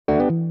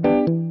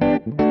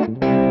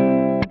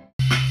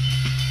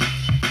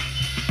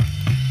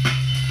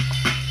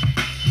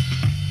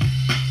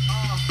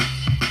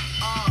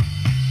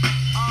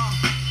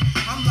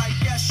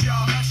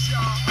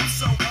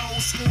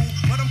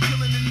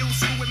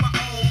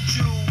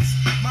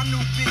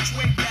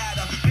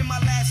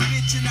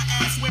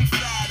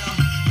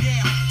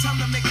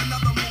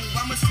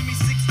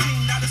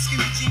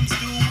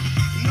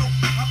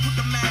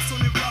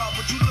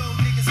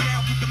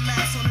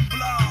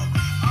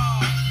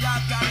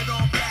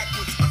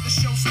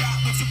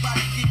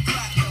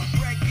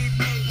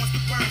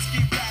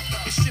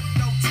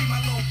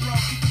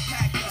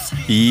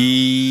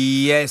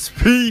Yes,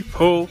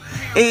 people,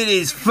 it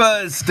is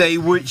Thursday,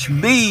 which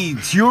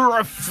means your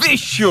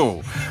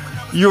official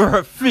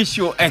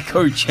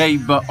echo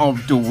chamber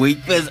of the week,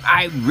 because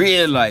I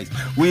realize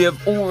we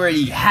have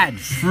already had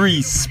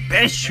 3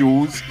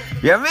 specials.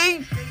 You know what I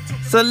mean?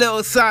 It's a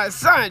little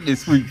sign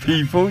this week,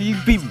 people.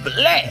 You've been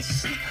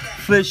blessed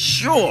for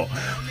sure.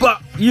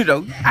 But,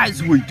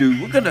 as we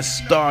do, we're going to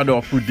start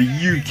off with the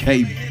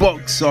UK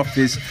box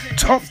office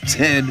top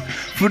 10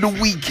 for the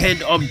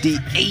weekend of the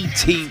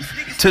 18th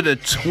to the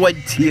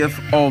 20th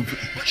of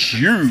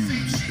June.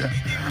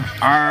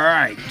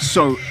 Alright,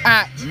 so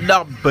at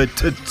number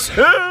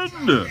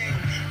 10,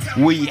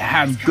 we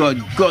have got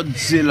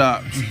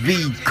Godzilla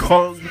v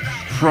Kong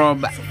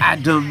from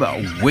Adam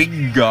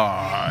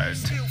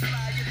Wingard.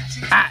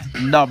 At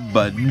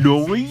number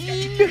 9,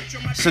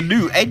 it's a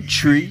new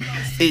entry.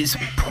 It's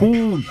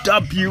Paul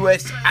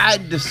W.S.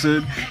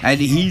 Anderson, and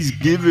he's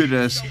given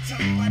us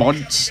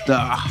Monster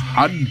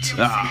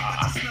Hunter.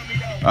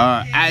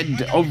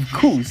 And of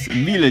course,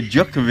 Mila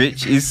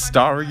Djokovic is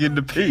starring in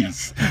the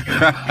piece.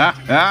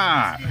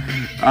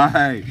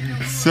 Alright,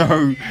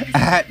 so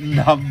at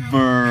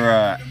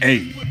number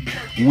 8,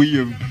 we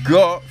have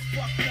got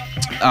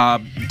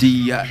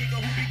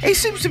it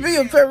seems to be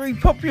a very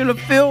popular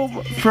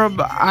film from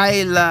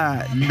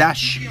Ayla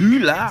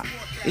Nashula.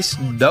 It's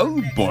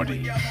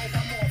Nobody.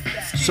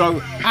 So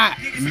at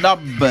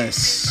number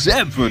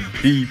 7,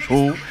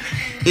 people,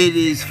 it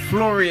is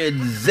Florian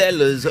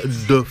Zeller's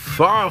The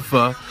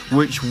Father,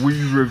 which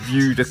we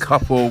reviewed a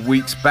couple of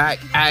weeks back,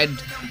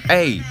 and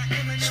hey,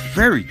 it's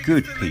very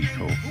good,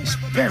 people. It's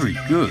very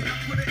good.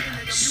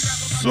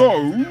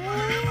 So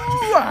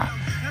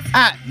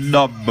at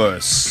number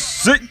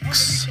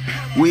 6,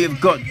 we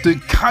have got The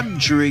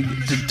Conjuring,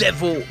 The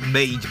Devil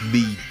Made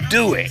Me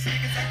Do It.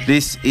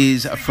 This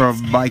is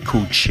from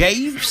Michael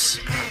Chaves.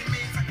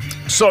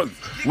 So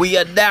we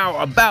are now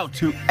about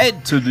to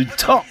enter the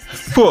top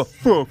 5.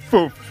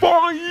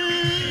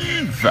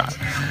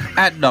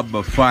 At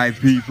number 5,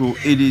 people,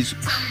 it is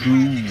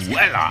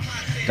Cruella,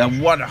 the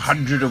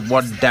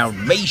 101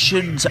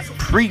 Dalmatians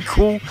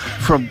prequel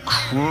from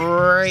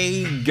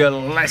Craig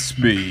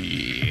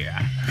Gillespie.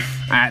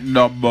 At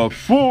number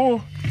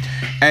 4,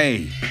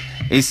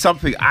 it's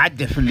something I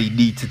definitely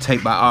need to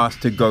take my ass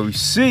to go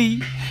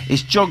see.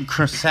 It's John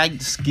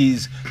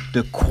Krasinski's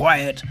The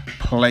Quiet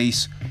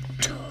Place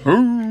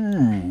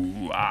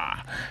 2.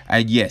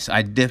 And yes,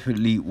 I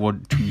definitely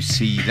want to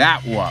see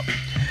that one.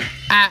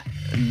 At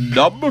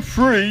number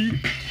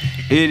 3,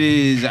 it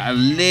is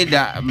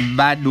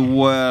Lin-Manuel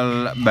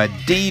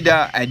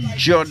Medina and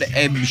John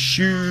M.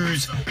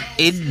 Hughes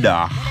in the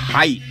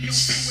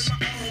Heights.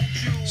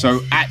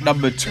 So at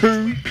number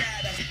 2,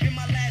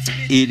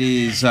 it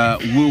is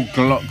Will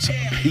Glock's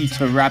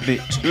Peter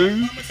Rabbit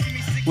 2,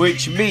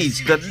 which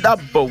means the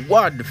number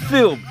 1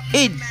 film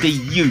in the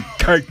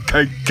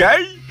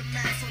UKKK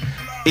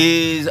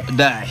is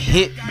The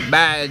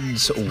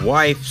Hitman's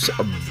Wife's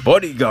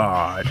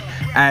Bodyguard.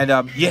 And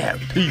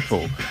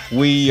people,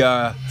 we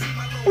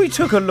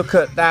took a look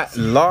at that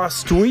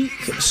last week.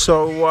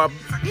 So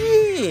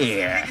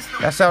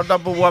that's our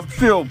number 1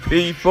 film,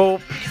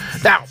 people.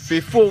 Now,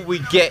 before we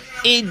get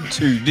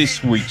into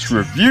this week's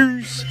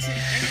reviews,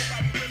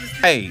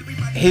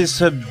 here's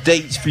some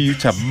dates for you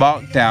to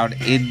mark down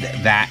in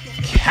that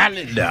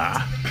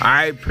calendar.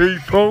 Alright,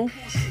 people?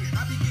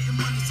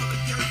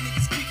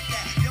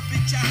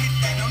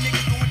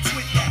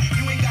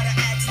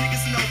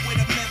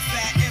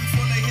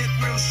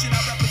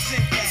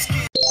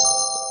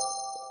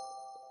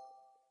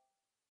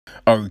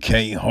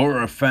 Okay,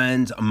 horror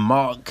fans,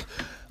 mark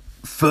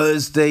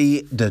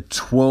Thursday, the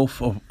 12th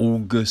of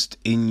August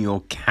in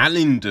your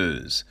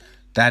calendars.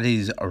 That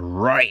is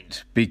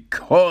right,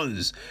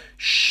 because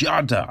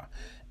Shudder,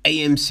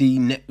 AMC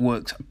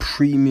Network's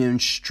premium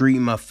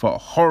streamer for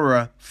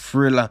horror,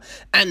 thriller,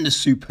 and the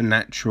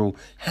supernatural,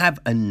 have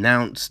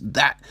announced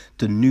that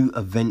the new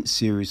event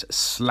series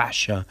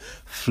Slasher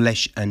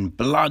Flesh and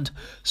Blood,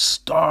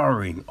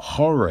 starring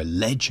horror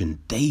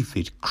legend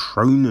David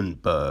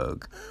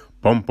Cronenberg,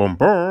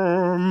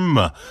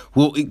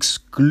 will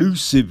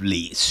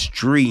exclusively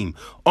stream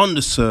on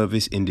the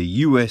service in the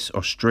US,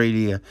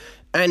 Australia,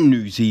 and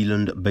New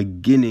Zealand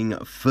beginning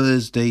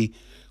Thursday,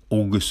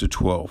 August the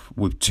 12th,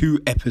 with 2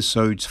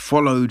 episodes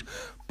followed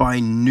by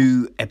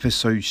new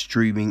episodes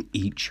streaming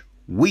each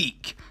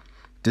week.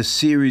 The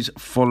series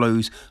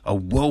follows a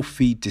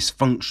wealthy,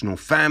 dysfunctional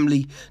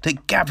family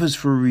that gathers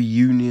for a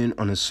reunion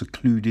on a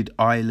secluded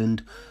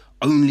island,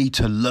 only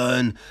to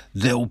learn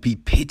they'll be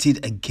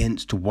pitted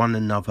against one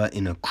another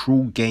in a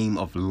cruel game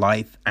of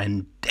life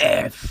and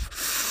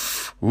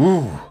death.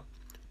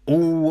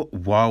 All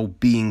while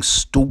being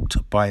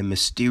stalked by a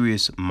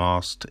mysterious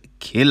masked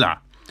killer.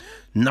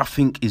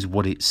 Nothing is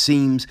what it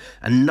seems,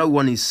 and no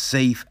one is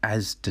safe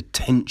as the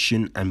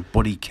tension and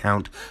body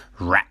count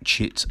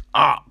ratchets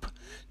up.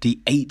 The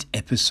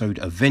 8-episode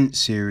event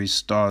series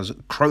stars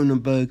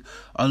Cronenberg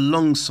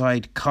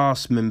alongside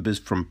cast members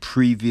from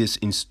previous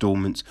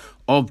installments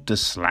of the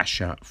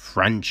slasher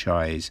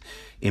franchise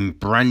in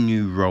brand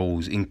new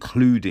roles,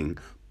 including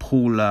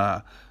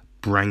Paula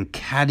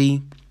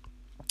Brancati,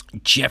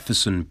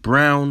 Jefferson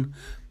Brown,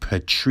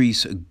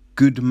 Patrice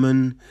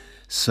Goodman,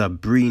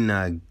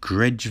 Sabrina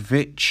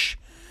Grejvich,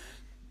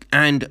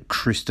 and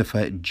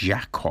Christopher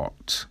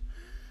Jacott.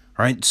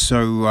 Right,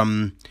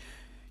 so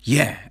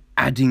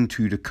adding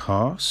to the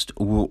cast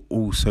will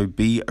also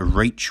be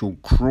Rachel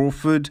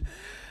Crawford,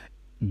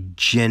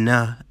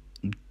 Jenna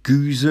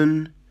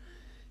Guzan,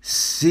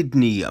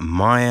 Sydney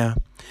Meyer,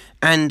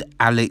 and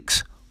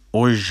Alex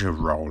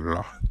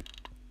Ogerola.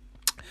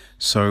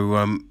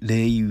 So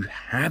there you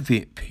have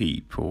it,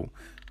 people.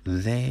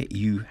 There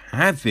you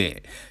have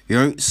it. You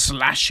know,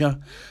 slasher,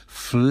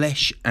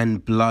 Flesh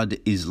and Blood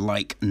is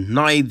like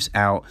Knives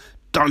Out,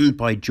 done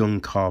by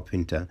John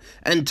Carpenter,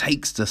 and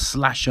takes the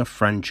slasher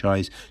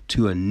franchise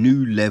to a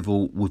new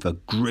level with a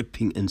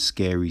gripping and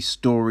scary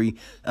story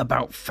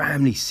about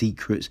family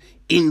secrets,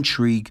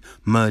 intrigue,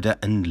 murder,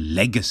 and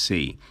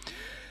legacy.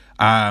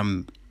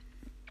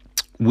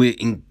 We're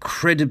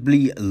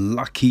incredibly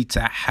lucky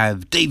to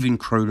have David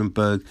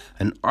Cronenberg,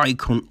 an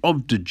icon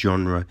of the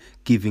genre,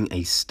 giving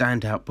a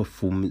standout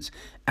performance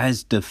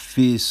as the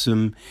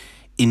fearsome,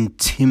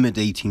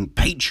 intimidating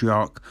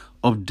patriarch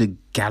of the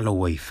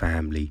Galloway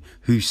family,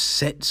 who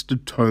sets the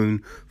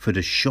tone for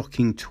the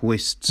shocking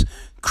twists,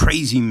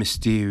 crazy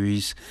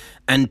mysteries,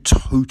 and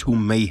total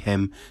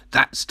mayhem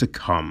that's to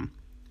come.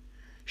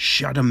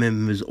 Shudder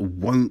members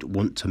won't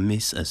want to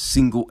miss a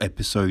single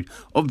episode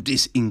of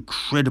this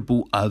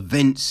incredible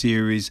event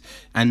series,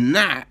 and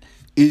that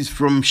is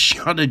from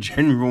Shudder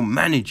General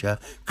Manager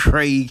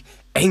Craig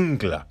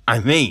Engler. I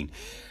mean,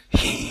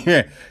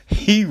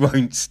 he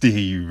won't steer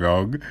you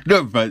wrong.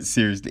 No, but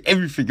seriously,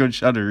 everything on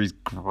Shudder is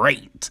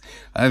great.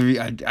 I mean,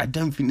 I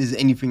don't think there's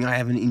anything I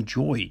haven't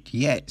enjoyed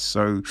yet.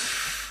 So,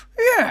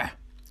 yeah,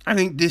 I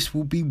think this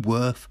will be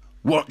worth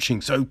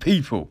watching. So,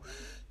 people,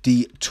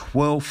 the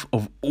 12th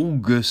of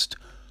August,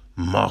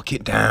 mark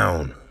it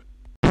down.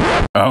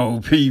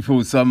 Oh,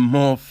 people, some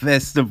more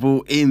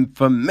festival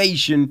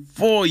information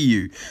for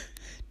you.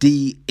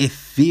 The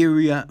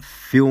Etheria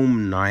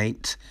Film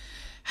Night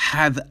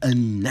have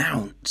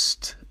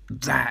announced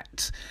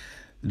that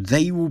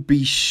they will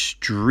be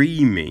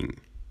streaming,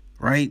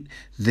 right,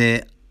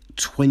 their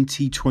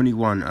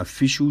 2021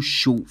 official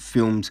short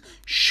films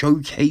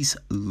showcase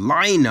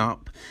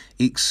lineup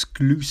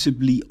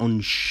exclusively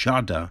on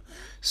Shudder,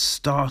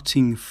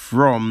 starting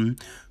from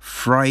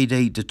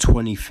Friday the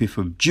 25th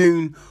of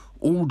June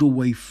all the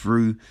way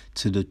through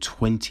to the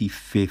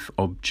 25th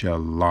of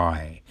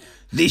July.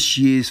 This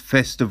year's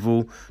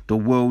festival, the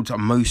world's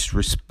most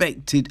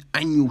respected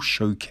annual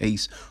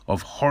showcase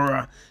of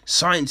horror,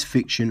 science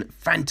fiction,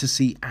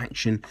 fantasy,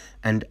 action,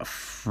 and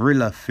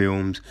thriller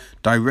films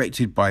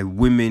directed by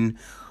women,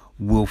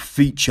 will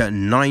feature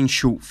 9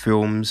 short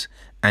films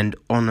and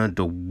honor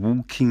The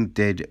Walking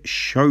Dead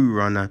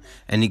showrunner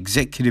and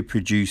executive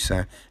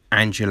producer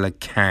Angela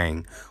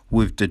Kang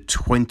with the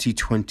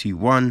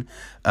 2021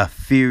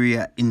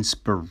 Etheria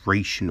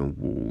Inspiration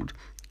Award,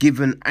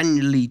 given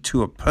annually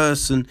to a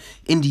person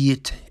in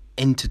the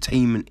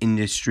entertainment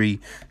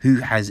industry who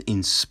has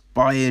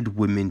inspired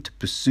women to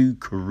pursue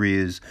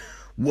careers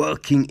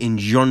working in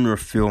genre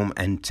film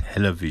and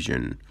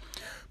television.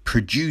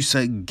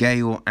 Producer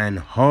Gail Ann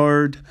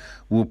Hurd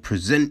will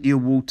present the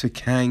award to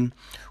Kang,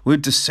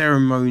 with the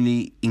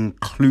ceremony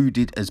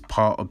included as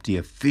part of the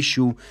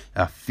official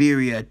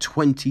Etheria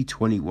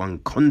 2021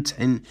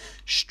 content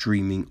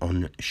streaming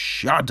on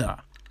Shudder.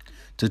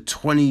 The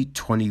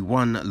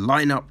 2021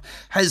 lineup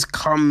has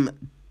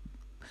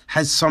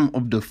some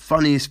of the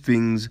funniest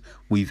things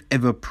we've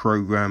ever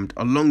programmed,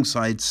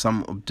 alongside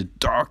some of the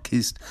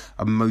darkest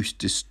and most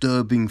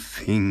disturbing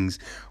things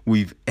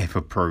we've ever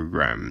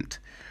programmed.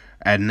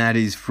 And that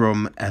is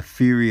from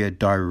Etheria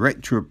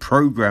Director of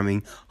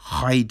Programming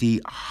Heidi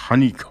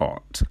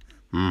Honeycutt.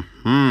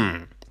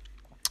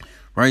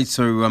 Right,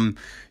 so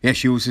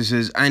she also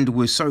says, and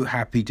we're so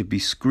happy to be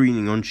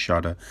screening on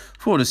Shudder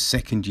for the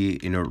second year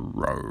in a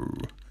row.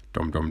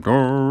 Dum dum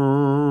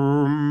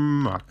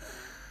dum.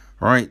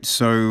 Right,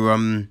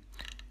 so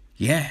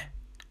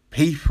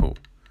people,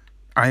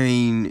 I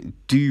mean,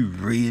 do you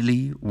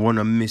really want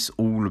to miss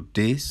all of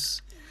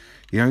this?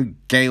 You know,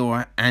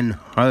 Gail Ann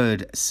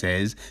Hurd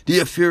says, the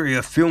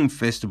Etheria Film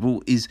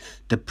Festival is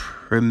the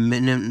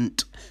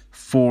preeminent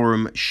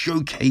forum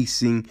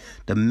showcasing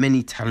the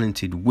many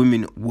talented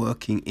women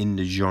working in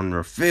the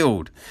genre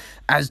field.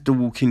 As The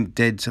Walking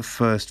Dead's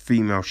first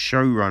female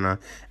showrunner,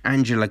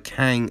 Angela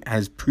Kang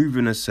has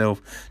proven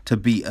herself to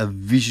be a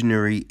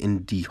visionary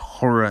in the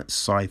horror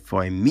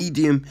sci-fi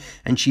medium,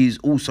 and she is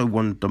also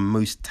one of the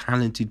most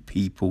talented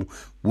people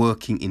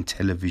working in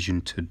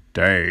television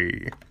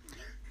today.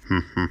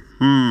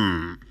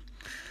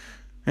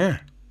 Yeah,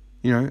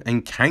 you know,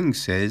 and Kang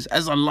says,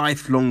 as a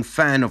lifelong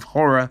fan of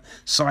horror,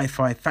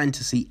 sci-fi,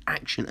 fantasy,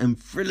 action, and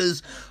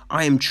thrillers,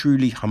 I am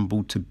truly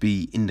humbled to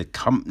be in the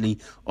company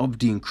of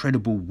the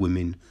incredible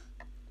women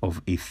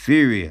of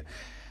Etheria,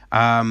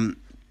 and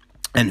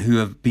who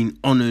have been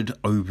honored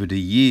over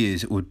the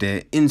years with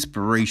their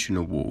Inspiration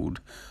Award,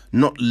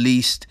 not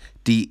least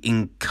the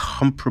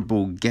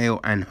incomparable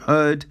Gail Ann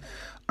Hurd.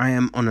 I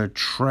am on a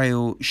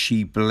trail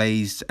she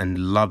blazed and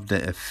loved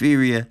that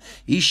Etheria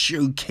is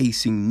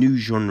showcasing new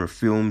genre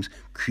films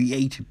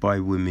created by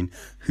women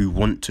who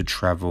want to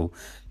travel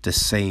the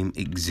same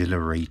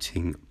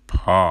exhilarating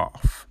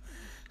path.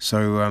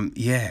 So,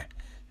 yeah,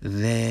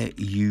 there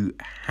you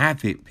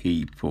have it,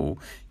 people.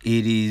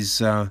 It is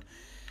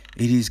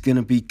going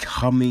to be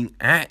coming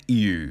at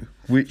you,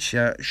 which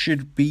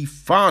should be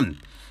fun.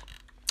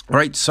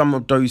 Right, some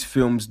of those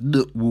films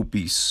that will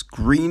be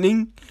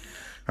screening.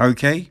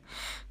 Okay,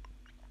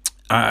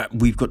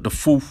 we've got The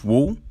Fourth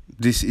Wall.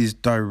 This is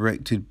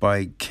directed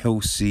by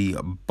Kelsey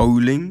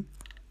Bowling.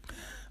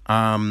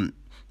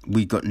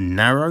 We got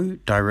Narrow,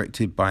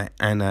 directed by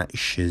Anna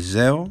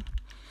Chazelle.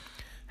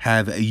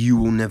 Have You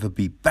Will Never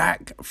Be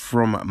Back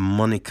from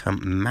Monica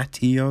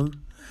Matteo.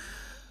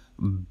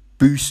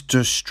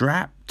 Booster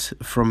Strapped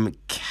from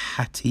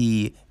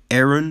Katy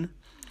Aaron.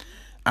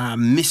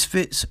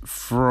 Misfits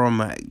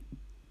from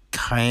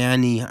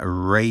Kyanie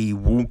Ray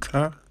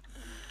Walker.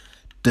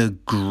 The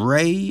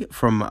Grey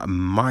from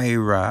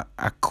Myra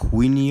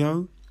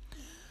Aquino.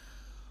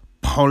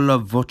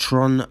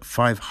 Polavotron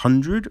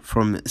 500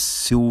 from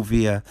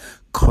Sylvia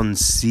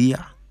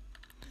Concia.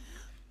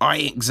 Eye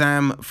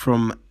Exam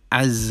from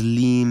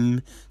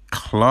Aslim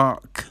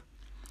Clark.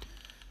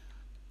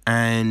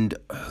 And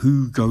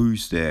Who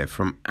Goes There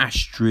from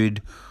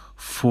Astrid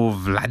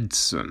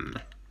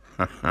Thorvaldsen.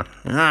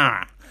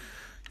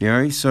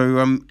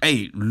 So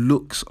hey,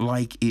 looks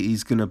like it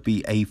is gonna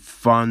be a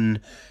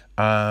fun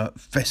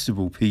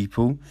festival,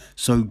 people.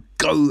 So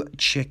go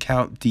check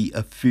out the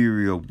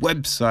Etheria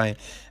website,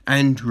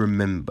 and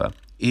remember,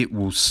 it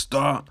will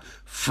start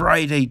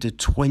Friday the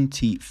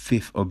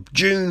 25th of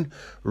June,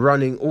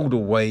 running all the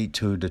way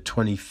to the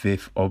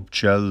 25th of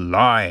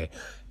July,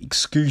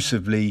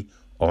 exclusively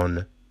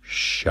on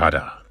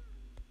Shudder.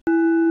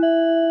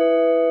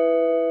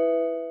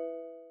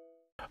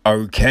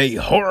 Okay,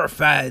 horror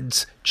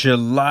fans,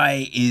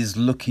 July is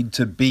looking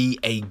to be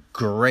a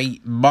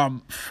great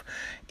month.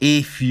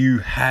 If you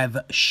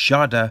have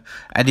Shudder,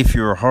 and if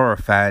you're a horror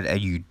fan and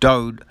you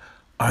don't,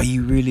 are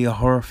you really a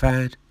horror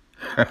fan?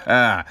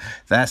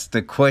 That's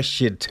the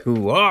question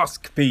to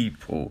ask,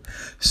 people.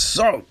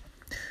 So,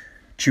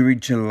 during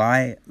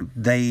July,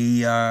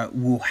 they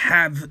will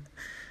have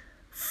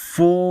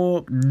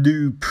 4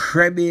 new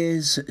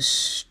premieres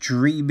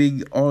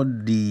streaming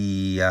on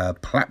the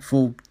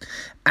platform,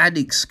 and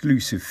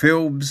exclusive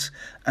films,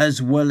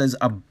 as well as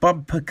a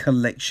bumper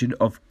collection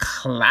of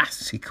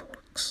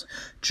classics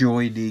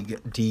joining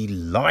the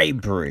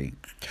library.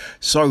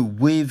 So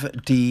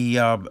with the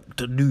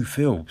new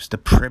films, the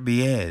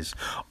premieres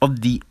on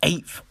the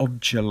 8th of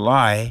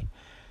July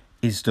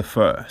is the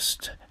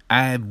first,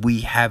 and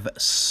we have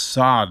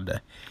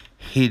Sun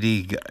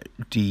hitting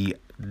the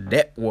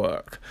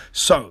network.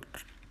 So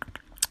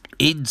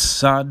in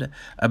Sun,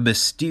 a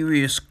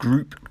mysterious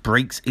group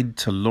breaks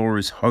into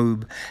Laura's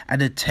home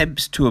and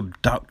attempts to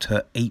abduct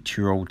her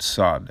 8-year-old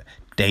son,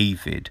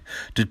 David.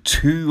 The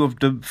two of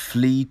them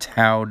flee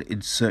town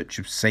in search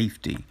of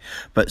safety,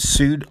 but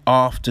soon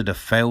after the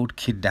failed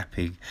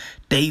kidnapping,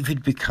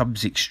 David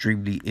becomes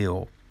extremely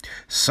ill,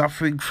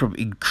 suffering from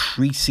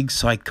increasing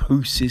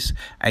psychosis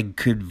and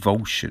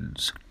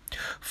convulsions.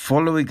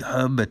 Following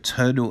her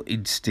maternal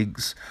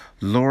instincts,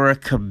 Laura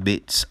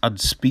commits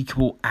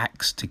unspeakable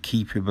acts to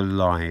keep him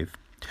alive.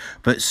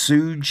 But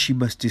soon she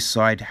must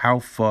decide how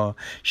far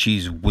she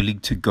is willing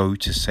to go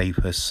to save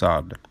her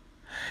son.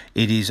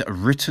 It is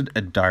written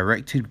and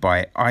directed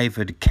by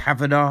Ivan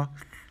Kavanagh,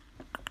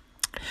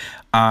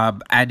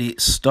 and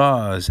it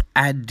stars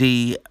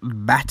Andy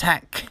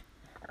Matak,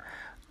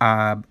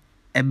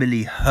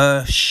 Emily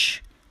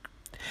Hirsch,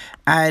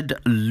 and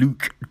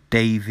Luke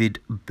David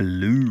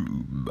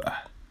Bloom.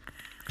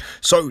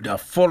 So the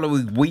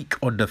following week,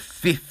 on the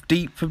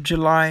 15th of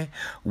July,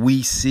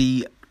 we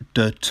see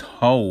The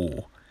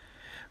Toll.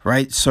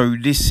 Right, so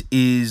this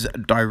is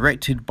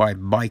directed by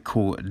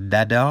Michael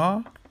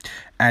Nadar,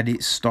 and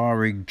it's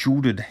starring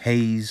Jordan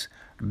Hayes,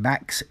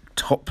 Max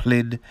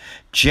Toplin,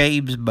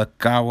 James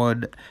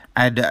McGowan,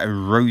 and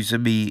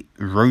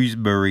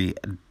Rosemary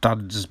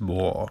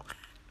Dunsmore.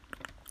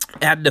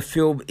 And the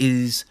film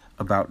is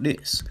about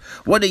this.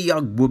 When a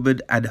young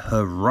woman and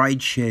her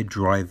rideshare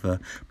driver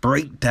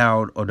break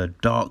down on a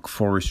dark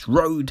forest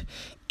road,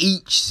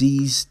 each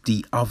sees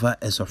the other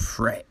as a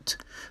threat.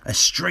 A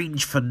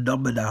strange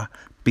phenomena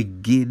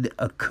begin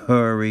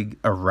occurring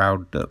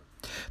around them.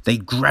 They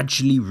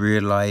gradually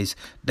realize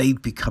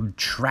they've become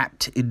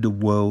trapped in the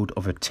world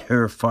of a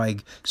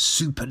terrifying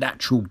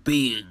supernatural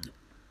being,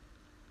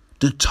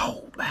 the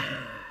Toll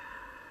Man.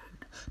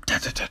 Da,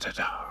 da, da, da,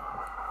 da.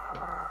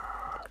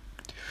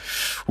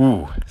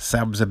 Ooh,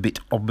 sounds a bit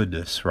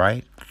ominous,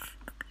 right?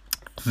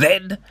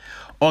 Then,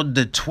 on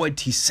the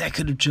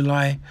 22nd of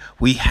July,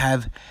 we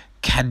have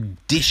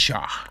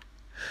Candisha.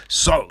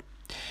 So,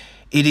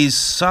 it is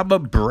summer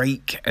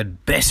break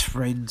and best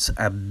friends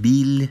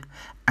Emil,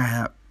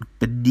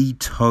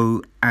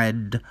 Benito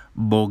and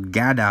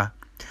Morgana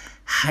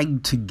hang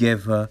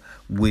together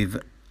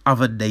with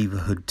other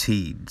neighborhood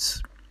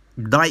teens.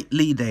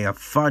 Nightly, they are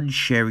fun,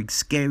 sharing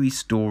scary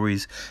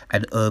stories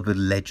and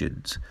urban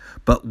legends.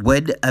 But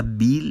when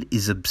Emil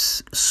is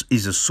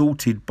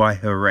assaulted by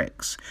her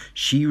ex,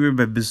 she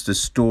remembers the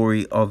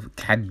story of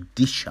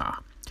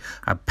Candisha,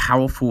 a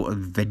powerful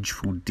and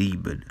vengeful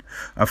demon.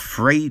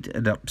 Afraid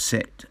and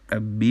upset,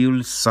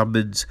 Emil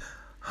summons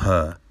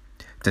her.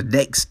 The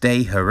next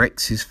day, her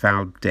ex is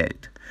found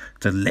dead.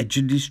 The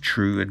legend is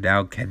true, and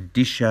now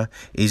Candisha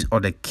is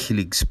on a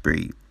killing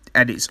spree.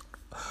 And it's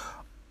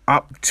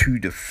up to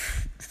the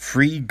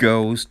three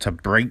girls to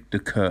break the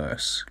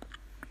curse.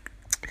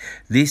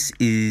 This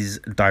is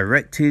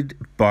directed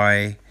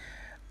by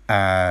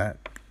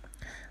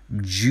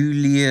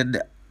Julian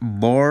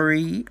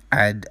Mori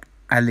and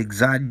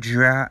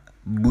Alexandra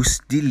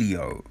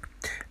Bustillo,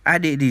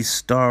 and it is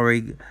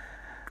starring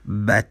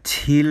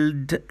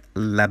Mathilde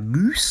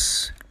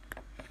Lamousse,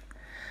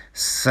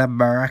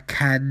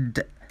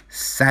 Samarkand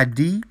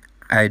Sadi,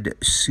 and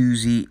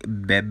Susie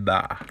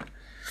Memba.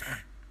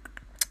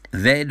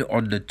 Then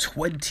on the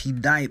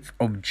 29th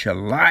of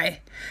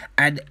July,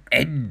 and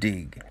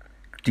ending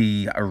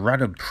the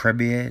run of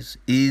premieres,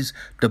 is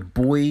The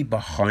Boy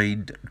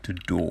Behind the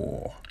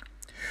Door.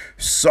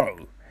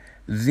 So,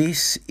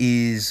 this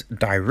is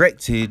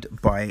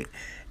directed by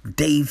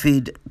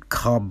David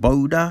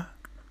Carbona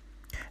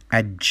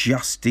and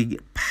Justin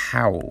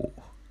Powell.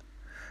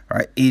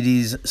 Right, it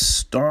is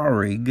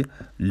starring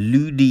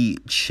Looney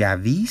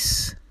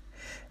Chavis,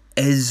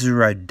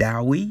 Ezra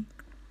Dowie,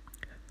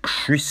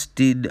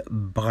 Kristen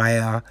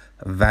Beyer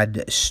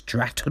Van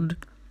Stratton,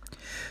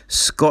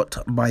 Scott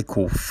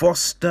Michael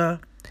Foster,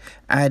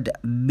 and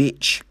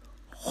Mitch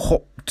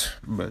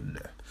Hauptmann.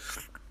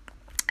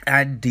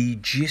 And the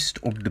gist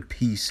of the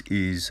piece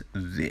is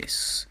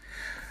this.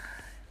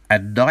 A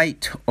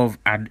night of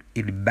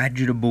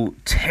unimaginable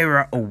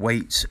terror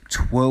awaits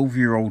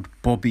 12-year-old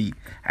Bobby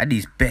and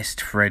his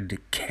best friend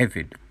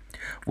Kevin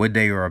when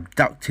they are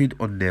abducted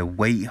on their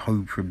way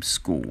home from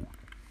school.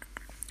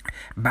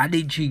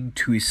 Managing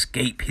to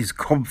escape his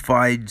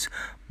confines,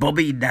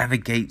 Bobby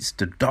navigates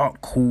the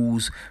dark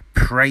halls,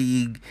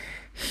 praying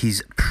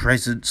his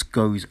presence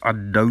goes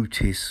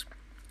unnoticed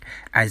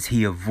as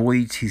he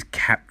avoids his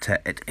captor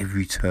at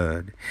every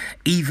turn.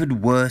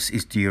 Even worse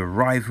is the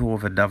arrival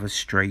of another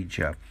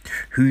stranger,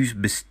 whose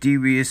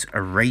mysterious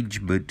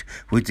arrangement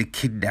with the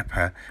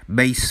kidnapper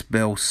may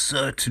spell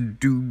certain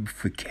doom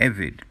for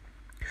Kevin.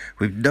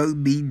 With no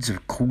means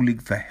of calling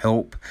for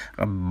help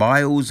and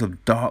miles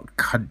of dark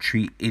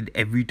country in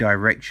every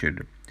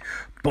direction,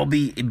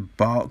 Bobby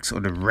embarks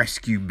on a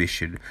rescue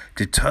mission,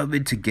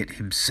 determined to get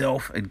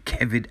himself and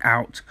Kevin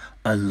out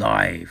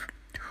alive,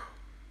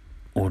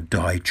 or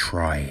die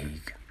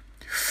trying.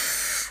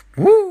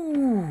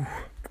 Woo!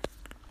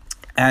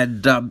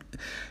 And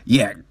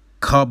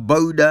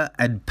Carbona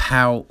and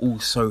Powell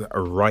also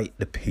write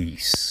the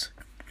piece.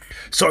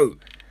 So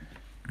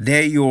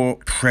they're your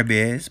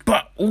premieres,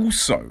 but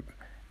also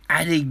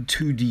adding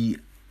to the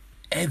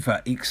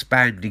ever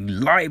expanding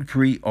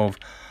library of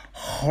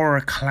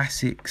horror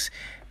classics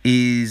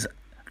is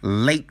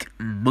Lake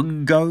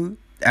Mungo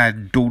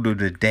and Dawn of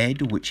the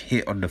Dead, which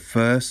hit on the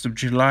 1st of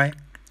July.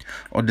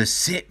 On the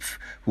 6th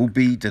will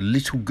be The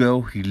Little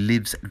Girl Who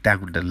Lives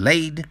Down the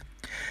Lane,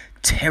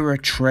 Terror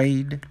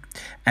Train,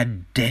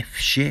 and Death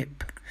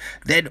Ship.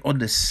 Then on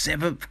the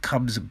 7th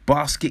comes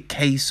Basket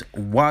Case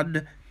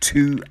 1,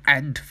 2,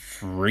 and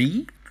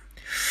 3,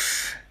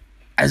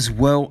 as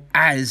well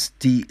as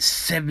the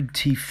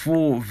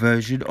 74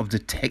 version of the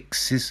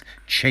Texas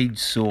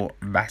Chainsaw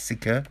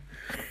Massacre.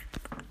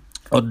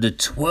 On the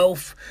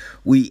 12th,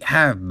 we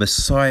have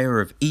Messiah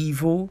of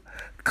Evil,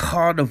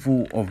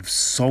 Carnival of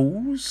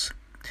Souls,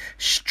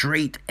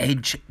 Straight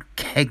Edge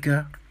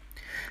Kegger,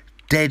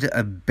 Dead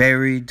and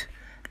Buried,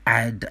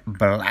 and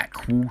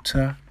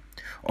Blackwater.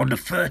 On the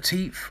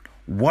 13th,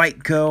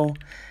 White Girl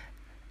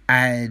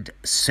and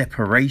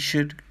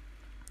Separation.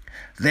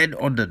 Then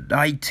on the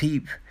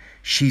 19th,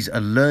 She's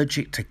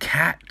Allergic to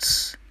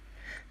Cats,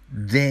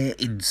 They're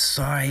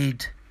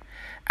Inside,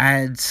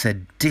 and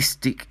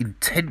Sadistic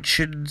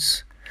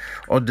Intentions.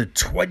 On the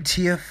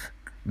 20th,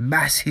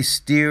 Mass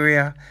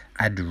Hysteria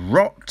and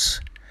Rot.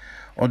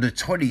 On the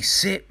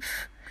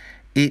 26th,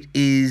 it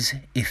is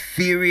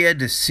Etheria,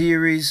 the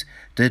series,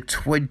 the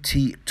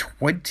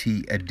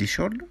 2020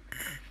 edition.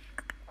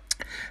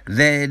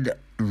 Then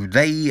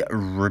They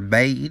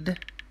Remain,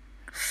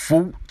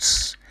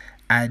 Faults,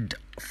 and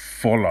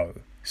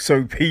Follow.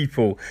 So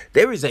people,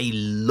 there is a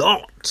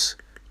lot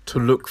to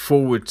look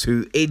forward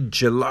to in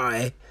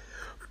July,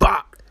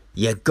 but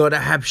you gotta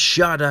have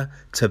Shudder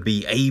to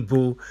be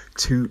able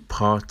to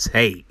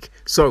partake.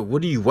 So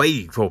what are you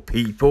waiting for,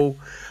 people?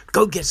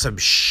 Go get some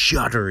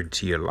Shudder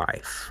into your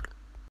life.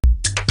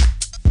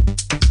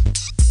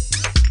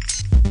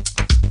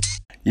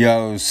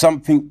 Yo,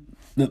 something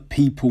that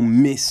people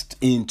missed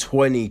in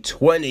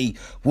 2020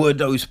 were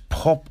those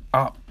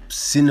pop-up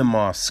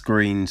cinema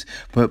screens.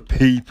 But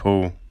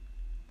people,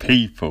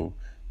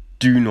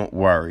 do not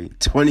worry.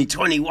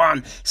 2021,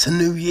 it's a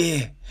new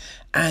year,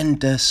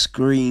 and the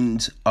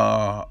screens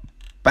are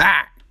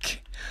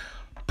back.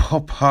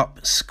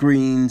 Pop-up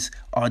screens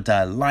are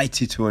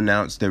delighted to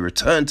announce their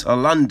return to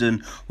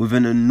London with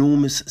an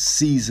enormous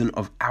season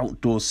of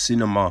outdoor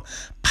cinema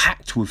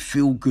packed with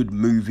feel-good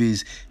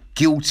movies,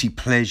 guilty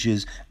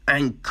pleasures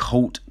and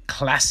cult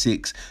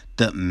classics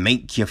that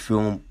make your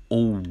film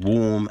all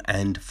warm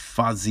and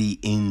fuzzy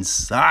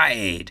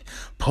inside.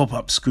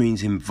 Pop-up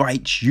screens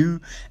invite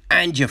you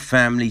and your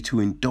family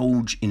to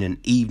indulge in an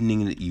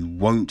evening that you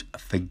won't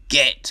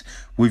forget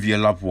with your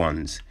loved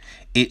ones.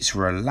 Its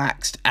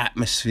relaxed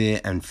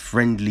atmosphere and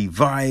friendly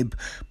vibe,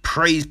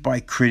 praised by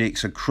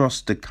critics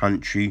across the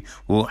country,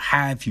 will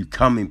have you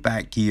coming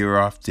back year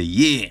after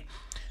year.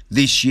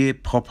 This year,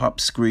 pop-up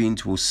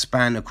screens will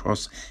span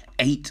across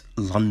 8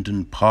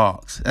 London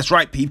parks. That's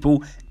right,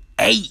 people,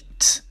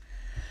 8!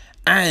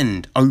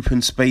 And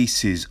open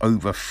spaces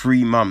over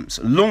 3 months,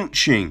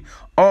 launching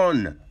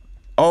on,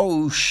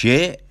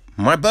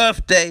 my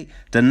birthday,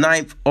 the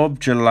 9th of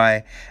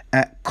July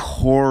at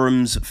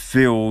Coram's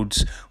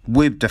Fields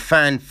with the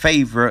fan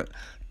favourite,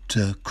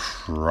 The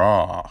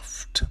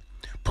Craft.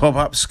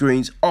 Pop-up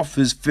screens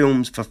offers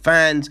films for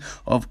fans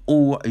of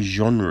all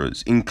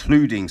genres,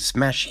 including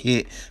smash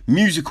hit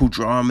musical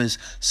dramas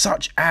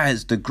such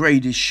as The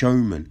Greatest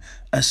Showman,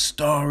 A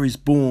Star is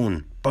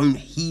Born,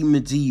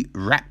 Bohemian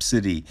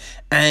Rhapsody,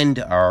 and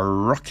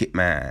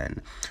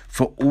Rocketman.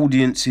 For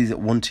audiences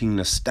wanting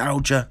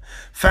nostalgia,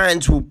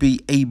 fans will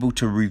be able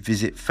to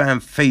revisit fan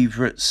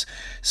favourites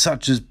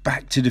such as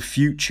Back to the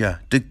Future,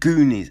 The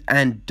Goonies,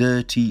 and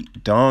Dirty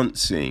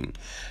Dancing,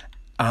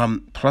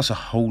 plus a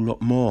whole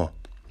lot more.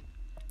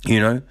 You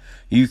know,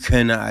 you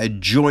can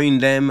join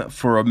them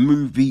for a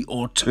movie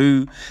or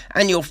two,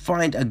 and you'll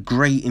find a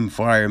great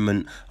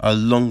environment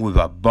along with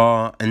a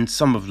bar and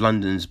some of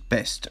London's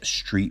best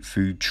street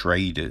food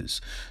traders.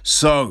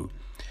 So,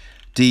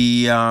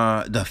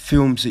 the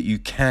films that you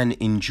can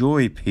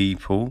enjoy,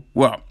 people.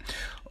 Well,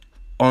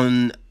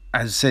 as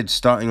I said,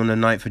 starting on the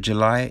 9th of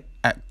July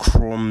at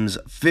Coram's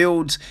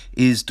Fields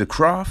is The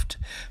Craft.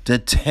 The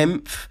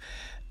 10th,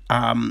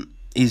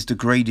 is The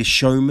Greatest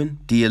Showman.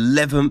 The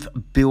 11th,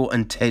 Bill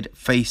and Ted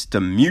Face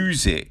the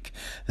Music.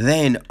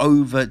 Then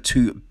over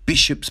to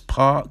Bishop's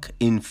Park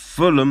in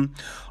Fulham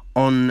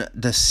on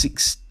the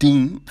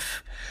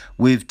 16th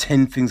with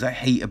 10 Things I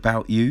Hate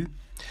About You.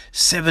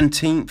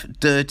 17th,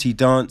 Dirty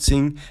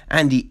Dancing.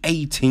 And the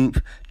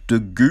 18th, The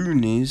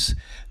Goonies.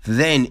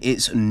 Then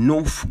it's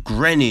North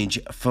Greenwich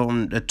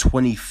from the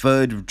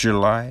 23rd of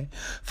July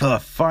for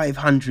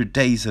 500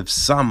 Days of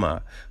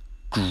Summer.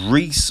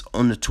 Greece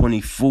on the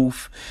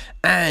 24th,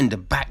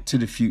 and Back to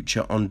the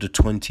Future on the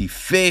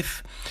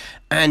 25th.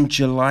 And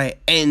July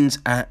ends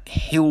at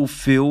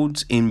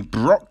Hillfields in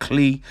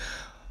Brockley.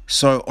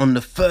 So on the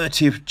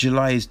 30th of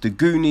July is The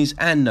Goonies,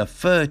 and the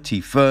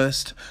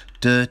 31st,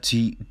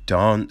 Dirty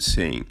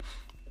Dancing.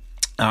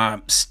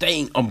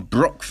 Staying on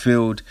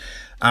Brockfield,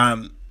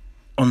 on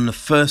the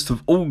 1st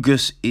of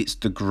August, it's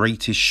The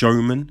Greatest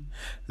Showman.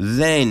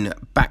 Then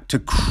back to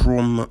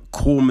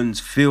Coram's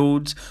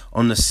Fields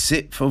on the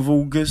 6th of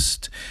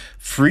August.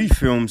 3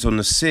 films on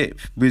the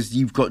 6th, with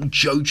you've got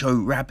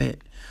Jojo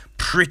Rabbit,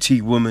 Pretty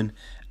Woman,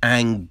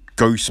 and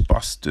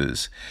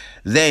Ghostbusters.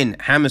 Then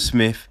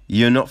Hammersmith,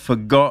 you're not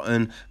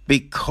forgotten,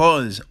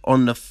 because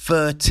on the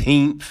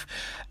 13th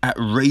at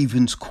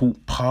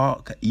Ravenscourt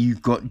Park,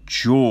 you've got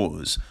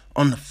Jaws.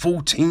 On the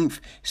 14th,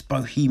 it's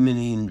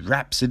Bohemian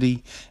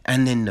Rhapsody.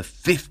 And then the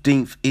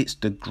 15th, it's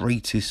The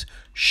Greatest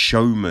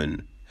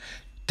Showman.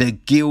 The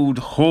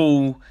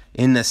Guildhall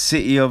in the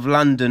City of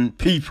London,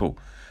 people.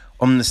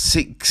 On the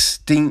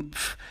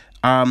 16th,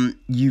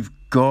 you've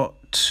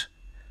got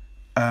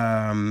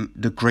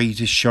The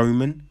Greatest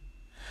Showman.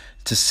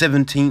 The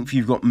 17th,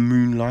 you've got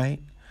Moonlight.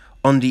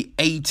 On the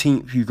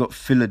 18th, you've got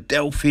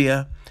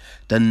Philadelphia.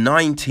 The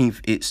 19th,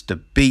 it's The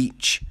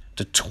Beach.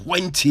 The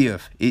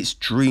 20th, it's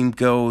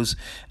Dreamgirls.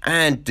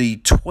 And the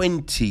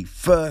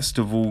 21st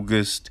of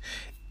August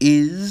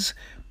is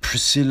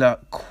Priscilla,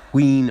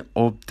 Queen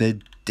of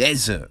the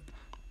Desert.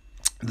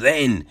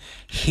 Then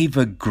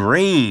Hither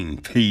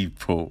Green,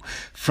 people.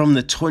 From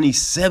the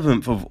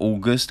 27th of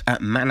August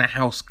at Manor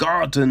House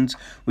Gardens,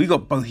 we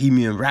got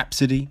Bohemian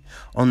Rhapsody.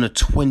 On the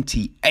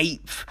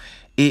 28th,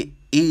 it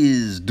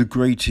is The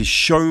Greatest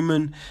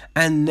Showman.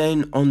 And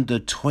then on the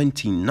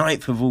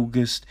 29th of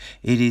August,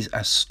 it is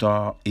A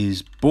Star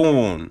is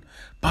Born.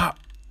 But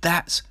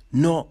that's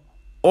not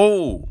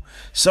all.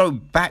 So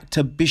back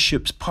to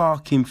Bishop's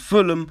Park in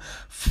Fulham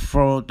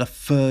for the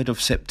 3rd of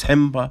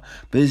September,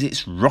 because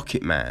it's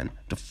Rocketman.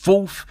 The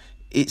 4th,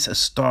 it's A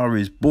Star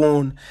is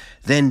Born.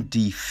 Then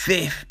the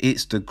 5th,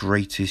 it's The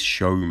Greatest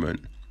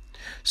Showman.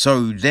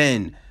 So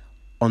then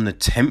on the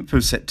 10th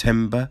of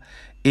September,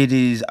 it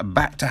is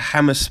back to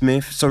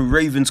Hammersmith. So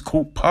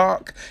Ravenscourt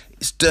Park,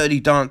 it's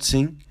Dirty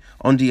Dancing.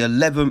 On the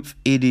 11th,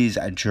 it is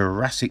at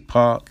Jurassic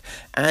Park.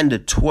 And the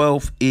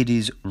 12th, it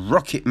is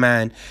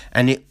Rocketman.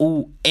 And it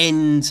all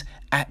ends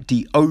at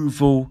the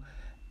Oval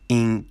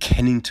in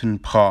Kennington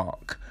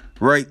Park.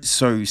 Right,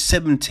 so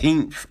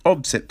 17th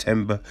of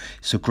September,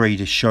 it's The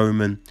Greatest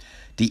Showman.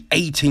 The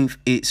 18th,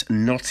 it's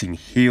Notting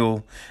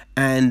Hill.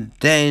 And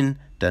then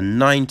the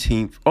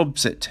 19th of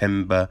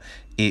September,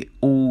 it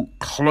all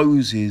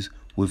closes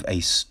with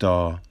A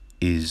Star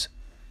Is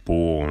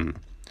Born.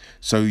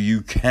 So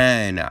you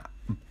can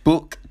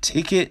book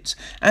tickets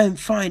and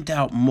find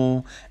out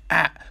more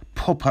at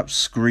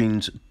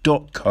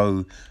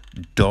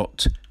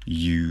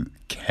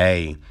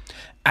popupscreens.co.uk.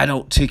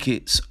 Adult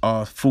tickets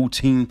are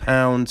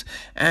 £14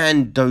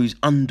 and those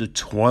under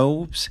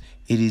 12s,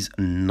 it is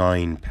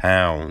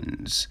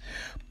 £9.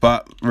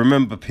 But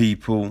remember,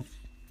 people,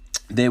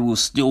 there will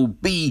still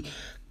be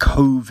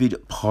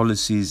COVID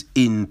policies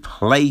in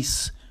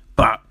place.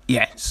 But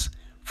yes,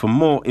 for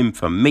more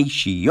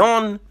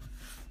information,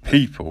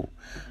 people,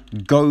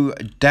 go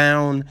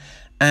down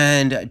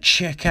and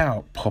check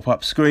out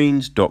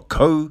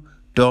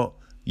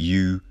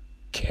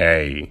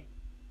popupscreens.co.uk.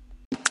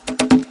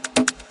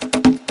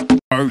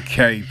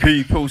 Okay,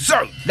 people,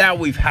 so now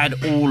we've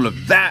had all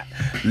of that,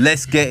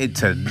 let's get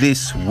into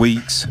this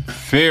week's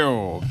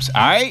films,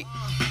 alright?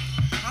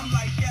 I'm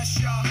like, yes,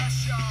 y'all,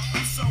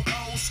 I'm so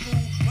old school,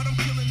 but I'm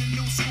killing the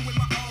new school with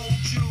my old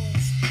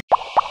Jews.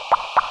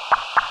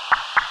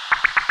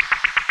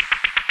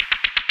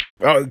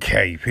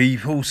 Okay,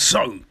 people,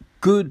 so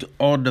good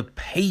on the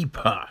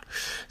paper.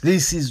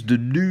 This is the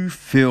new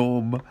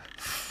film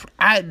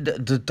and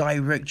the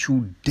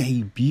directorial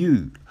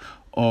debut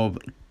of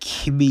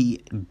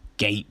Kimmy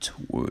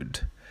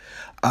Gatewood.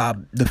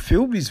 The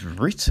film is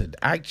written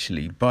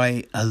actually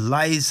by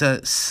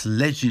Iliza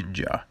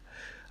Shlesinger,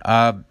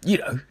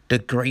 the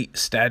great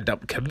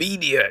stand-up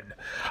comedian.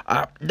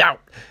 Now,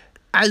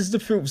 as the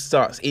film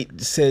starts,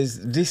 it says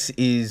this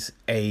is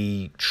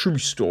a true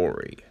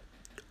story,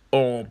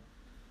 or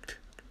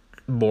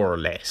more or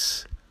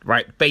less,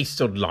 right, based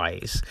on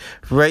lies,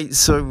 right?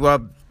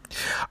 So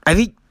I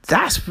think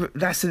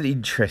that's an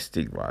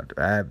interesting one,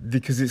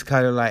 because it's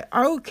kind of like,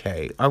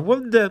 okay, I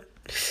wonder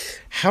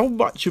how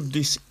much of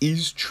this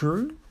is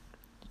true,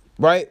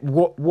 right?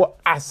 What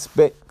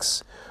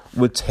aspects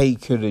were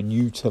taken and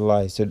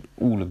utilized and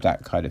all of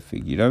that kind of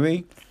thing, you know what I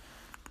mean?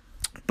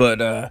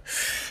 But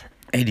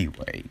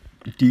anyway,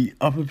 the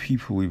other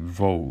people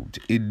involved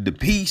in the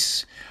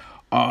piece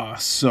are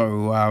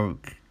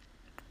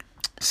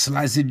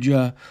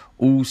Shlesinger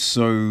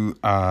also,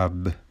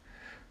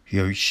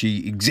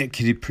 she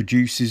executive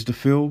produces the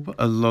film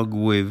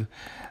along with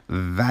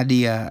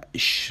Vania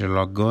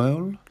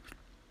Schlagel,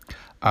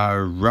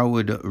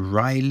 Rowan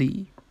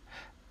Riley,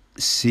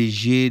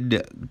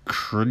 Sijin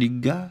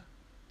Kroninger.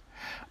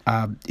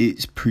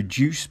 It's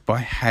produced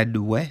by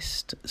Han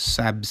West,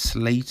 Sam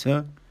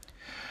Slater,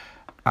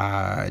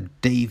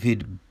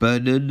 David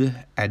Burnham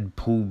and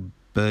Paul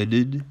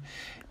Burnham,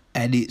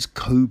 and it's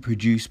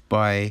co-produced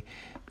by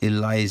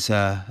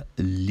Eliza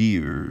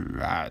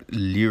Liraz.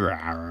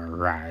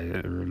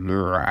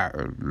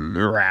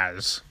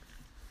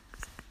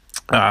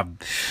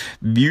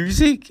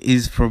 Music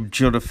is from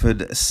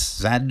Jonathan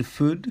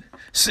Sanford.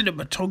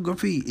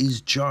 Cinematography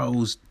is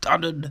Giles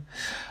Dunnan.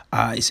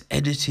 It's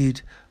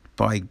edited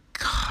by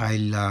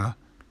Kyla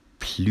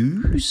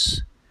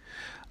Plews.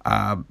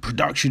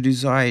 Production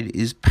design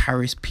is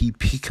Paris P.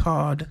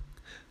 Picard.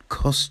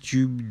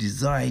 Costume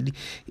design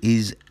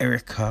is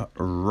Erica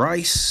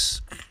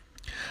Rice.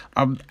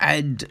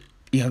 And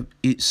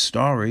it's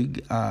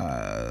starring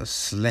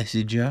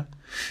Shlesinger.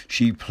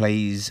 She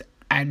plays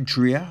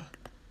Andrea.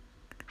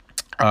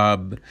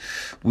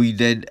 We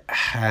then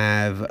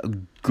have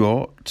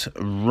got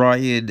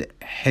Ryan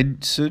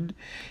Henson.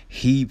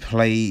 He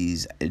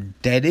plays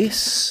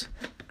Dennis.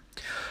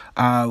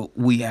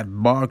 We have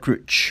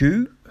Margaret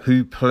Chu,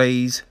 who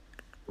plays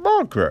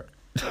Margaret.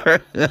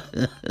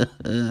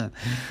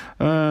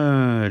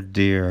 Oh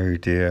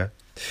dear.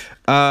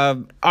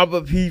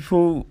 Other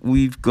people,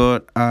 we've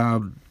got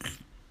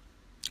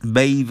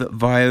Maeve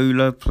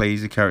Viola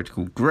plays a character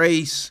called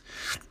Grace.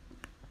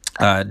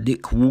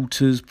 Nick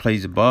Walters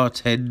plays a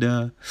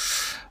bartender.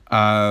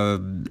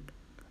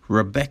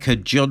 Rebecca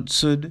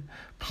Johnson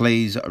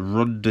plays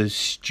Rhonda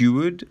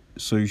Stewart.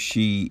 So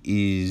she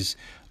is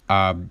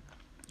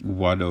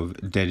one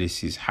of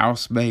Dennis's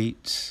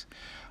housemates.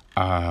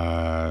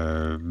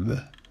 I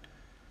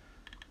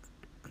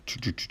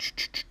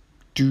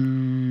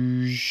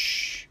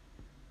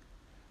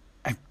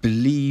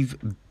believe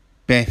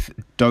Beth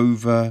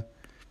Dover.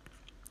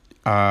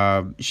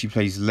 She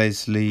plays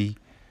Leslie.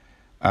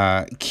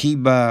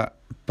 Kima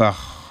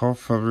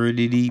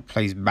Bahofarini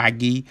plays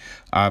Maggie.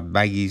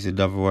 Maggie's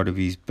another one of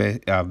his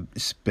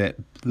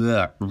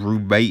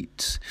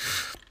roommates.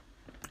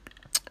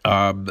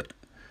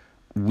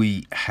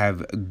 We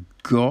have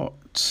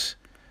got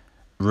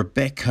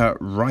Rebecca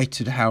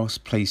Wrightenhouse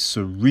plays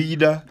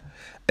Serena,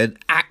 an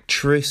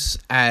actress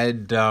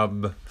and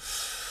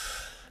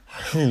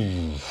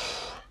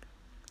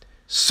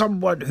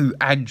someone who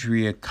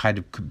Andrea kind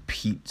of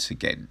competes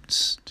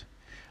against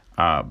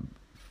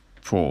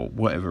for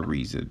whatever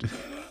reason.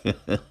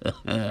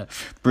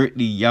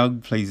 Brittany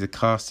Young plays a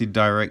casting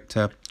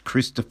director.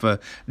 Christopher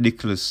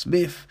Nicholas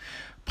Smith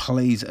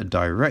plays a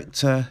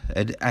director,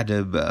 and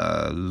Adam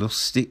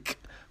Lustig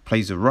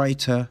plays a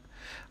writer.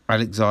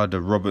 Alexander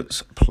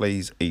Roberts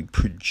plays a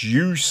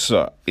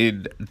producer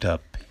in the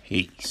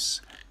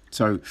piece.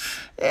 So,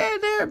 yeah,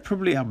 they're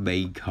probably our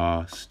main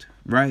cast,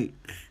 right?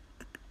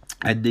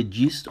 And the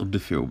gist of the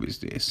film is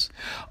this.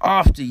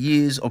 After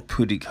years of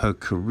putting her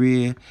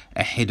career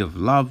ahead of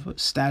love,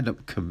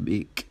 stand-up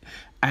comic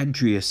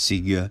Andrea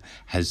Singer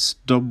has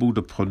stumbled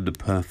upon the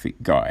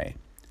perfect guy.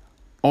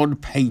 On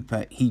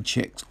paper, he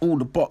checks all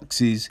the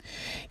boxes.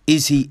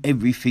 Is he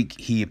everything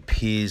he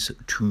appears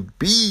to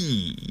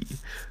be?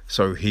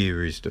 So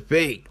here is the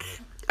thing.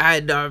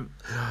 And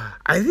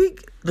I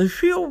think the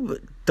film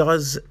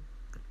does,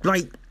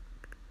 like,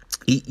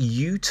 it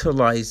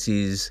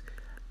utilizes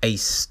a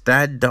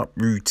stand-up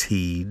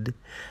routine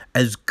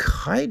as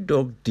kind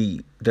of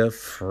the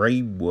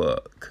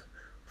framework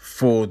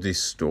for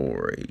this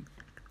story,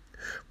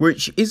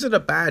 which isn't a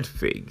bad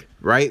thing,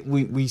 right?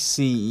 We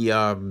see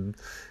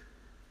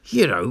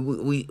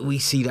we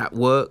see that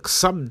work.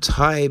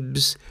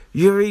 Sometimes,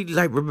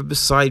 remember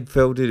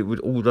Seinfeld, and it would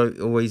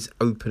always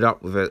open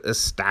up with a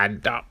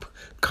stand-up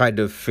kind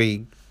of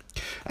thing.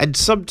 And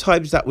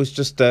sometimes that was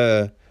just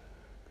a,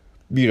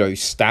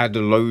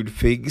 standalone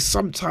thing.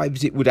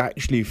 Sometimes it would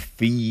actually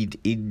feed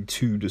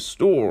into the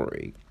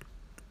story,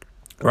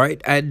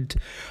 right? And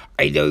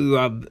I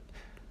know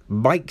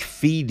Mike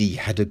Feeney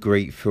had a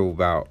great film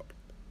out,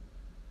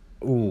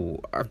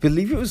 I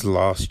believe it was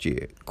last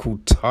year,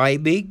 called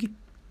Timing.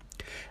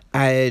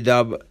 And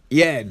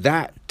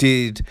that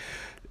did,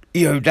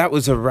 that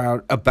was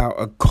about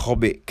a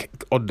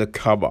comic on the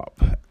come up,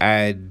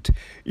 and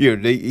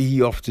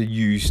he often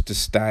used the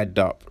stand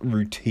up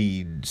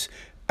routines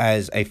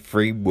as a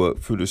framework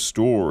for the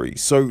story.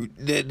 So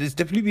there's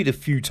definitely been a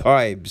few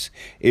times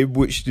in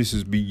which this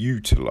has been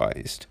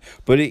utilized,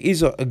 but it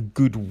is a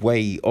good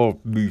way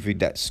of moving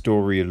that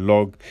story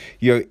along,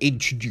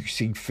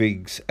 introducing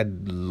things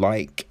and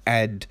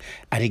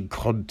adding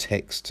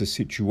context to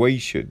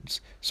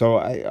situations. So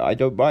I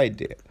don't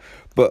mind it,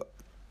 but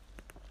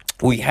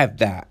we have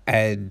that,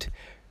 and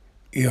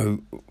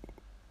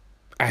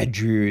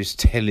Andrew is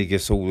telling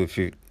us all of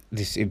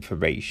this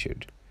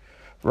information,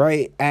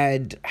 right?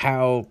 And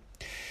how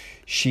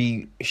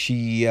she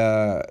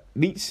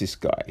meets this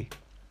guy,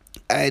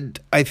 and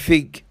I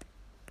think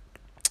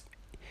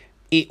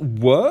it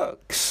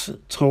works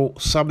to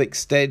some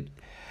extent,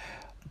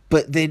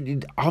 but then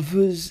in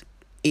others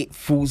it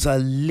falls a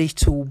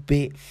little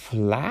bit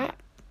flat,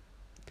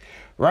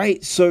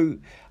 right? So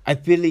I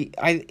feel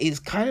it's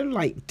kind of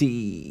like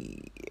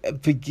the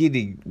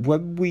beginning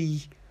when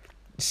we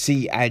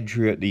see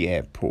Andrea at the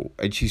airport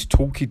and she's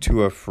talking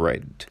to her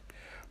friend,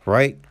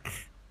 right?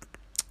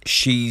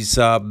 She's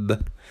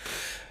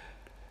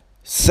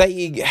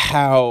saying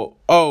how,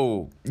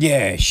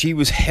 she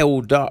was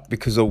held up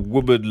because a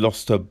woman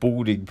lost her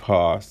boarding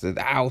pass, and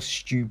how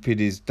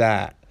stupid is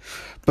that?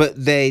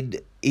 But then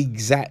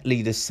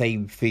exactly the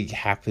same thing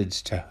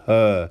happens to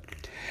her,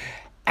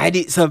 and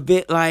it's a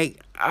bit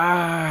like,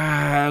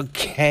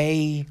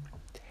 okay,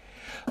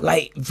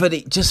 but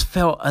it just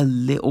felt a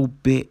little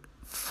bit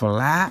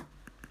flat,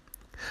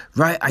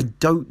 right? I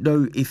don't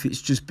know if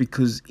it's just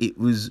because it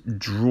was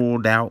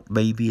drawn out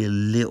maybe a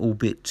little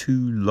bit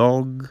too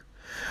long,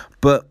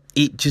 but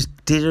it just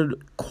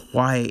didn't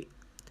quite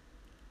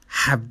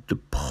have the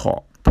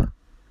pop.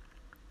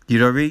 You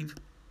know what I mean?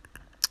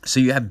 So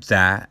you have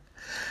that.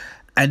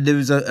 And there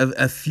was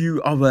a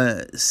few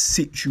other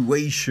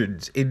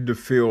situations in the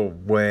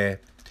film where,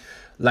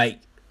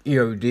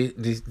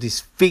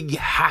 this thing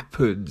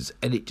happens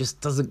and it just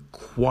doesn't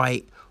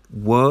quite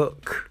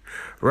work,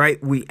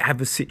 right? We have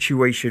a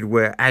situation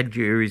where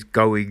Andrea is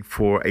going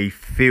for a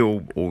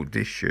film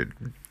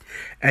audition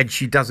and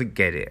she doesn't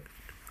get it,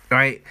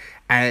 right?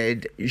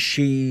 And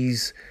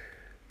she's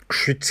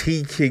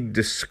critiquing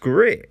the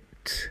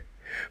script,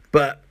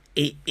 but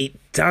it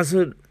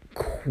doesn't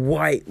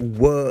quite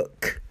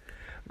work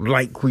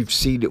like we've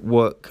seen it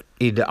work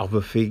in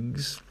other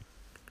things.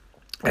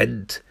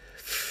 And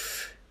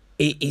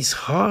it is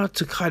hard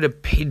to kind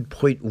of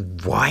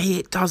pinpoint why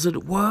it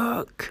doesn't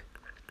work.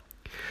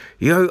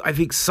 I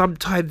think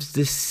sometimes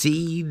the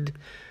scene,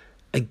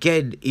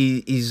 again,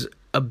 is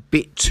a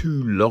bit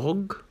too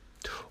long,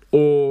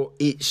 or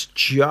it's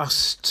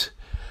just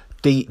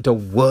the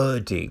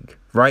wording,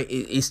 right?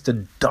 It's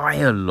the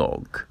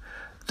dialogue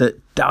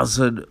that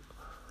doesn't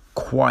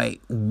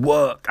quite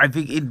work. I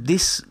think in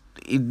this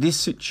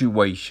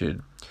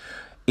situation,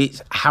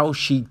 it's how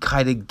she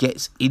kind of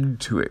gets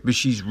into it. But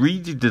she's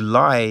reading the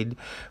line,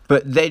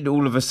 but then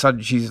all of a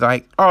sudden she's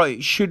like,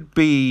 it should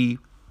be...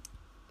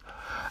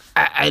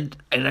 And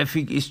I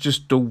think it's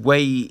just the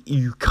way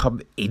you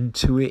come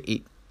into it.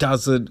 It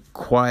doesn't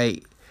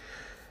quite...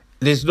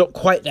 There's not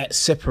quite that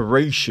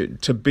separation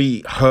to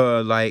be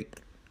her like,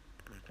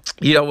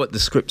 you know what, the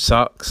script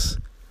sucks,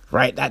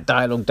 right? That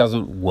dialogue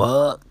doesn't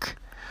work,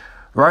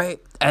 right?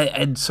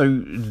 And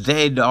so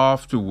then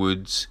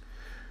afterwards,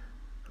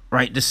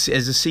 right,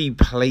 as the scene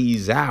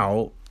plays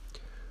out,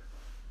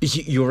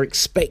 you're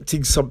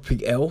expecting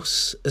something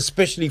else,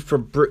 especially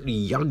from Brittany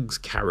Young's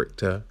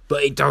character,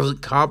 but it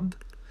doesn't come.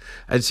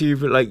 And so you're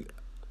like,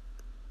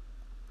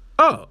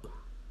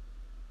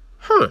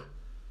 Huh.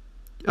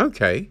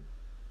 Okay.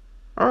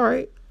 All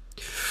right.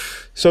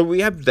 So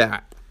we have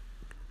that.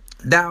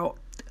 Now,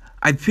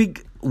 I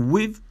think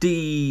with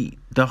the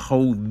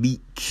whole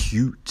meet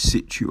cute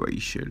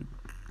situation,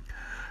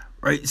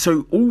 right?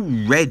 So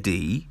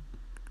already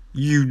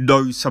you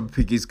know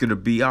something is going to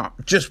be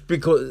up just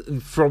because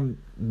from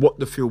what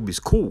the film is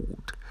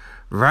called,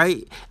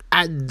 right?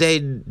 And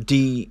then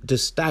the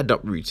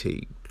stand-up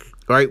routine,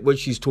 right? When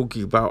she's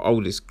talking about,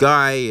 oh, this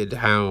guy and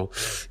how,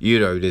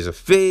 there's a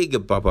thing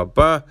and blah, blah,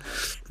 blah.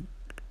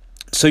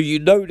 So you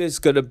know there's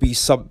going to be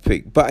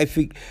something. But I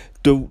think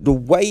the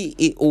way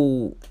it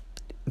all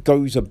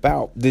goes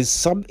about, there's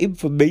some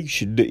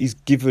information that is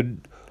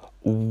given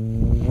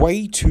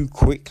way too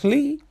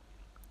quickly.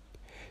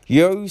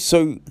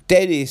 So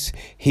Dennis,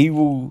 he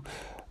will,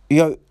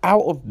 out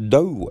of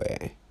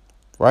nowhere,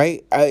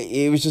 right?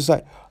 It was just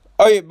like,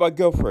 oh yeah, my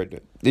girlfriend.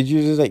 And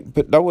you just like,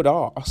 but no one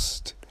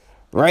asked,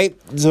 right?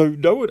 So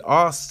no one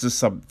asked for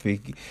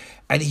something,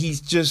 and he's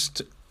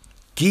just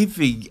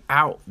giving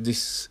out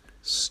this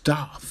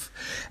stuff.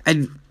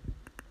 And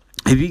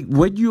I think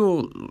when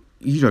you're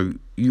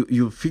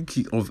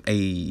thinking of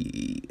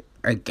a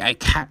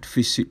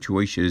catfish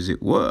situation, as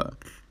it were.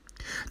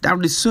 Now,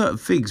 there's certain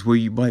things where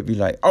you might be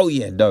like, oh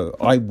yeah, no,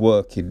 I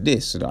work in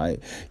this, and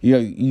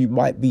you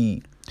might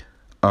be,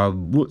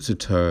 what's the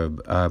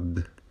term?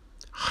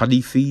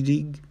 Honey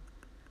feeding?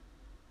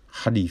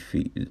 Honey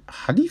feeding?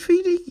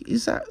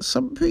 Is that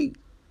something?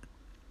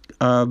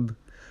 Oh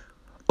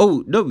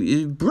no,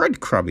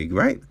 breadcrumbing,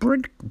 right?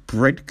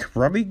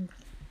 Breadcrumbing.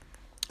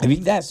 I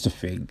mean, that's the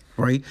thing,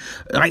 right?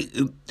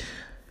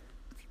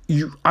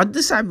 You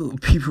understand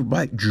that people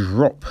might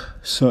drop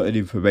certain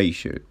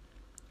information.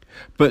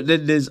 But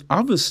then there's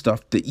other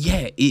stuff that,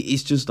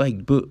 it's just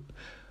like, but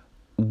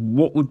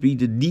what would be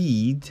the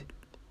need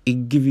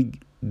in giving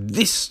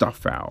this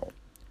stuff out,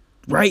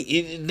 right?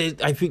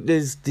 I think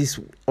there's this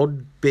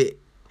odd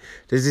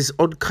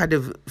kind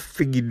of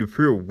thing in the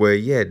film where,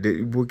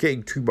 we're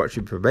getting too much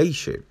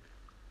information.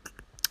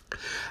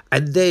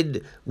 And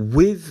then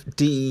with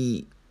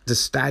the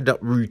stand-up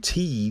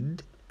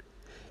routine,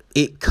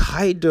 it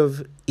kind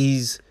of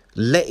is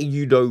letting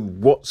you know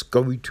what's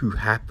going to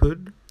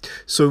happen.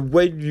 So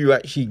when you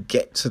actually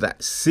get to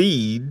that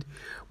scene,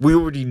 we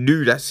already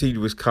knew that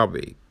scene was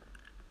coming,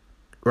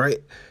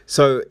 right?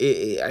 So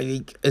I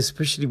think,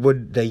 especially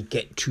when they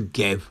get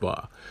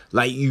together,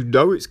 like,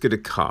 it's going to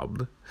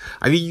come.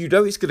 I mean,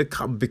 it's going to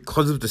come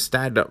because of the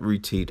stand-up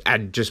routine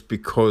and just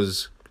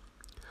because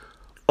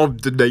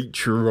of the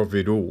nature of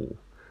it all,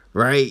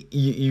 right?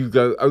 You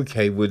go,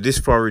 okay, we're this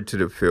far into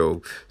the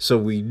film, so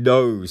we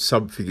know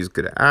something is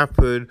going to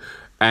happen.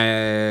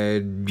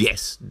 And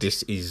yes,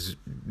 this is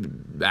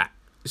that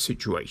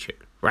situation,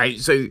 right?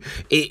 So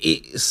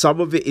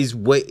some of it is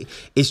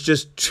it's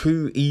just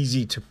too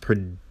easy to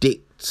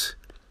predict.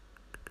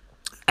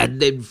 And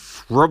then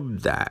from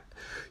that,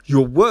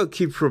 you're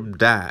working from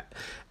that,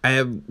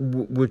 and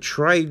we're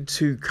trying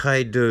to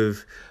kind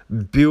of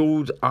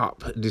build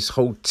up this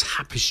whole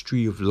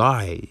tapestry of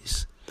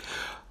lies.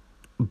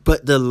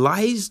 But the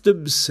lies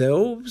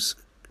themselves,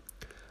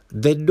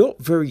 they're not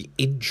very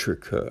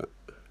intricate.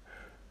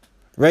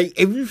 Right?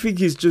 Everything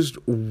is just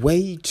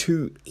way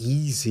too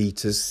easy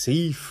to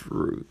see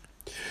through.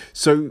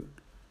 So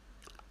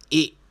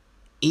it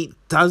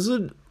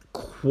doesn't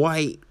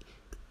quite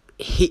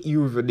hit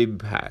you with an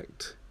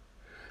impact.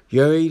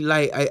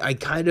 I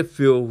kind of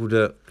feel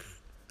that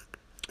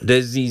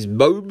there's these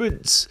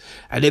moments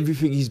and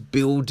everything is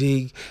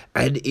building,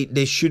 and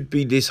there should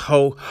be this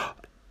whole,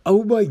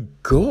 oh my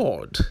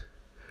God.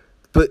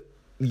 But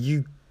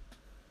you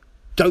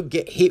don't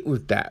get hit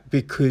with that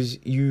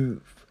because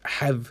you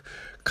have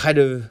kind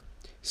of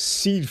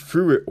seen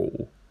through it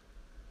all,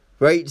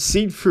 right?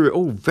 Seen through it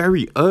all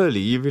very early.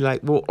 You'd be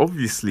like, well,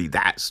 obviously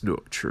that's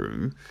not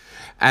true.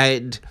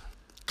 And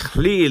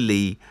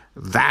clearly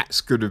that's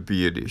going to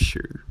be an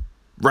issue,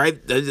 right?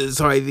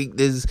 So I think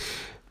there's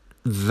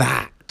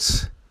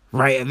that,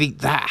 right? I think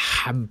that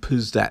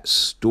hampers that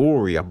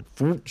story,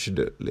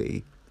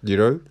 unfortunately,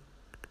 And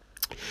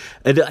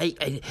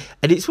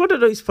it's one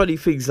of those funny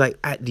things, like,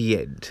 at the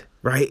end,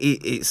 right?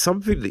 It's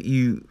something that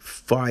you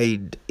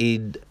find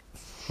in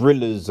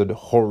thrillers and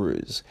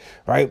horrors,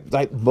 right?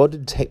 Like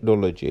modern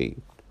technology.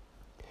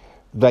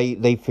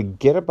 They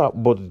forget about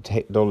modern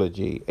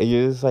technology, and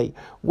you're just like,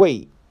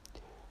 wait,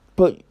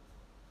 but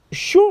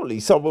surely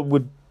someone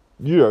would,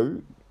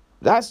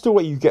 that's the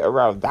way you get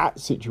around that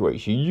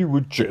situation. You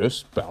would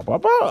just blah, blah,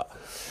 blah.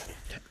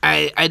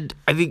 And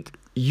I think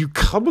you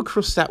come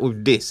across that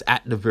with this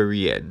at the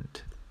very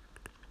end.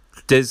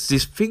 There's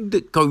this thing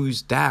that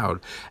goes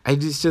down,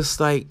 and it's just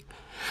like,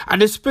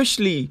 and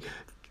especially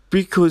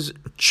because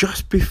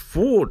just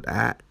before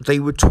that, they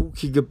were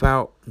talking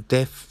about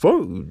their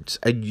phones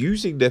and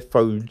using their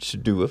phones to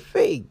do a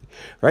thing,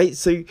 right?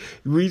 So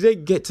we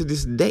then get to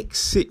this next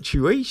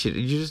situation,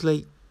 and you're just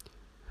like,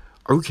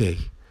 okay,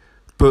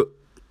 but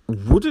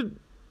wouldn't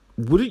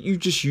you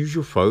just use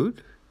your phone,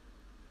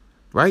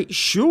 right?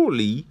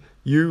 Surely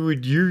you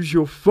would use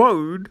your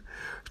phone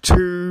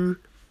to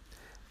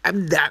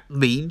and that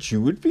means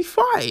you would be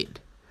fine.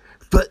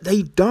 But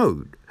they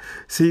don't.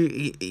 So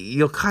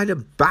you're kind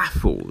of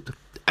baffled.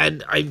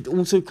 And I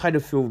also kind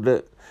of feel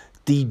that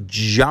the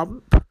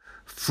jump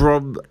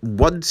from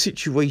one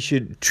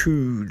situation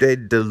to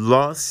then the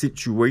last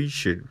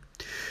situation,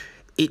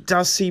 it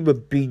does seem a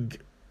big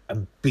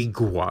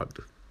one.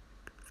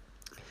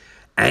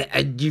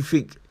 And you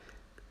think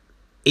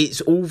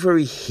it's all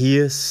very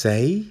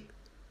hearsay,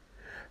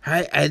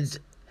 right? And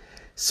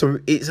so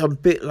it's a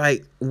bit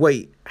like,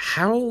 wait,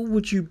 how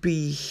would you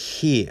be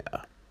here?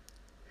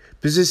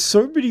 Because there's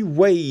so many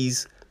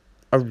ways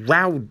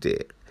around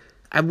it.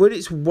 And when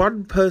it's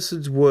one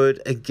person's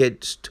word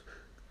against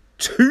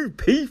two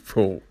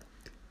people,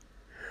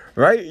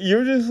 right?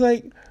 You're just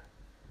like,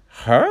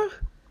 huh?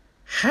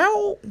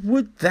 How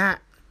would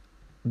that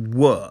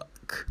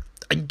work?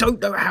 I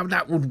don't know how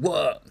that would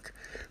work.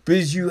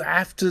 Because you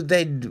have to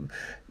then,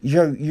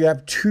 you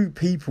have two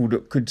people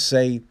that could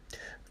say,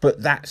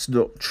 but that's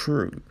not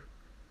true.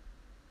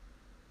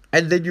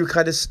 And then you're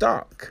kind of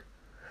stuck.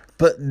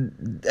 But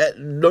at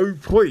no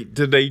point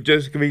do they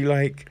just be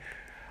like,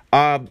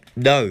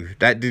 no,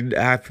 that didn't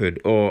happen.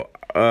 Or,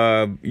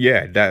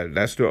 yeah,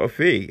 that's not a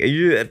thing.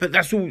 But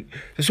that's all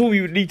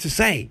you would need to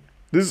say.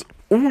 There's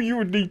all you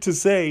would need to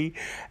say.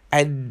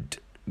 And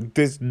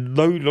there's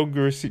no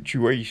longer a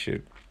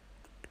situation.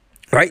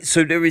 Right,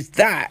 so there is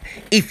that.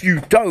 If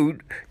you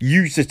don't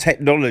use the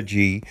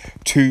technology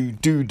to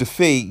do the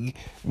thing,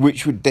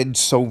 which would then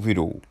solve it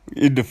all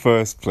in the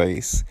first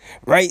place,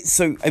 right?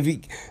 So I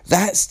think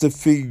that's the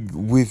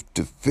thing with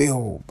the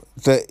film,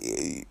 that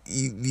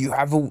you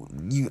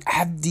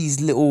have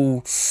these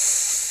little,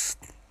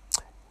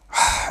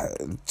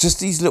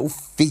 just these little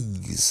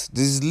things,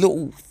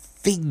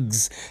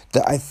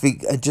 that I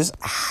think are just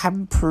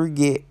hampering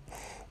it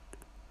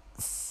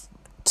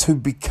to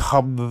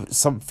become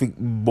something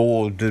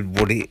more than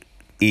what it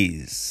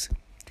is.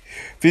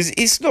 Because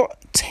it's not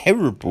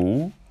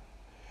terrible,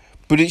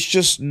 but it's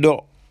just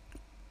not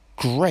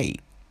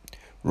great,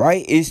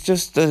 right? It's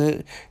just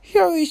a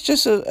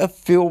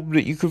film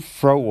that you can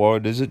throw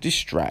on as a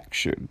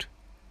distraction.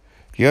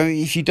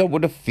 If you don't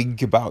want to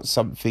think about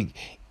something,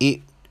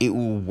 it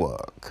will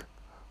work,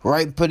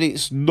 right? But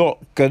it's not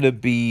gonna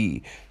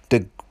be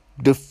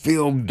the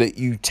film that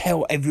you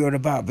tell everyone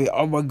about. But,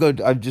 oh my God,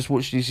 I've just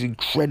watched this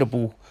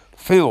incredible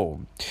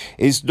film.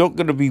 It's not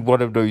going to be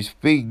one of those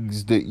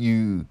things that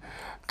you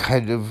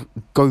kind of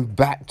go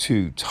back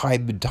to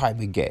time and time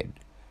again.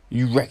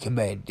 You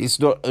recommend. It's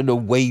not an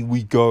Away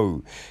We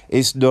Go.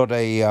 It's not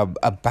a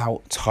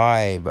About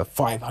Time, a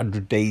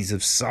 500 Days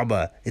of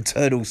Summer,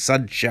 Eternal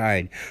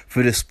Sunshine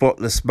for the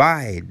Spotless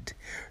Mind.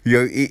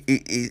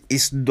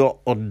 It's not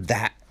on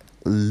that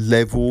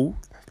level.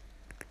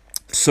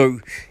 So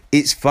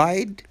it's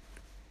fine.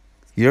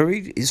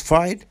 It's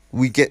fine.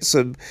 We get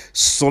some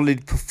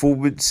solid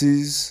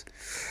performances,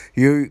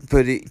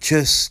 but it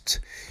just,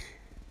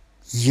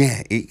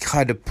 it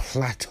kind of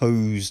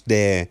plateaus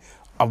there,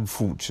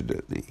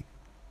 unfortunately,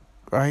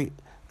 right?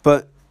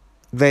 But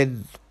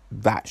then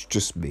that's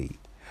just me.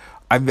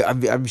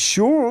 I'm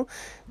sure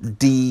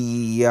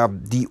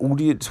the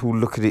audience will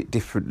look at it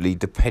differently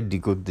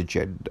depending on the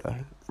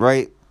gender,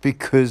 right?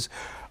 Because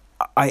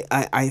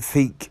I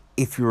think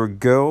if you're a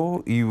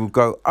girl, you will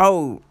go,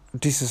 oh,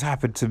 this has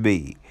happened to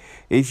me.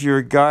 If you're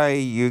a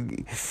guy,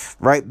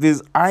 right?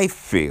 Because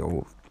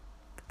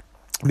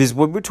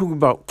when we're talking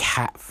about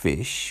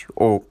catfish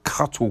or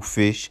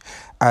cuttlefish,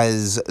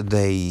 as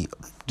they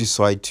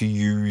decide to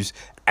use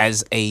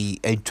as a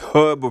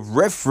term of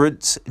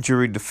reference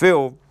during the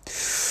film,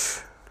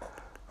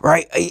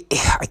 right?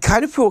 I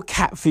kind of feel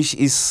catfish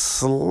is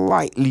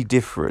slightly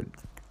different,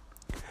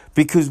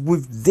 because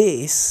with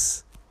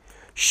this,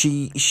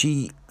 she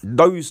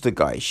knows the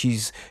guy.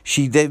 She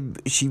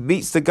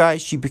meets the guy.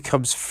 She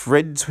becomes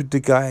friends with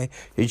the guy,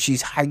 and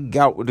she's hanging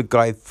out with the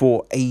guy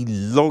for a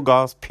long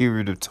ass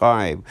period of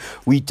time.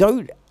 We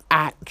don't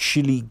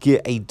actually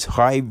get a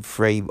time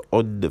frame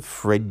on the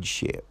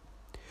friendship,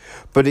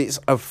 but it's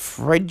a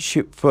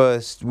friendship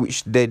first,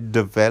 which then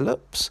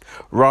develops,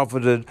 rather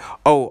than,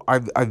 oh,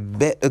 I've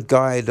met a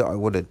guy that I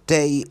want to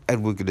date,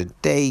 and we're gonna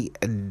date,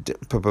 and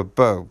blah blah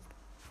blah.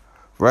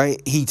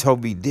 Right? He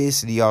told me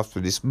this, and he asked for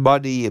this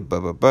money, and blah,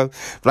 blah, blah.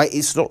 Like,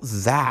 it's not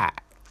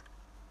that.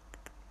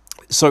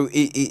 So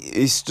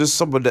it's just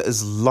someone that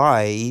has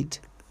lied,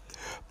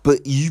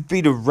 but you've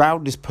been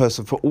around this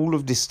person for all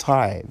of this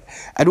time.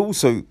 And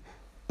also,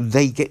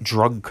 they get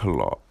drunk a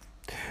lot.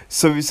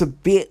 So it's a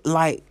bit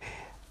like,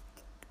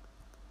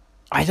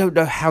 I don't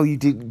know how you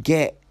didn't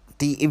get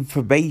the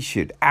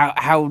information,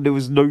 how there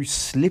was no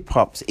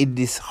slip-ups in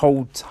this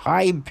whole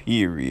time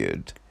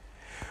period.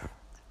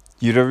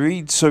 You know what I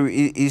mean? So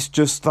it's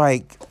just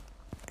like,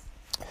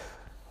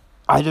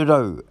 I don't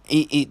know.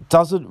 It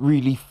doesn't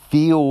really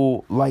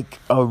feel like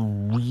a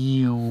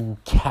real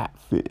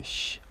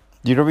catfish.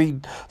 You know what I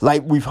mean?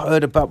 Like, we've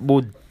heard about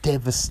more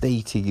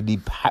devastating and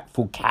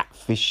impactful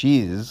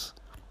catfishes,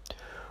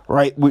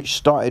 right? Which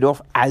started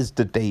off as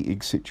the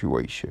dating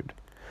situation,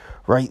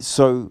 right?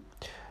 So,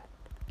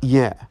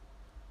 yeah.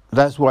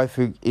 that's why I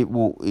think it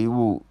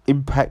will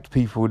impact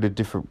people in a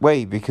different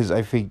way, because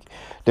I think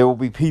there will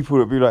be people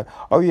that be like,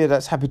 oh yeah,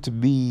 that's happened to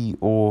me,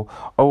 or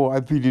oh,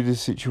 I've been in a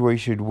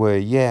situation where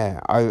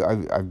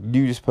I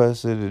knew this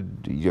person,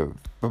 and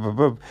blah, blah,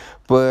 blah.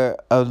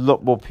 But a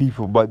lot more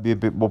people might be a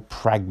bit more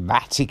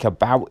pragmatic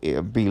about it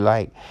and be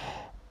like,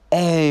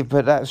 hey,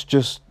 but that's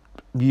just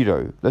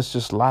that's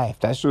just life.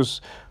 That's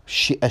just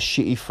a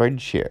shitty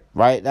friendship,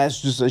 right?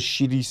 That's just a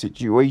shitty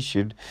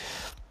situation.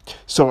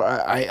 So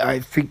I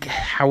think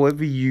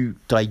however you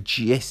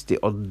digest it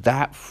on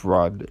that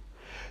front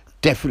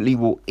definitely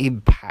will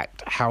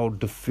impact how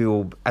the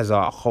film as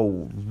a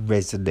whole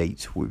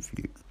resonates with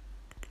you.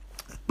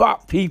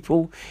 But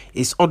people,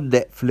 it's on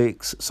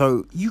Netflix,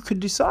 so you can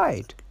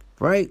decide,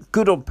 right?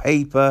 Good on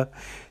paper.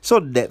 It's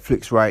on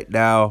Netflix right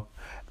now.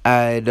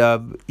 And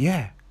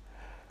yeah,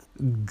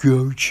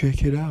 go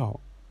check it out.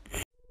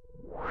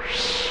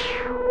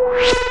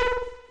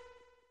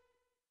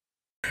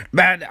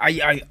 Man,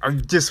 I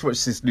just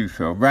watched this new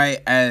film,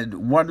 right?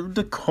 And one of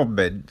the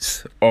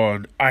comments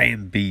on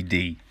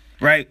IMDb,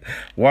 right?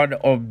 One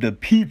of the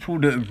people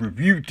that have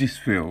reviewed this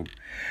film,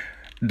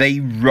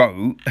 they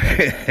wrote,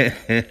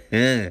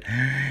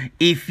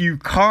 if you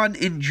can't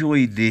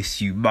enjoy this,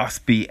 you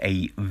must be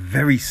a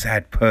very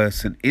sad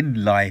person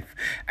in life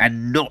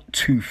and not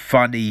too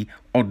funny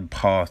on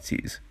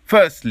parties.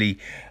 Firstly,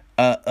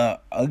 a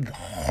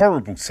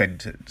horrible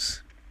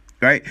sentence.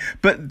 Right?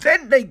 But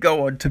then they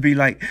go on to be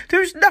like,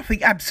 there's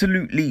nothing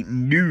absolutely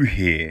new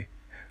here.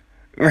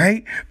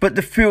 Right? But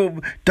the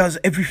film does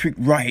everything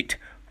right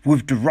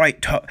with the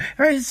right time.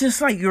 Right? It's just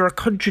like you're a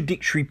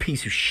contradictory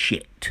piece of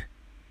shit.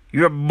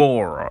 You're a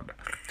moron.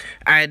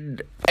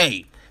 And,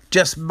 hey,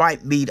 just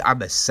might mean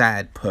I'm a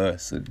sad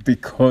person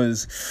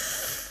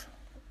because,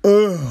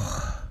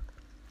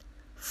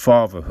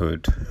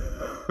 fatherhood.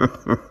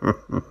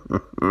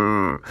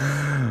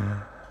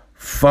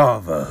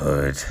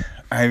 Fatherhood.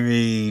 I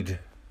mean,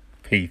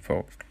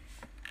 people.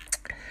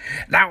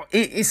 Now,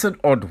 it's an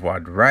odd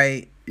one,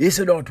 right? It's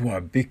an odd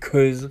one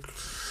because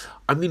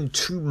I'm in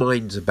two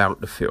minds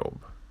about the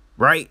film,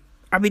 right?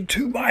 I'm in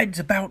two minds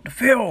about the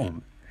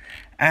film.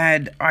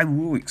 And I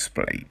will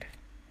explain,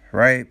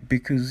 right?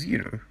 Because,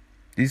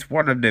 it's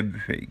one of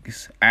them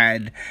things.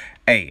 And,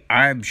 hey,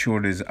 I'm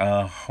sure there's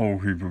a whole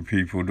heap of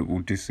people that will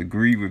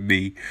disagree with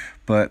me.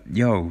 But,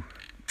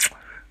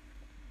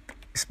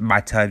 it's my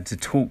time to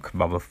talk,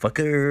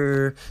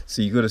 motherfucker.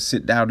 So you gotta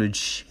sit down and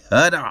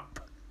shut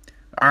up.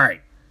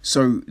 Alright,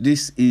 so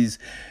this is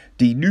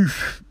the new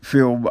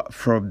film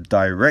from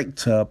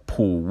director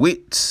Paul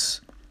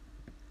Witz,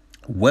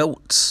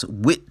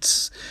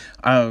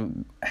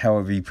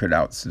 however you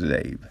pronounce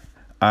the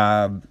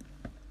name.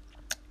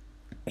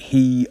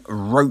 He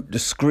wrote the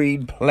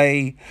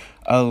screenplay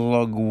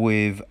along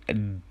with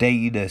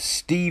Dana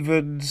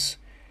Stevens.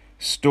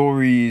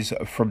 Stories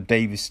from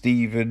Dana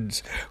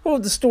Stevens. Well,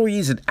 the story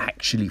isn't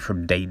actually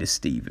from Dana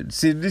Stevens.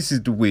 See, this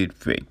is the weird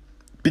thing.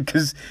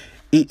 Because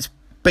it's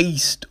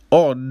based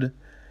on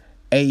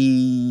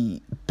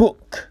a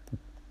book.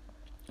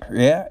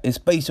 Yeah, it's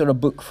based on a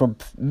book from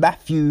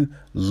Matthew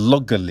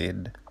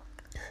Loughlin.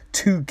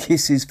 2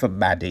 Kisses for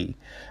Maddie.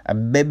 A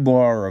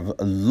memoir of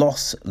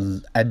loss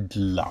and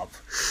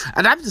love.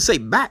 And I have to say,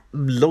 Matt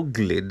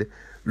Loughlin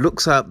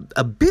looks a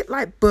bit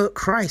like Bert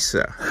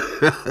Kreischer.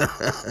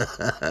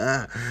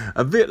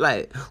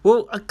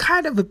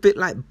 kind of a bit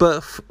like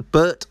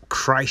Bert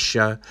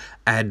Kreischer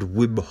and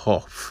Wim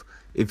Hof.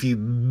 If you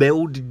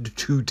meld the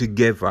two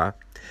together,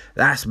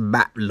 that's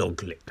Matt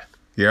Loughlin.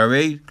 You know what I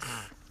mean?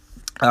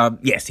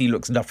 Yes, he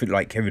looks nothing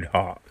like Kevin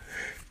Hart.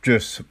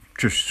 Just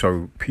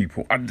so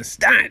people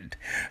understand.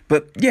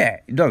 But yeah,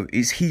 no,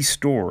 it's his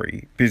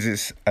story because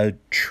it's a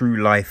true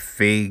life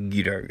thing.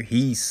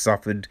 He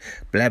suffered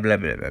blah blah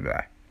blah blah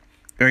blah.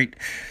 Right,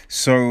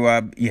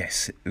 so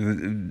yes,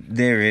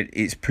 there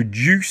it's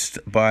produced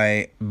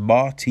by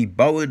Marty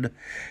Bowen,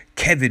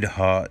 Kevin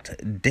Hart,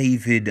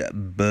 David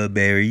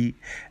Burberry,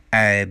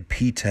 and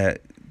Peter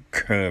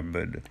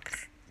Kerman.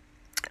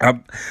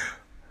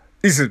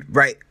 Listen,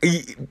 right,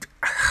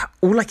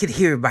 all I can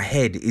hear in my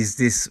head is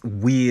this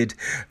weird,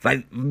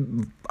 like,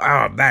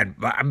 oh man,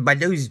 my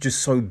nose is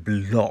just so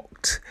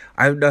blocked.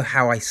 I don't know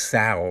how I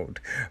sound,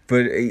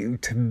 but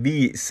to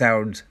me it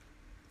sounds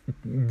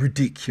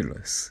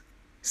ridiculous.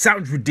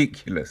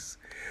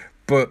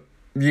 But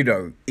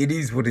it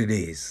is what it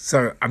is.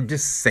 So I'm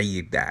just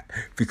saying that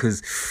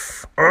because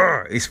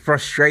it's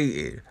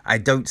frustrating. I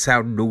don't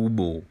sound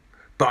normal,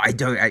 but I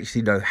don't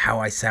actually know how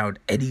I sound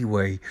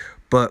anyway.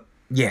 But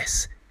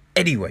yes,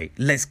 anyway,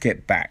 let's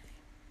get back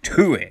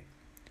to it.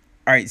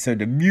 All right, so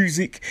the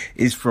music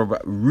is from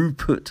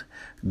Rupert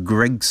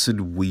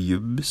Gregson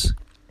Williams.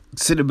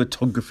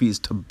 Cinematography is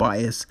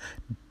Tobias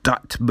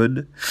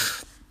Dutman.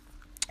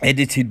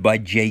 Edited by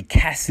Jay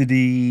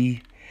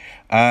Cassidy.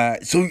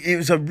 So it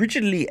was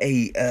originally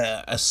a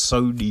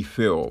Sony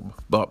film,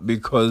 but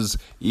because,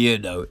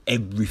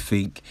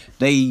 everything,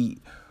 they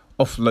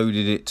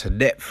offloaded it to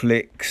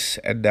Netflix,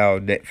 and now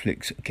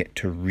Netflix get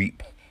to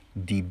reap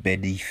the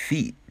many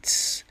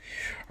feats.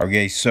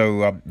 Okay,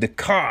 so the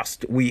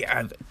cast, we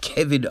have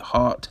Kevin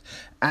Hart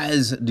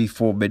as the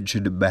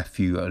aforementioned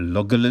Matthew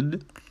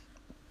Loughlin.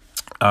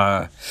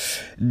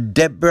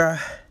 Deborah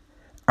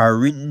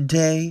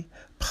Arinde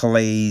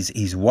plays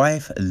his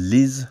wife,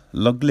 Liz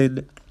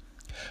Loughlin.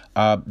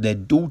 Their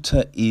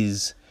daughter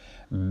is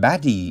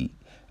Maddie,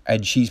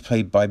 and she's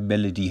played by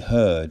Melody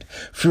Hurd.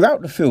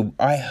 Throughout the film,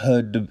 I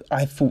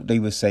thought they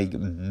were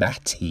saying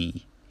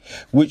Matty,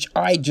 which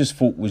I just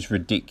thought was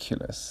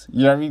ridiculous.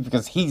 You know what I mean?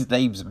 Because his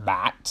name's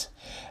Matt,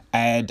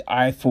 and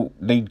I thought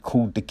they'd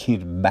called the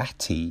kid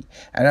Matty.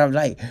 And I'm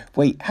like,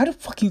 wait, how the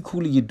fuck are you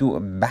calling your daughter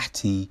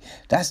Matty?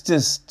 That's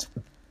just...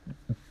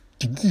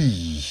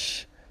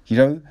 You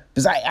know?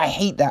 Because I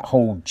hate that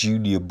whole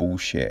junior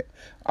bullshit.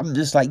 I'm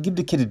just like, give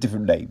the kid a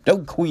different name.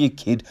 Don't call your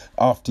kid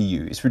after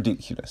you. It's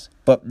ridiculous.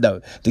 But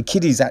no, the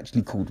kid is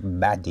actually called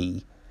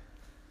Maddie.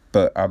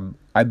 But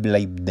I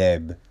blame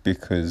them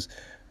because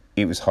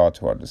it was hard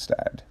to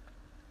understand.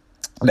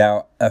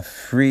 Now,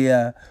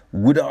 Afria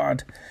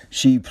Woodard,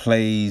 she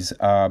plays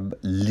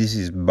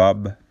Liz's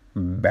mum,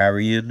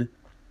 Marion.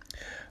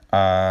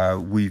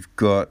 We've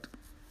got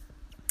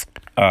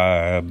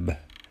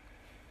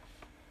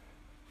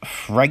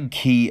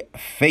Frankie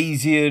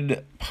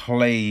Faison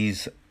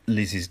plays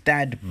Liz's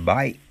dad,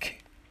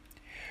 Mike.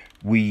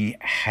 We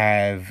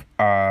have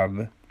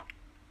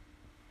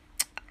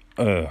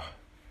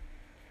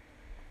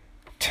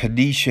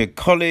Tanisha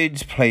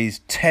Collins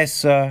plays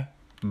Tessa,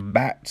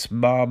 Matt's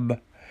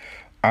mum.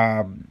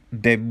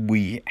 Then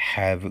we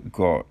have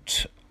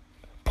got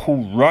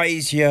Paul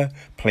Reiser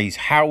plays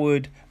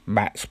Howard,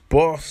 Matt's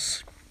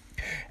boss.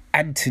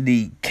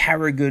 Anthony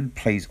Carrigan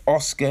plays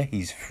Oscar,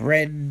 his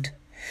friend.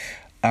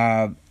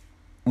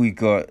 We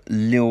got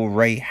Lil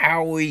Ray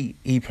Howie,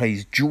 he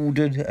plays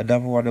Jordan,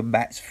 another one of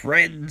Matt's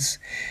friends.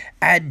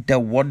 And the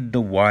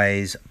Wonder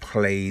Wise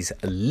plays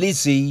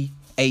Lizzie,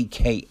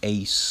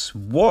 aka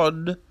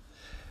Swan,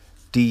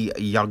 the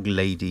young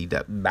lady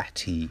that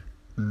Matty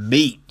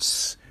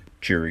meets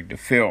during the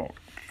film.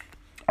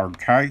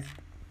 Okay.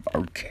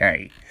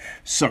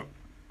 So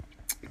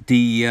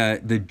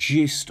the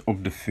gist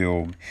of the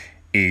film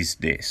is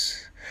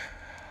this.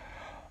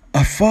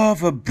 A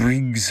father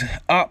brings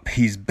up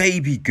his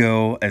baby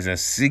girl as a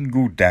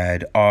single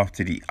dad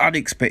after the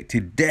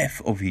unexpected death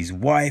of his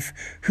wife,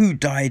 who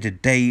died a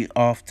day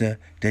after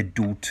their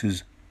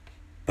daughter's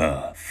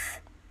birth.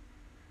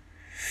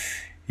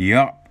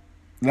 Yup,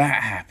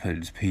 that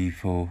happens,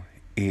 people.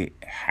 It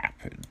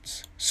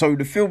happens. So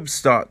the film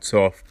starts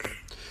off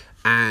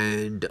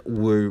and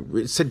we're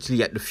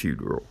essentially at the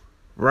funeral,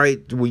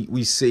 right?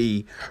 We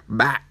see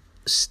Matt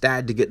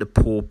standing at the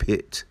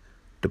pulpit.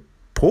 The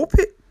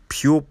pulpit?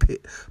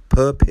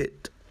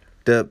 Pulpit,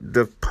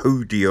 the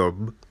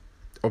podium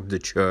of the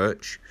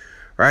church,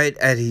 right?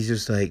 And he's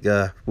just like,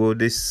 well,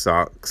 this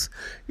sucks.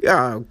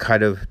 Yeah,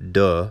 kind of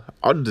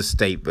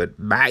understatement,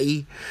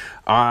 Matty.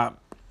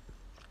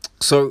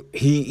 So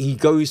he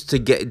goes to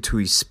get into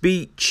his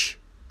speech,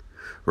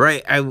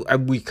 right?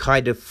 And we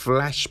kind of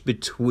flash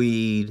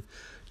between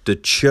the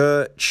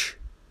church,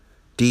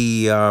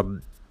 the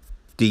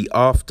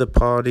after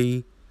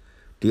party,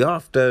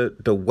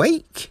 the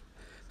wake.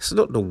 It's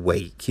not the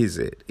wake, is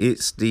it?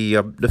 It's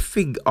the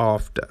thing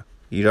after,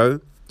 you know,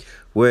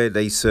 where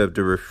they serve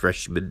the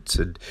refreshments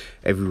and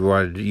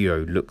everyone, you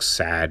know, looks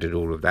sad and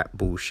all of that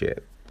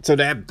bullshit. So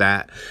they have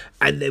that,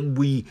 and then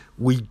we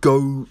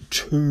go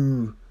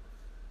to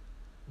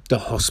the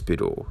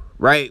hospital,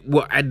 right?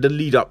 Well, and the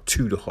lead up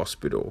to the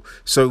hospital.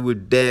 So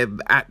with them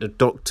at the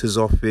doctor's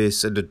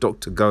office, and the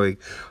doctor going,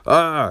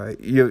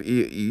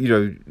 you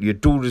know, your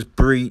daughter's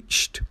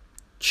breached.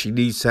 You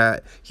need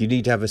to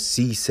have a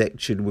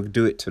C-section. We'll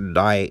do it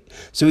tonight.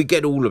 So we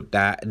get all of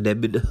that, and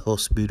them in the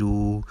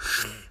hospital,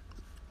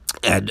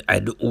 and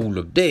all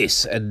of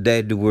this, and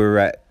then we're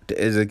at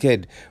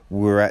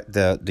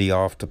the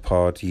after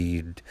party,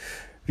 and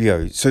you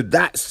know. So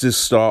that's the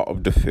start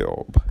of the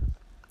film,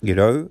 you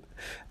know,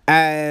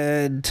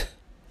 and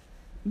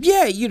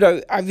yeah, you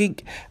know, I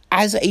think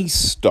as a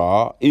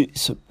start,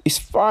 it's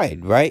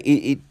fine, right?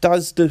 It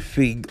does the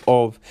thing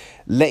of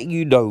letting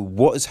you know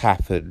what has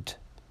happened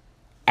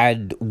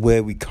and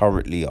where we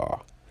currently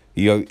are.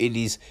 You know, it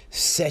is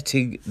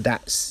setting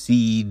that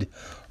scene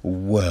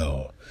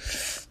well.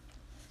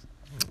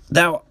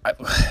 Now,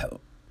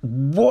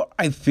 what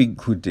I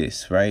think with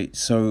this, right?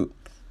 So,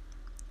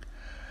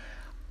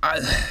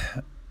 I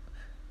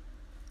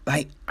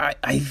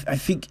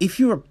think if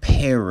you're a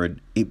parent,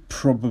 it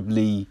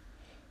probably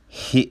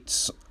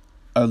hits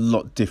a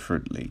lot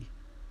differently.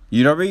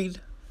 You know what I mean?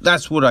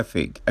 That's what I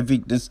think. I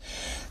think there's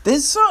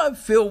certain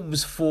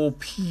films for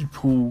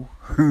people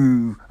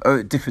who are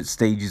at different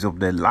stages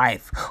of their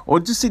life or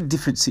just in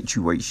different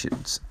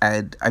situations.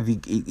 And I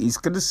think it's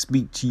going to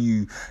speak to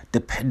you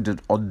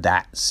dependent on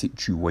that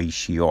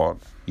situation,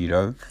 you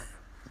know?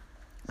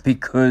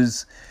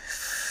 Because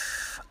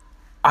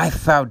I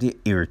found it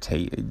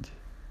irritating.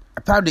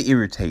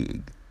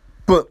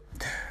 But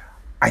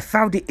I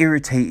found it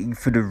irritating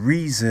for the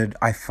reason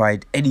I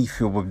find any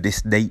film of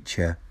this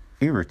nature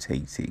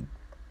irritating.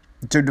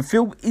 So the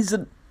film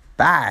isn't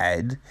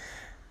bad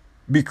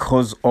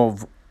because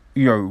of,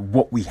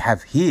 what we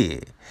have here.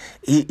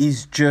 It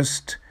is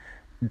just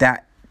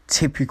that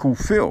typical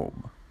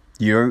film,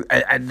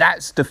 and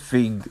that's the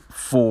thing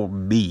for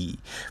me,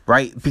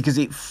 right? Because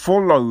it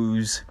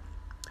follows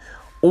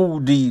all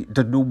the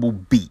normal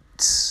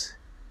beats.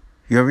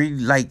 You know what I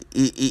mean? Like,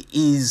 it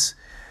is,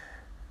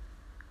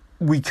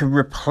 we can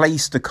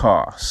replace the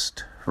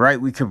cast,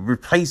 right? We can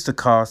replace the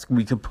cast,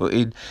 we can put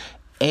in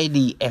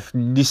any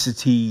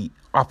ethnicity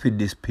up in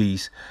this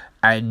piece,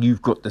 and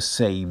you've got the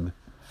same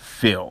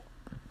film.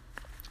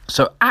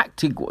 So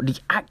the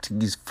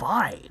acting is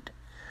fine,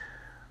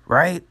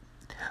 right?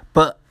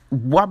 But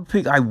one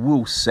thing I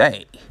will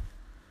say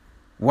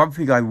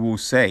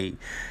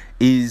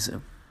is,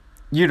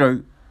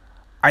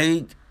 I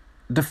think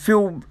the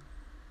film,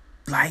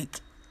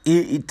 like,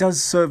 it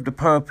does serve the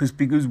purpose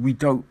because we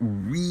don't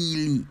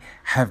really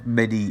have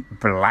many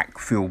black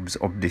films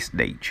of this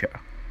nature.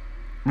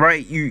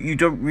 Right, you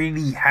don't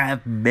really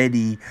have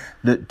many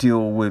that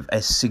deal with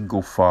a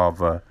single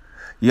father.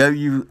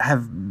 You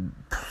have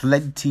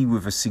plenty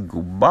with a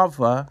single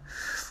mother,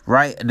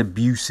 right? An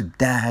abusive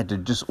dad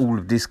and just all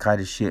of this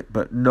kind of shit,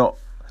 but not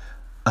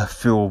a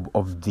film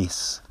of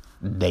this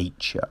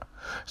nature.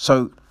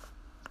 So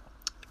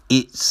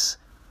it's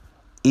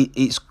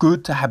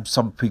good to have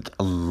something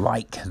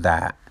like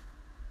that,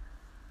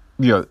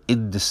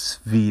 in the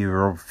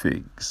sphere of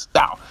things.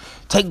 Now,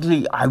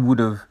 technically, it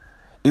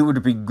would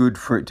have been good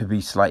for it to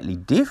be slightly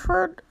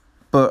different,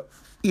 but,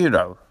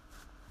 yeah,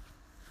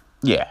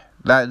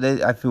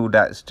 I feel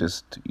that's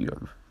just,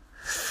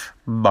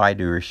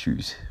 minor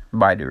issues.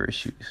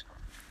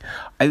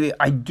 I mean,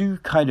 I do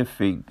kind of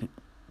think,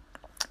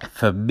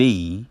 for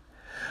me,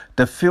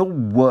 the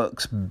film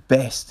works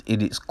best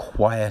in its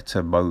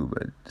quieter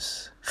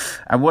moments.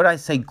 And when I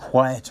say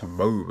quieter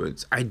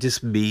moments, I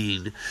just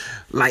mean,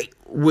 like,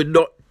 we're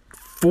not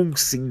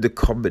forcing the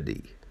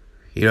comedy.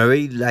 You know what I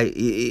mean? Like,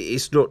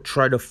 it's not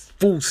trying to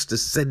force the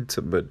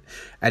sentiment,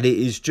 and it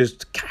is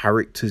just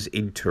characters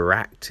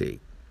interacting.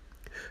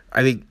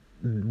 I think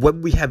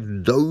when we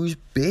have those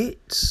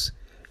bits,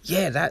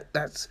 yeah,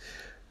 that's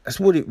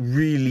what it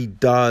really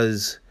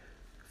does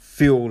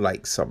feel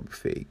like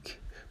something.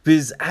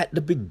 Because at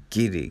the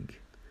beginning,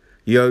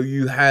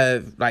 you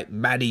have, like,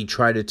 Maddie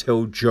trying to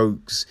tell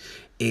jokes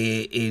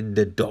in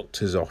the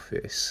doctor's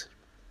office,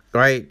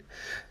 right?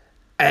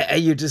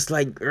 And you're just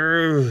like,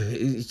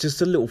 it's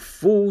just a little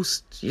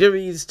forced. You know what I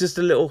mean? It's just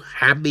a little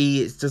hammy.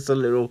 It's just a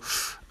little,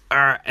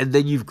 and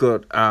then you've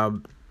got,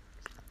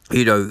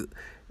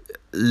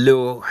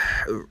 little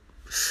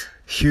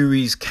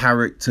Huey's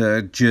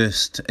character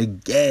just,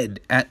 again,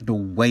 at the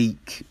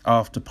wake,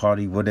 after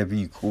party, whatever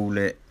you call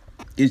it.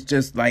 It's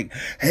just like,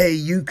 hey,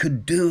 you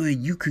can do it.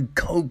 You can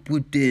cope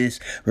with this.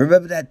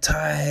 Remember that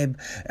time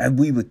and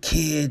we were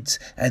kids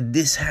and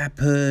this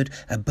happened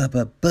and blah,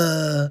 blah,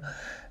 blah.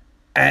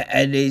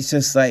 And it's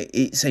just like,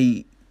 it's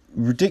a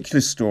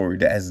ridiculous story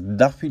that has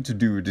nothing to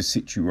do with the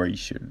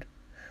situation,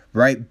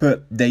 right?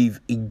 But they've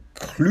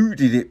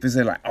included it because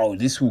they're like, oh,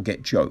 this will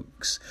get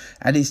jokes.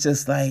 And it's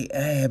just like,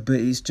 but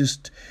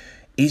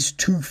it's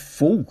too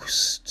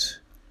forced.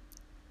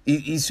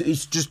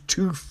 It's just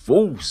too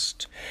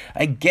forced.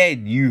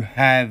 Again, you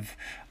have,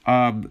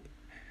 oh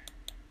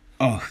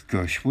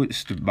gosh,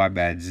 what's my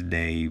man's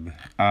name?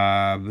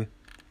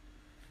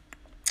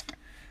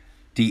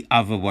 The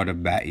other one of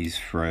Matty's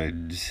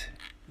friends.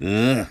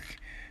 Ugh,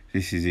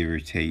 this is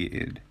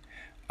irritating.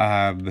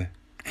 Oh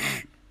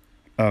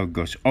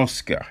gosh,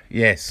 Oscar.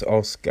 Yes,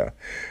 Oscar.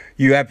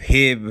 You have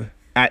him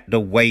at the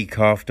wake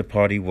after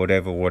party,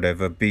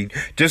 whatever, being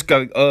just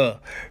going,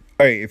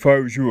 hey, if I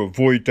was you,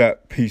 avoid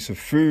that piece of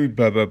food,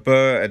 blah, blah,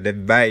 blah. And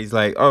then Matty's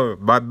like, oh,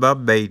 my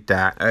mum made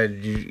that.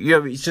 And,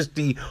 it's just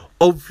the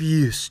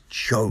obvious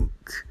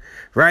joke,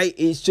 right?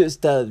 It's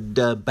just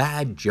the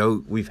bad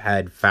joke we've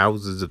had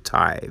thousands of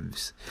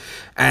times.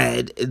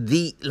 And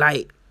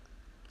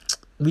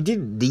we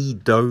didn't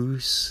need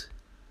those.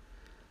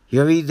 You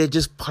know what I mean? They're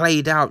just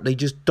played out. They're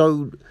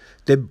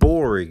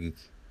boring.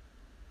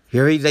 You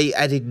know what I mean? They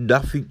added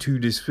nothing to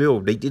this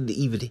film. They didn't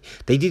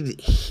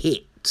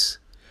hit.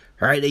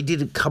 Right? They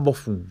didn't come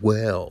off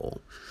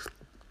well.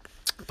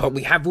 But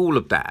we have all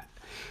of that.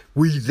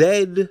 We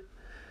then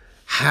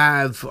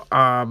have,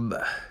 Matt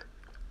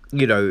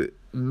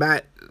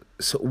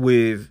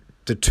with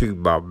the two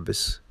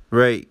mums,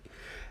 right?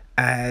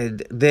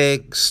 And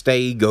they're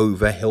staying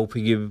over,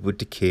 helping him with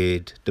the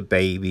kid, the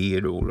baby,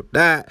 and all of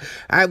that.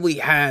 And we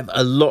have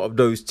a lot of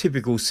those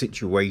typical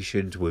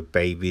situations with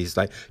babies,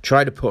 like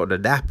trying to put on a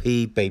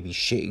nappy, baby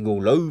shitting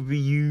all over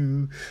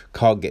you,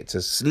 can't get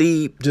to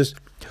sleep, just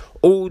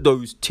all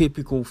those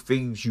typical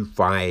things you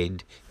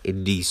find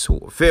in these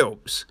sort of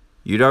films.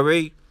 You know what I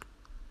mean?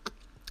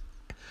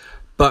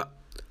 But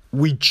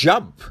we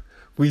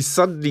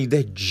suddenly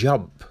then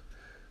jump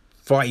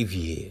 5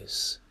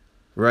 years.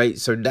 Right,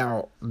 so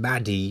now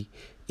Maddie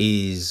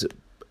is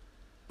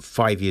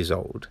 5 years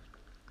old.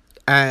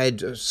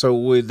 And so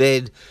we're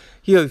then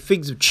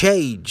things have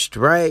changed,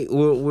 right?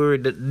 We're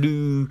in a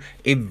new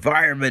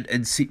environment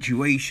and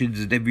situations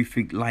and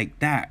everything like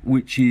that,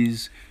 which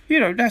is,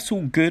 that's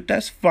all good,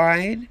 that's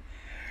fine,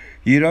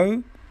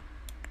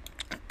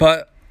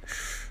 but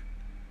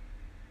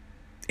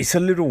it's a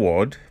little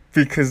odd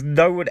because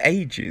no one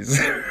ages.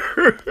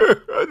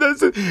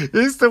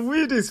 It's the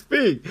weirdest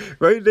thing,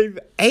 right? They've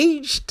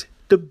aged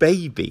the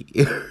baby,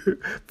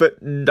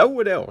 but no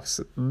one else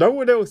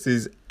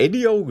is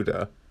any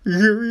older.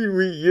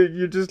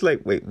 You're just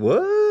like, wait,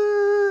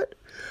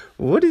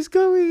 what is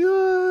going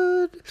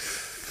on?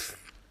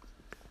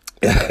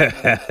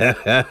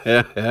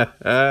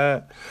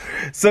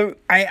 So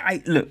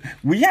I look,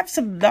 we have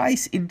some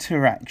nice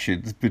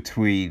interactions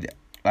between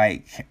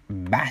like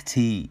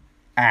Matty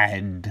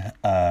and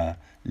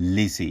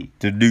Lizzie,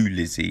 the new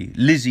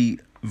Lizzie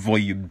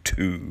Volume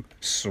 2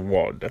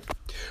 Swan,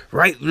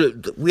 right?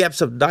 We have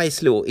some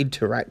nice little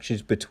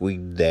interactions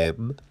between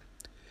them,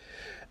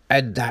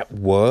 and that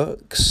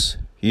works,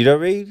 you know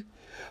what I mean?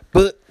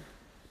 But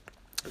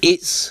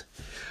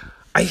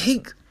I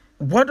think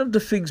one of the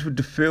things with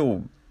the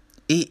film,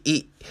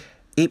 it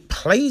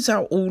plays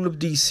out all of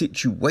these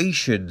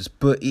situations,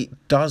 but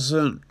it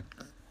doesn't,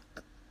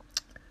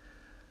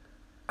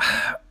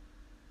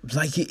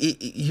 like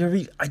you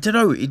know, I don't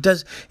know. It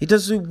does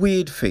some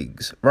weird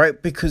things, right?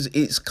 Because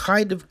it's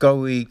kind of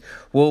going,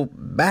 well,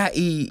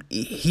 Matty,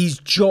 his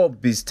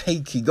job is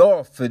taking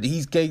off, and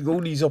he's getting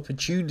all these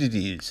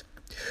opportunities,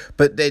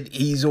 but then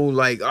he's all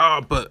like,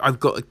 but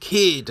I've got a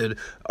kid, and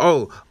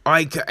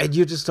and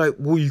you're just like,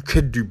 well, you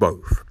can do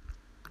both.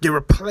 There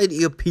are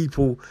plenty of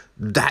people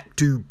that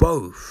do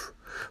both,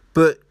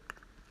 but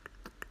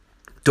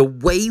the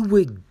way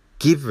we're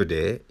given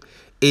it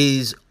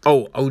is,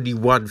 only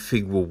one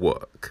thing will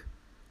work.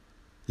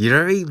 You know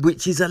what I mean?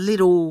 Which is a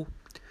little,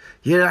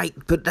 you're like,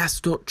 but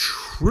that's not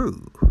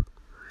true.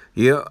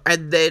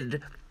 And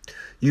then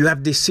you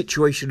have this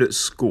situation at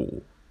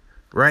school,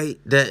 right?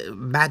 That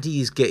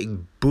Maddie is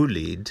getting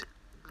bullied.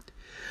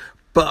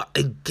 But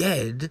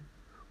again,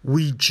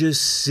 we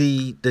just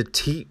see the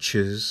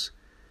teachers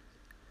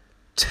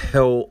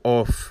tell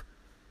off,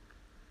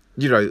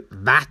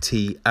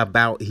 Matty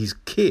about his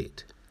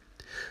kid.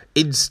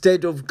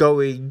 Instead of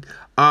going,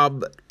 we're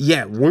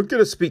going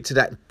to speak to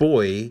that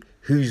boy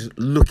who's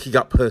looking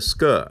up her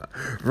skirt,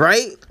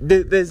 right?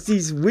 There's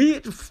these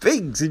weird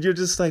things, and you're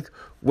just like,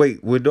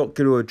 wait, we're not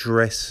going to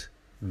address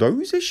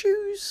those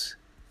issues?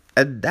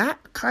 And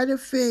that kind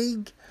of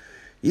thing,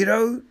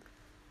 You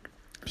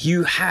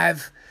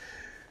have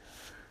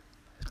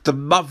the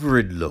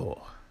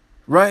mother-in-law,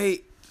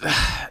 right?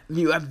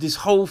 You have this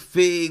whole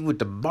thing with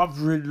the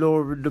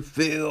mother-in-law in the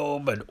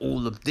film and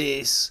all of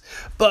this,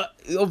 but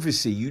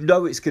obviously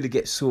it's going to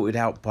get sorted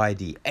out by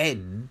the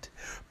end,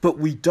 but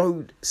we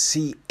don't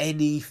see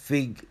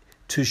anything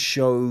to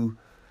show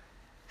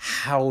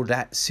how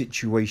that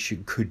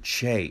situation could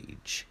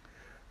change,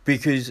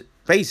 because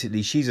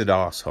basically she's an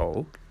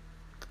asshole,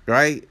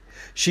 right?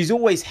 She's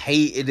always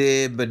hated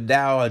him, and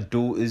now her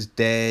daughter's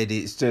dead.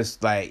 It's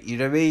just like, you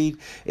know what I mean?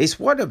 It's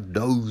one of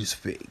those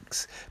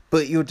things.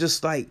 But you're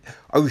just like,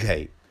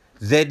 okay,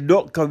 they're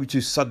not going to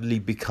suddenly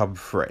become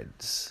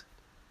friends.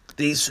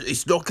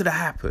 It's not going to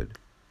happen.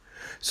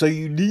 So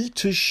you need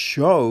to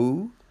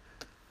show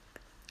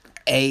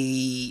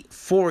a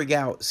falling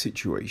out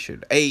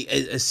situation,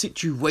 a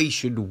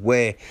situation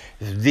where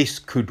this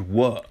could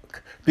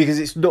work. Because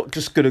it's not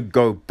just going to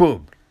go,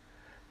 boom,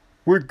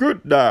 we're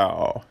good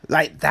now.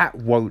 Like, that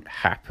won't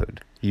happen.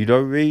 You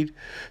know what I mean?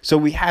 So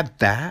we had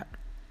that.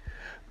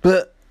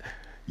 But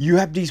you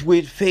have these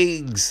weird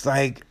things.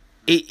 Like,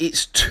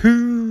 it's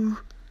too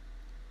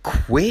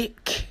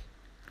quick.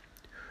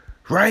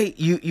 Right?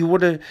 It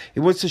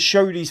wants to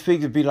show these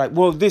things and be like,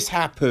 well, this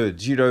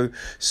happened,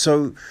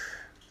 So,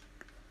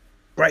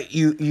 right,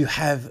 you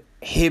have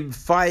him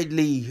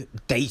finally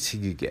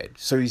dating again.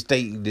 So he's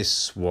dating this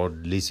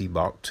swan, Lizzie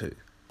Mark II.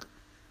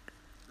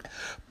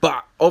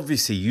 But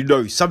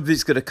obviously,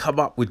 something's going to come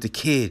up with the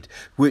kid,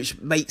 which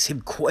makes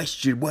him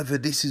question whether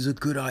this is a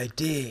good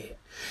idea.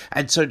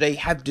 And so they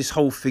have this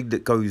whole thing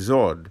that goes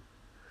on.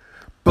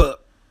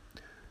 But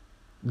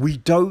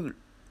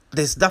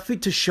there's nothing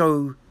to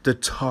show the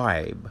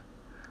time,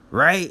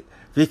 right?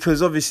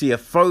 Because obviously a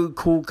phone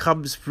call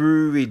comes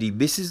through and he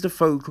misses the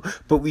phone call,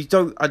 but we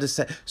don't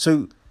understand.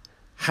 So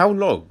how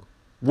long?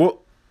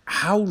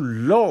 How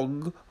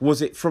long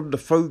was it from the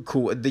phone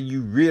call and then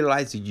you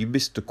realise that you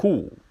missed the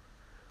call?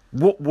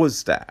 What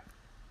was that?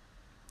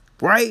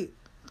 Right?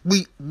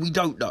 We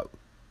don't know.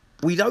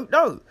 We don't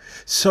know.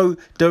 So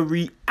the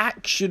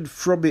reaction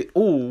from it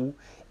all,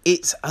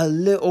 it's a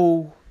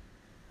little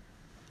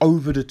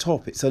over the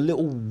top. It's a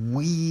little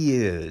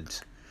weird.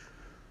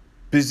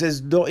 Because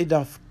there's not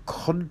enough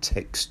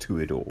context to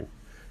it all.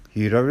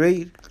 You know what I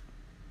mean?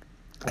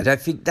 And I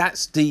think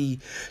that's the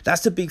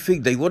big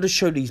thing. They want to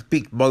show these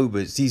big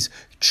moments, these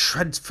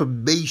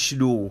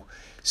transformational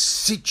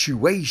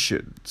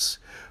situations.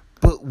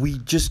 But we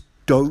just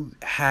don't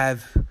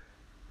have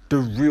the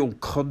real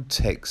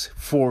context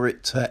for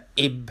it to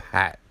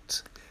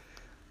impact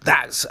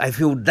I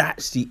feel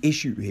that's the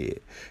issue here.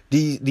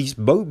 These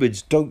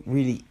moments don't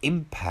really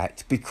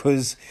impact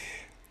because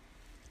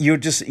you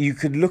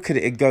can look at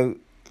it and go,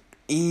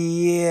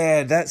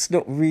 yeah, that's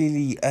not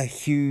really a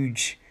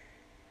huge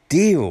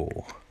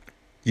deal.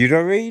 You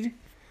know what I mean?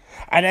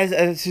 And as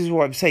this is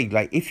what I'm saying,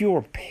 like, if you're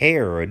a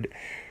parent,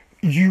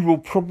 you will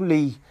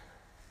probably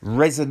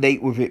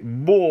resonate with it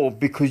more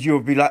because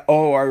you'll be like,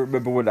 oh, I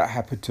remember when that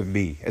happened to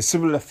me. A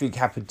similar thing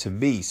happened to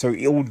me. So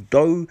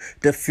although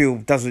the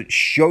film doesn't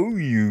show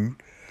you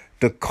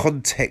the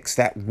context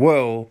that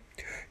well,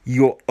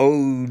 your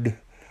own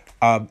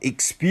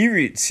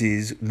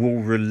experiences will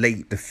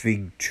relate the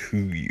thing to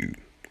you.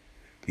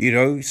 You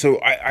know,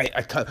 so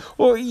I can't,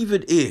 or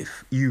even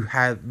if you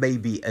have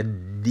maybe a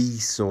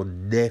niece or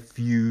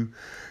nephew,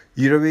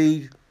 you know what I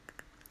mean?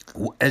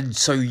 And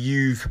so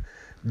you've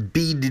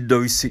been in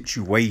those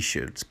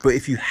situations. But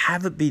if you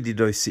haven't been in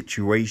those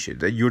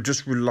situations and you're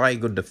just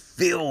relying on the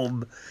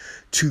film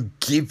to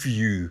give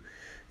you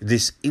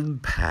this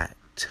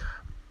impact,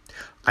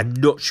 I'm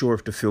not sure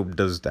if the film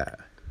does that,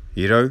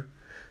 you know?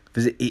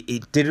 Because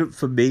it didn't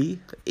for me.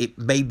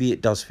 Maybe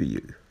it does for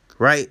you,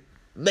 right?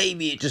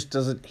 Maybe it just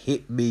doesn't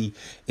hit me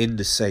in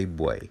the same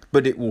way,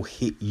 but it will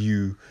hit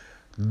you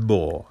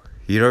more.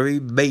 You know what I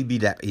mean? Maybe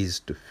that is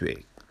the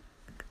thing.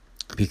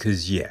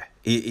 Because, yeah,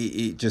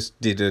 it just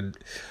didn't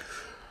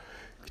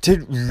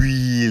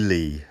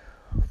really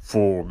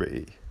for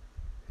me,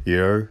 you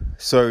know?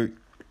 So,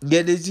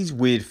 yeah, there's these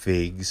weird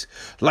things.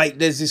 Like,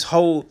 there's this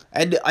whole,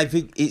 and I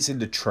think it's in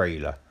the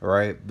trailer,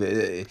 right?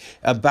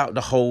 About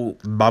the whole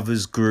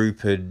mothers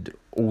group and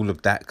all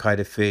of that kind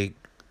of thing.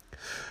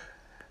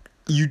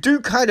 You do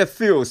kind of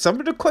feel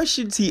some of the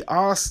questions he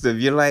asked them,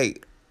 you're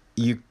like,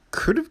 you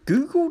could have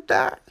Googled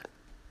that,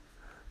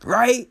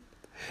 right?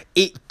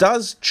 It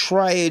does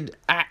try and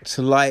act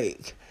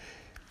like,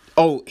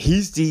 oh,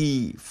 he's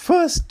the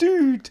first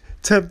dude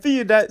to be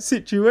in that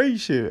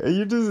situation. And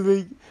you just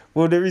think,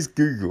 well, there is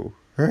Google,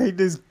 right?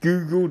 There's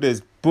Google,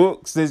 there's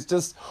books, there's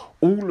just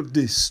all of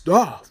this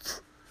stuff.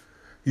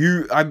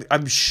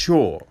 I'm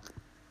sure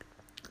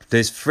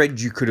there's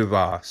friends you could have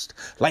asked.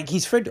 Like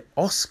his friend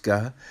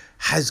Oscar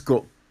has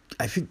got,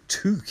 I think,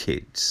 2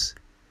 kids.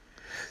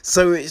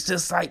 So it's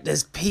just like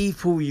there's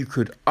people you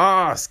could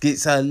ask.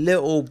 It's a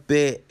little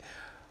bit,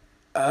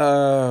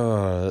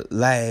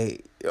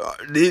 like,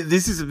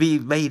 this is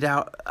being made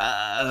out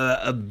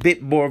a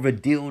bit more of a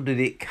deal than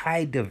it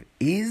kind of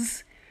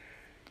is.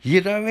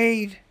 You know what I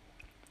mean?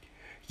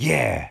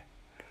 Yeah.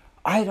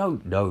 I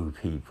don't know,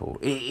 people.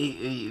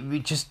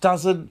 It just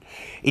doesn't,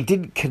 it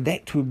didn't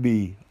connect with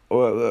me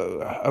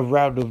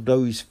around of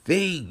those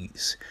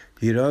things,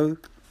 you know?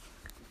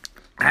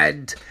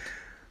 And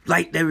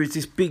like there is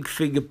this big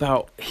thing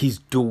about his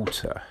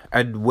daughter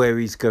and where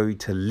he's going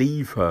to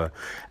leave her,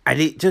 and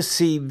it just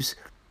seems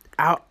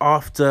out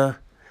after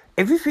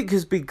everything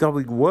has been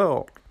going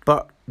well,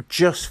 but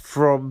just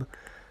from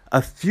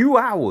a few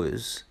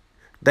hours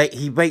that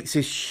he makes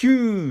this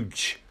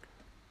huge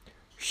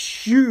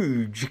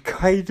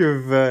kind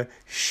of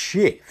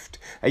shift,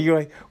 and you're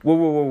like,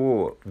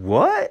 whoa,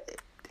 what?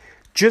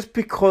 Just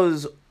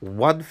because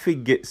one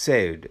thing gets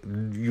said,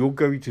 you're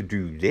going to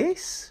do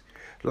this?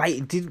 Like,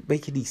 it didn't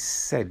make any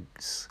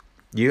sense.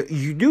 You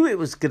knew it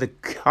was going to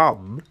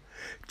come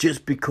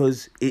just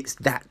because it's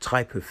that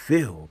type of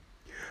film.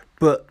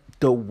 But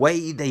the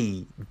way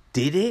they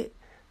did it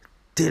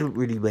didn't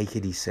really make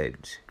any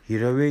sense. You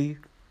know what I mean?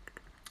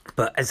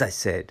 But as I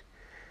said,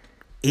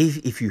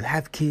 if you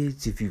have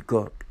kids, if you've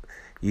got,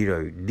 you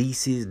know,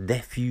 nieces,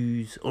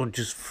 nephews, or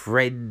just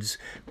friends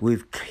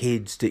with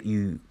kids that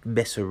you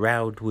mess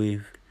around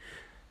with,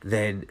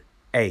 then,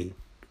 hey,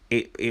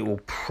 it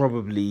will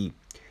probably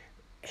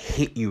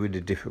hit you in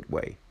a different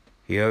way.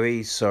 You know what I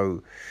mean?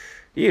 So,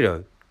 you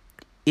know,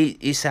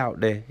 it's out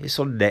there. It's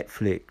on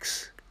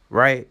Netflix,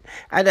 right?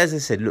 And as I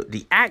said, look,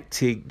 the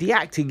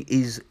acting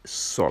is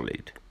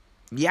solid.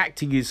 The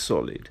acting is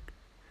solid,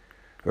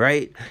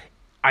 right?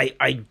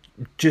 I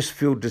just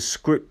feel the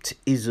script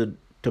isn't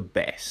the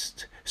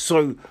best.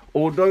 So,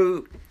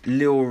 although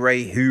Lil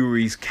Ray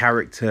Hoorie's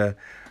character,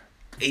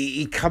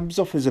 he comes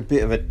off as a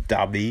bit of a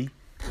dummy,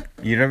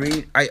 you know what I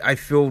mean? I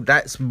feel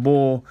that's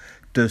more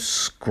the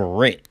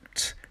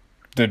script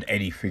than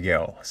anything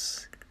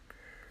else,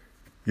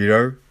 you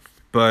know?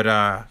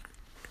 But,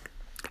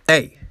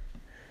 hey,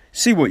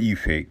 see what you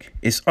think.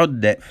 It's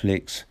on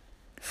Netflix.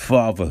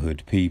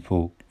 Fatherhood,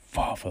 people.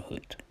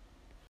 Fatherhood.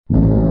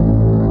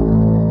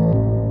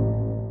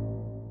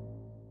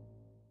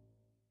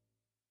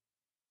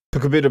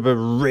 Took a bit of a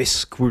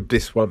risk with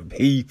this one,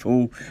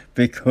 people,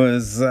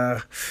 because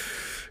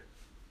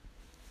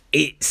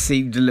it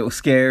seemed a little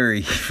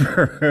scary.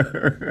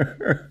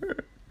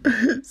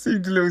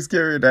 Seemed a little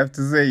scary, I'd have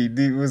to say.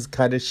 It was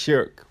kind of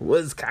shook.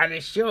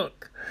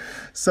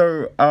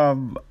 So,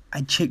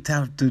 I checked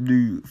out the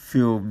new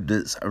film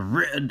that's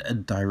written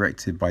and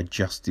directed by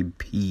Justin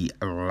P.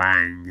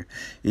 Lang.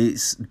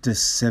 It's The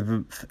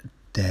Seventh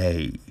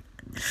Day.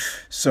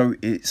 So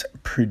it's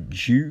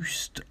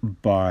produced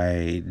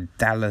by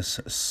Dallas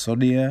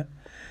Sonia,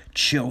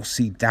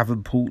 Chelsea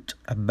Davenport,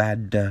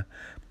 Amanda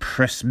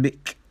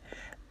Presmick,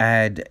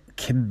 and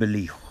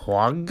Kimberly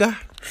Huang.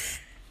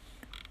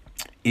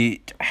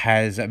 It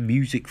has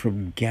music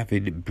from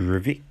Gavin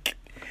Brevik.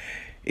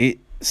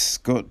 It's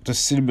got the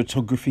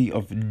cinematography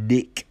of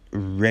Nick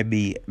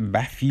Remy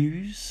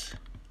Matthews.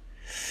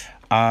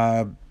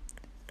 And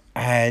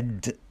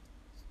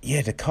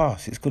yeah, the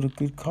cast. It's got a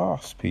good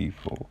cast,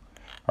 people.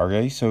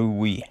 Okay, so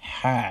we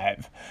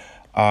have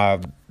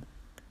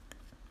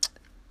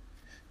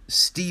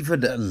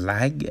Stephen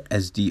Lang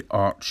as the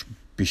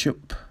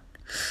Archbishop.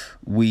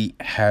 We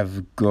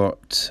have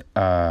got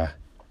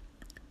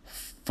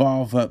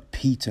Father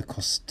Peter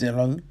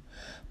Costello,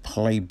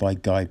 played by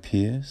Guy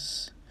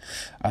Pearce.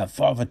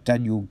 Father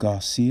Daniel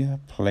Garcia,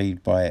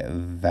 played by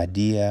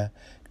Vadir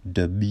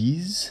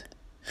Demise.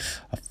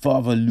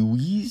 Father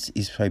Louise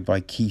is played by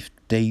Keith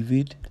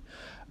David.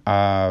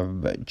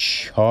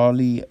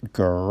 Charlie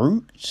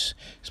Garrett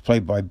is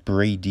played by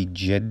Brady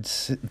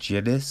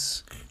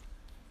Jennis.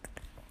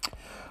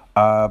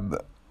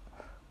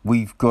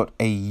 We've got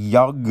a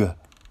young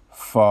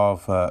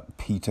Father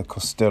Peter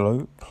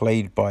Costello,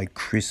 played by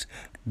Chris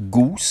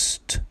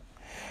Goost.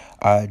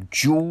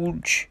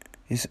 George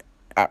is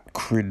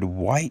Akron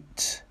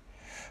White.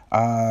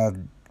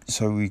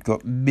 So we've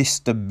got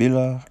Mr.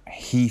 Miller,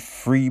 Heath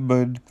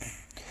Freeman.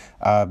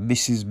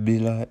 Mrs.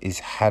 Miller is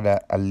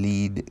Hannah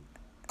Aline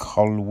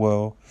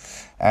Colwell.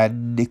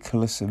 And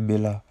Nicholas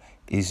Miller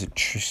is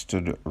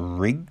Tristan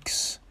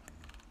Rinks.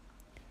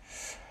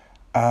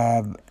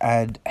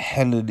 And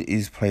Helen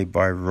is played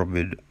by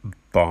Robin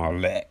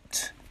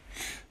Barlett.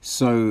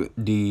 So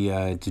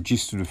the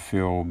gist of the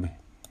film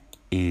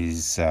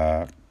is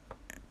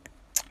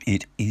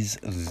it is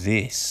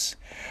this: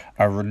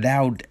 a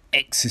renowned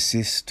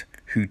exorcist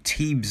who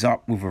teams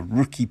up with a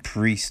rookie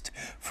priest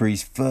for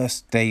his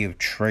first day of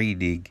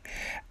training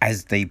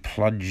as they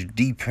plunge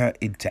deeper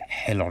into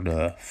hell on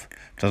earth.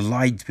 The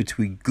lines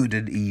between good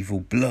and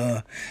evil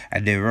blur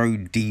and their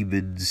own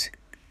demons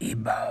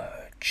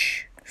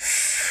emerge.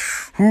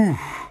 Whew.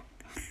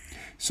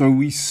 So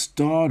we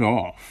start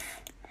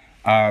off.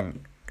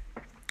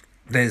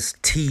 There's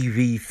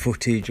TV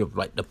footage of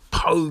like the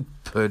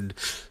Pope and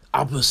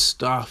other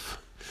stuff,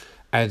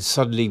 and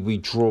suddenly we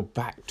draw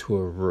back to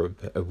a room,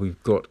 and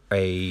we've got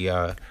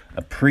a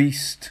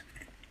priest.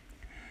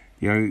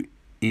 You know,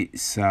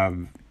 it's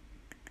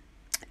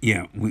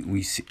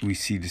we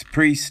see this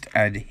priest,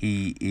 and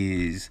he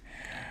is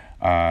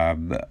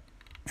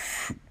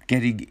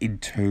getting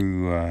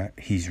into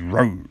his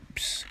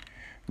robes,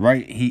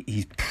 right?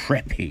 He's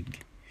prepping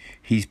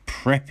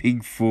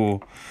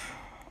for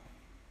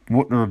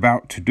what they're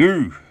about to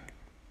do,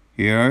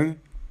 you know.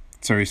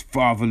 So it's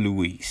Father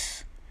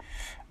Luis,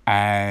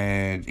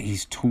 and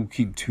he's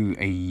talking to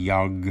a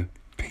young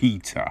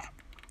Peter,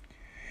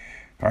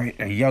 right?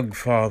 A young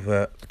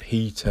Father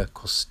Peter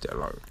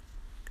Costello.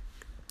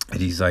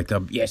 And he's like,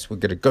 yes, we're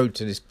going to go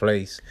to this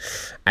place,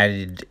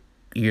 and,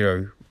 you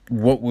know,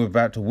 what we're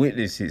about to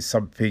witness is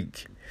something,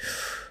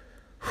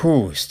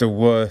 it's the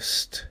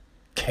worst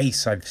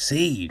case I've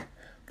seen,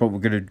 but we're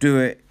going to do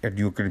it, and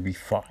you're going to be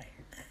fine.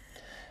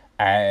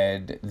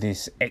 And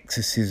this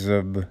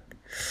exorcism,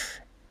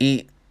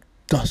 it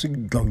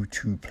doesn't go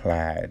to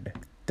plan.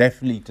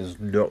 Definitely does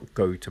not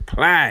go to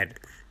plan.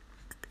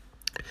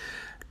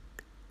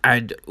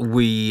 And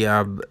we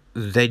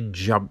then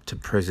jump to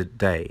present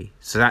day.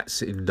 So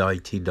that's in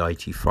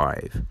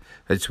 1995.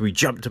 And so we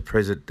jump to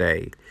present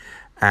day.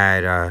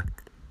 And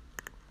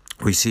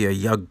we see a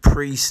young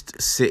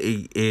priest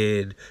sitting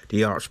in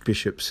the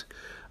Archbishop's,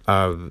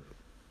 room.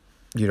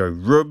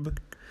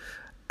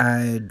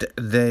 And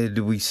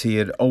then we see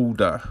an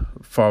older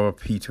Father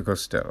Peter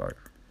Costello.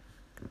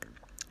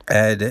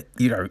 And,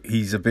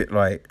 he's a bit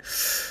like,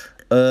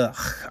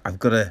 I've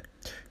got to,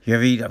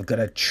 I've got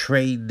to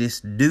train this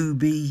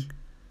newbie,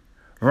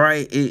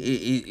 right?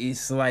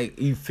 It's like,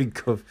 you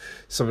think of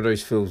some of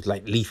those films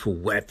like Lethal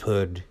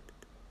Weapon,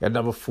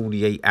 Another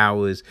 48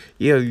 Hours.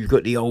 You've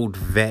got the old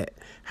vet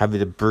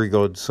having to bring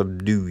on some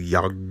new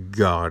young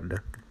gun.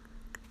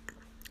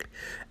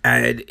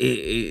 And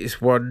it's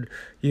one,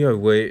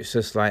 where it's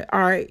just like,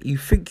 all right, you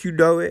think you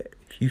know it?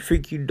 You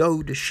think you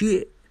know the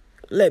shit?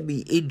 Let me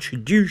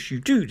introduce you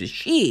to the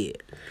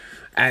shit.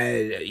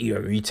 And,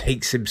 he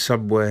takes him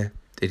somewhere,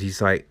 and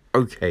he's like,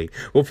 okay.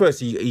 Well,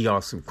 first he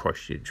asks him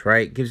questions,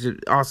 right?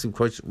 Asks him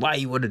questions, why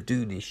you want to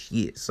do this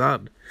shit,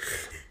 son?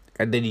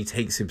 And then he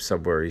takes him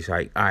somewhere. He's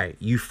like, all right,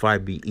 you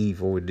find me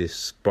evil in this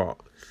spot.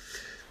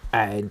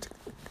 And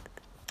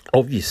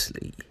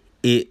obviously,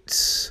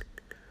 it's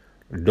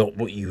not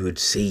what you would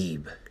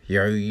seem.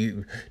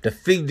 The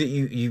thing that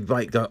you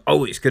might go,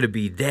 oh, it's going to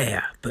be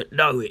there. But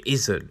no, it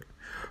isn't.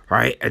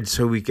 Right? And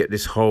so we get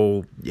this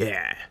whole,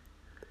 yeah,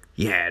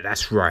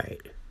 that's right.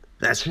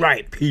 That's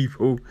right,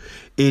 people.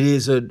 It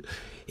isn't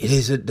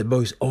the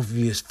most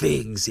obvious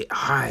things. It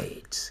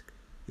hides.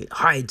 It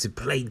hides in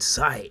plain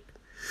sight.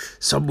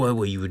 Somewhere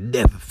where you would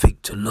never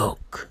think to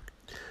look.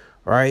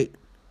 Right?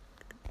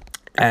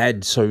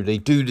 And so they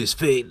do this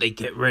thing, they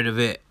get rid of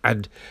it,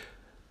 and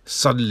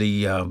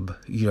suddenly, a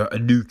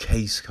new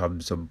case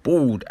comes on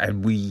board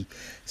and we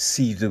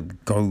see them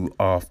go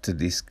after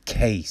this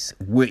case,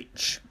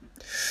 which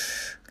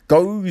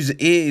goes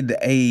in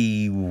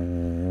a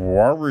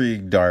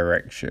worrying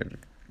direction.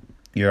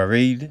 You know what I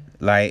mean?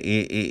 Like,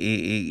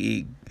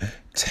 it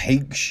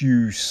takes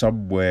you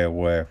somewhere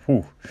where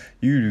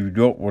you do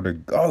not want to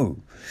go.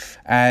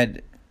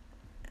 And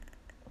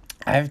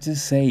I have to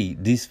say,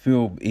 this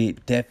film,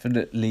 it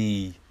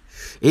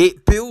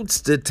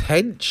builds the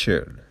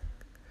tension.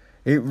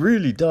 It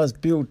really does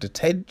build the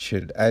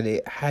tension, and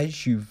it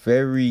has you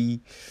very,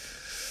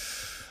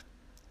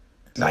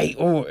 like,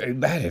 oh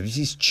man, it's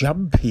just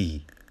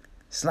jumpy.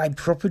 It's like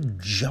proper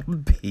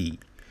jumpy.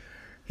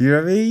 You know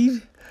what I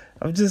mean?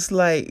 I'm just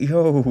like,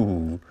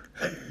 yo,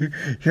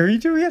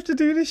 do we have to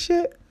do this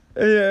shit?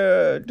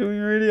 Yeah, do we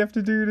really have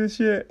to do this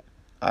shit?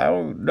 I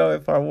don't know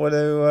if I want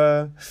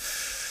to,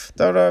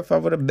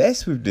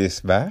 mess with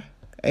this, man.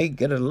 Ain't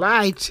gonna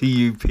lie to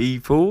you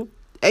people.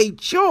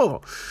 Ain't sure.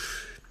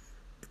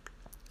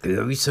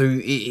 So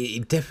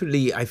it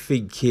definitely, I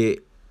think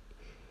it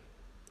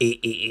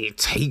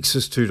takes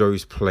us to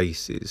those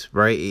places,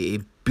 right?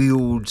 It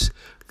builds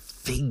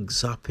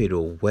things up in a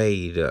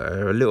way that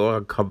are a little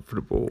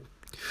uncomfortable,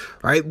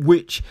 right?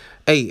 Which,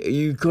 hey,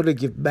 you gotta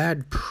give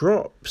mad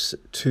props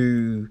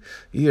to,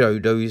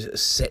 those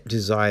set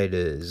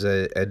designers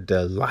and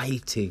the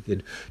lighting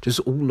and just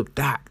all of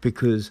that,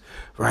 because,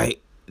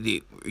 right,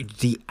 the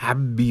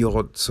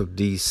ambience of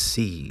these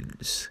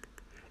scenes,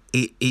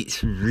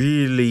 it's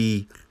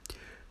really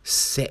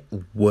set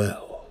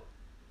well,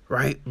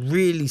 right?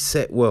 Really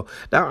set well.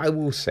 Now, I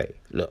will say,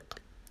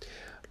 look,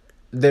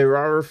 there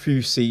are a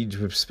few scenes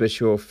with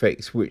special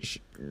effects which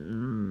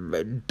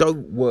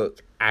don't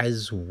work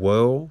as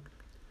well,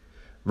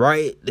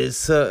 right? There's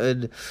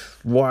certain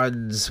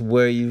ones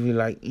where you're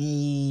like,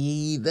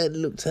 that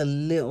looked a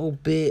little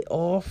bit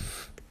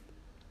off,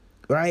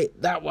 right?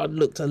 That one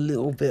looked a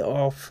little bit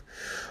off.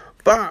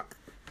 But,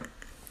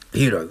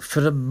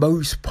 for the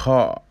most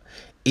part,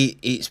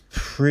 it's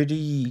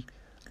pretty...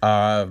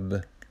 I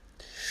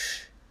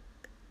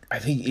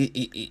think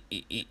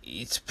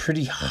it's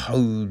pretty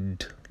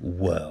honed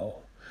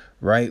well,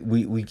 right?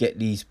 We get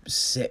these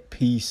set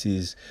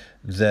pieces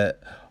that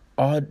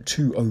aren't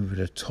too over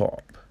the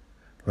top,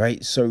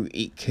 right? So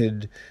it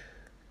can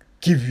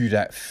give you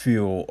that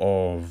feel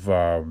of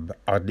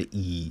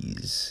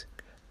unease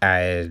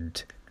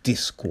and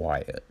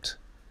disquiet.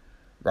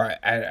 Right,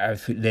 and I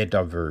think they're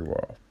done very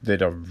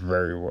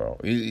well.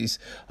 It's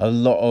a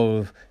lot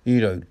of,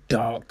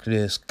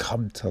 darkness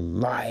come to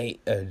light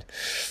and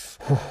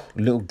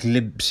little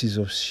glimpses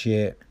of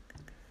shit.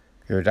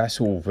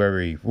 That's all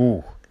very,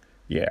 very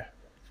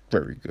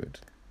good.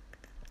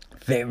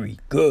 Very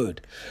good.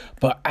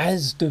 But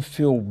as the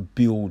film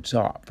builds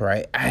up,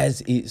 right,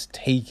 as it's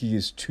taking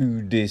us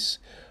to this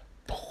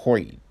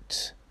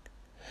point,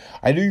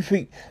 I do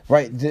think,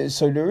 right,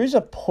 so there is a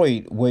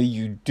point where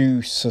you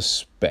do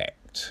suspect,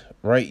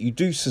 right? You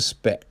do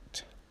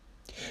suspect,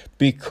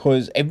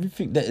 because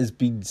everything that has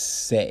been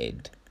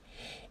said,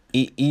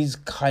 it is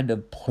kind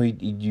of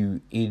pointing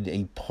you in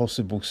a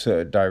possible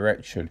certain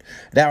direction.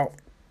 Now,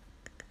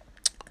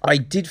 I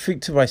did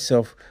think to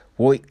myself,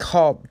 well, it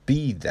can't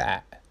be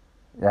that,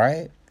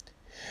 right?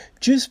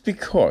 Just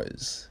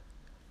because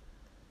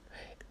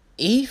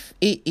if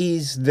it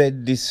is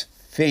then this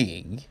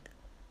thing,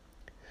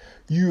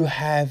 you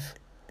have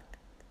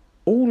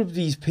all of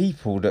these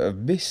people that have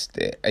missed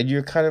it, and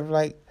you're kind of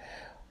like,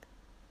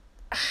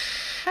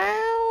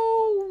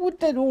 how would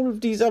then all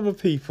of these other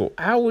people,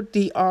 how would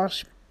the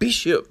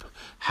Archbishop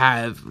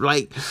have,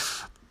 like,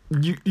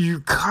 you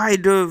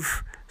kind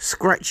of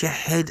scratch your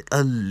head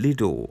a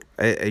little,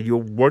 and you're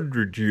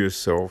wondering to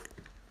yourself,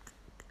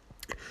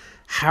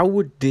 how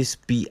would this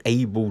be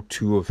able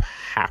to have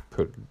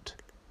happened?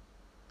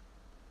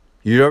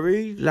 You know what I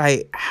mean?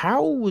 Like,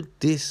 how would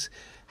this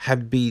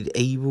have been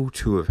able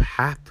to have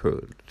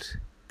happened?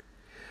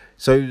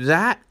 So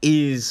that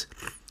is,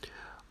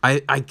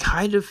 I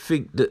kind of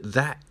think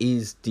that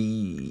is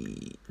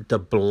the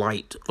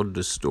blight on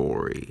the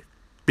story,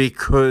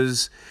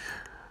 because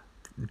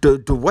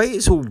the way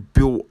it's all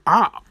built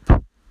up,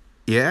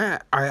 yeah,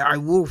 I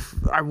will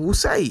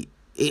say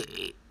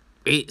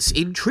it's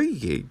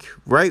intriguing,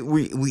 right?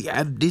 We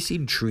have this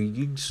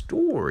intriguing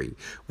story,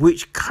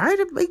 which kind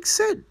of makes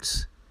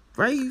sense,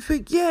 right? You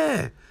think,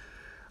 yeah,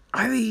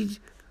 I mean,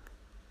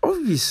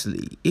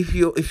 obviously, if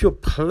you're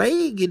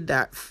playing in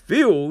that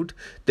field,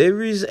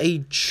 there is a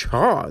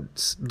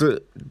chance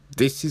that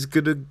this is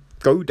gonna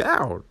go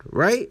down,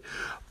 right?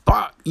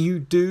 But you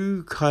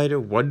do kind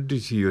of wonder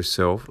to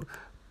yourself,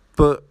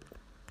 but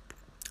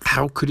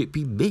how could it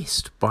be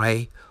missed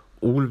by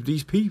all of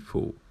these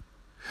people?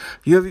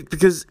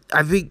 Because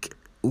I think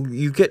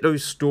you get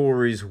those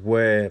stories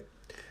where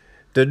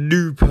the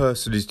new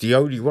person is the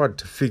only one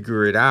to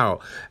figure it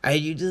out, and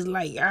you're just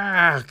like,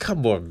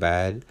 come on,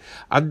 man.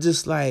 I'm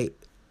just like,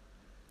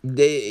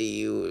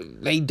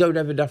 they don't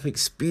have enough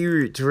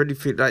experience or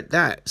anything like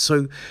that.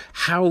 So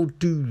how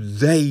do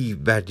they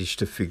manage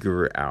to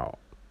figure it out?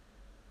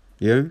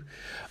 You know?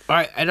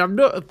 And I'm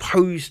not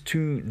opposed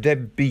to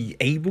them being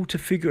able to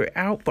figure it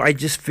out, but I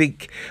just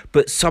think,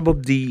 but some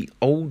of the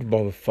old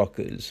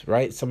motherfuckers,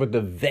 right? Some of the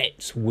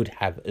vets would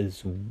have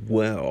as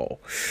well.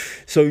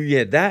 So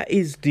yeah, that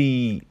is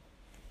the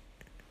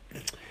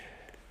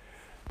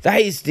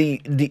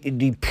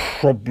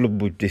problem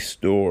with this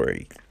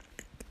story.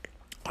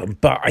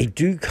 But I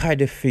do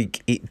kind of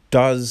think it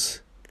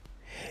does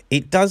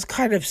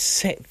kind of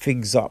set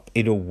things up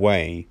in a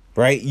way,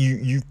 right?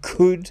 You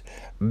could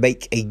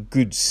make a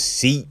good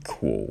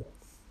sequel,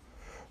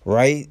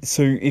 right?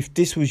 So if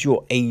this was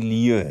your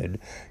Alien,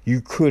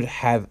 you could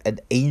have an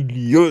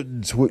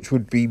Aliens, which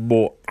would be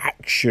more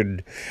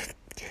action.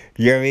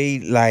 You know what I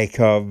mean? Like,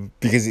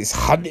 because it's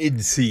hunting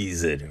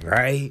season,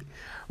 right?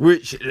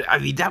 Which, I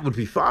mean, that would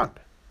be fun.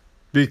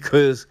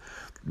 Because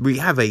we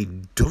have a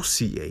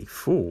dossier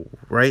full,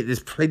 right?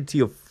 There's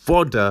plenty of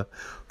fodder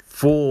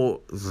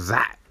for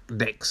that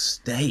next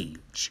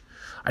stage.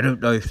 I don't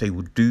know if they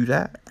would do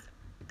that.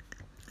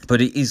 But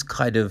it is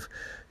kind of,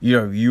 you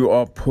know, you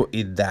are put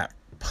in that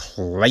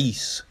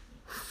place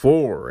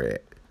for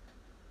it.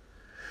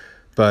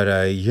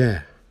 But,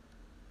 yeah.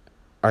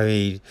 I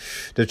mean,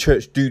 the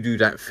church do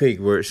that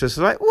thing where it's just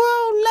like,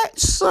 well,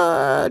 let's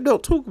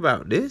not talk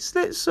about this.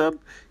 Let's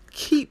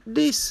keep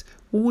this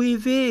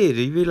within. And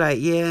you'd be like,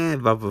 yeah,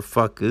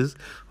 motherfuckers.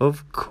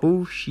 Of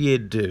course you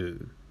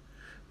do.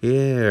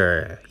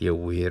 Yeah, you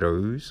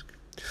weirdos.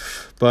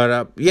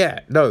 But,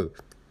 yeah, no.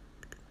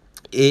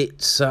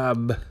 It's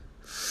an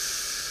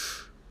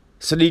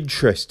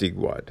interesting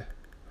one,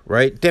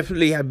 right?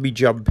 Definitely had me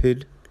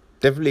jumping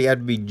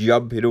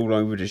all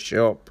over the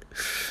shop,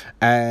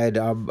 and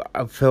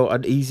I felt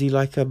uneasy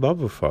like a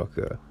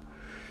motherfucker.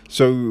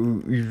 So,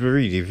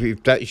 really,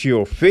 if that's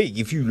your thing,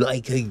 if you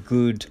like a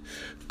good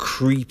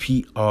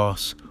creepy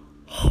ass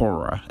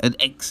horror, an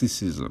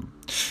exorcism,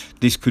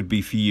 this could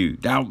be for you.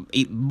 Now,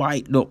 it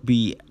might not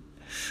be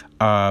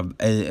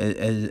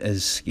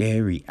as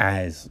scary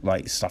as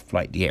like stuff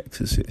like The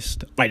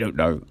Exorcist. I don't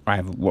know. I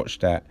haven't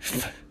watched that.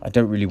 I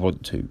don't really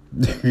want to.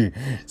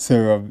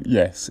 So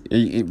yes,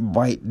 it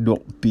might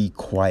not be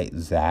quite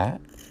that.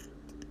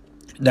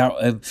 Now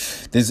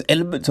there's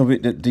elements of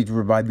it that did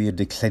remind me of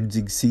The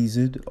Cleansing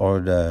Season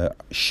on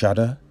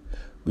Shudder,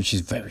 which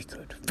is very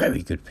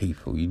good,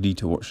 people. You need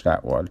to watch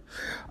that one.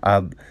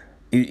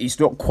 It's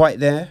not quite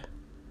there,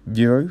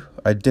 you know.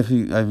 I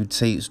would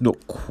say it's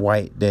not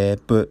quite there,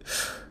 but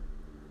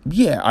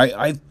yeah,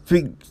 I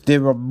think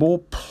there are more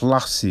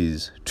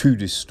pluses to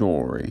this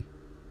story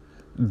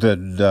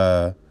than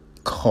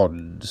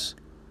cons,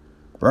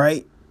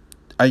 right?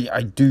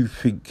 I do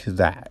think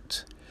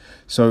that.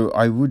 So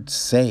I would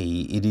say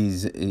it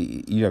is,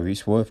 you know,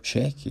 it's worth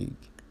checking.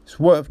 It's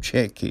worth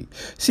checking.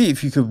 See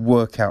if you can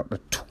work out the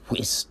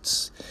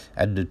twists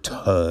and the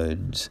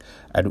turns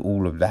and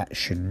all of that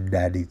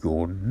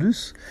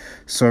shenanigans.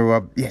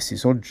 So yes,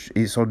 it's on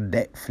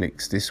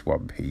Netflix, this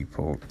one,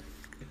 people.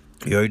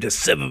 You know, the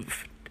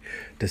seventh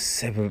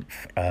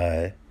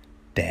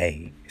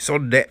day. It's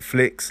on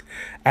Netflix,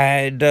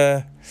 and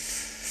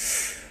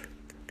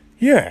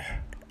yeah,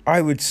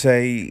 I would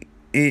say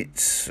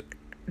it's,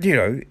 you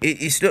know,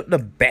 it's not the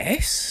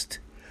best,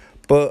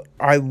 but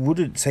I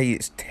wouldn't say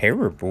it's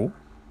terrible.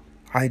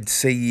 I'd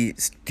say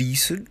it's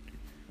decent.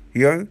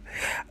 You know,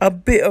 a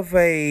bit of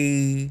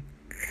a,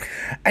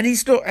 and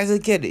it's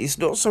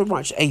not so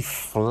much a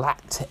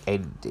flat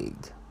ending.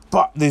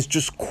 But there's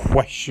just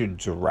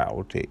questions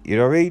around it, you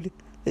know what I mean?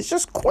 There's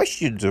just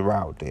questions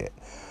around it.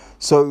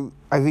 So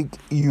I think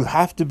you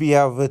have to be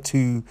able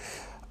to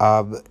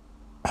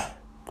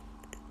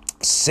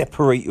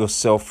separate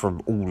yourself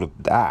from all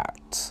of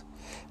that.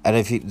 And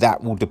I think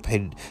that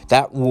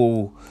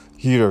will,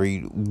 you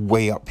know,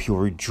 weigh up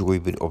your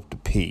enjoyment of the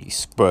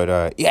piece.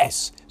 But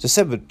yes, the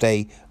seventh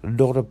day,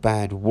 not a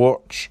bad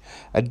watch.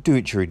 And do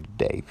it during the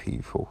day,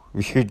 people.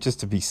 Just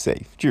to be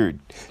safe. Do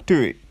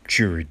it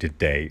during the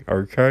day,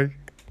 okay?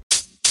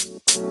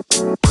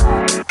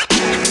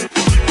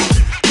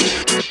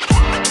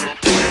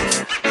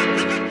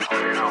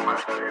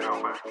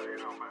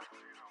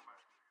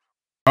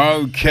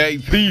 Okay,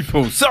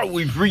 people, so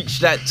we've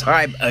reached that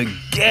time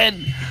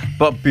again.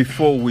 But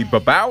before we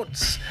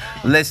bounce,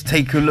 let's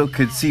take a look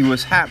and see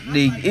what's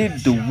happening in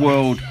the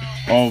world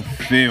of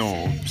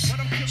films.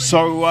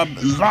 So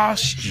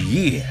last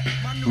year,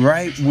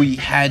 right, we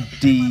had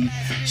the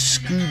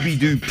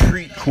Scooby-Doo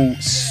prequel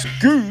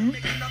Scoob,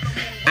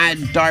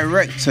 and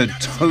director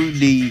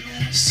Tony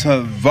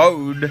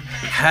Savone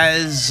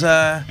has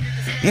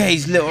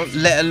he's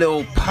let a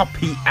little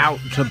puppy out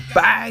the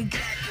bag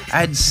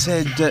and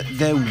said that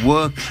they're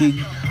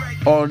working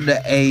on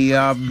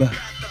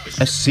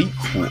a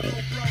sequel,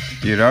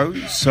 you know.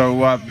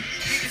 So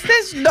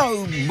there's was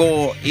no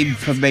more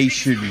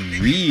information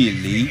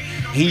really.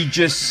 He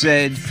just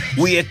said,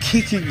 we are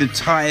kicking the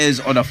tires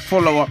on a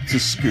follow-up to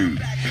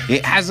Scoob.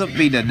 It hasn't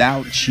been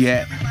announced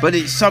yet, but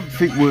it's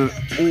something we're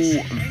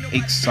all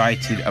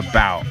excited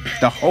about.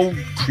 The whole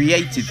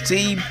creative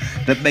team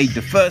that made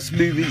the first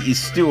movie is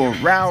still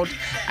around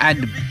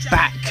and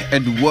back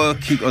and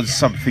working on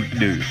something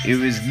new. It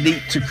was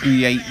neat to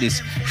create this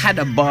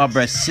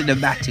Hanna-Barbera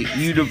cinematic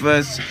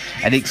universe,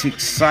 and it's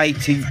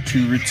exciting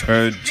to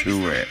return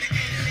to it.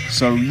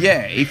 So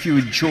yeah, if you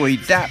enjoyed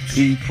that,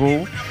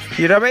 people,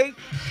 you know what I mean?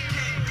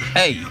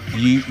 Hey,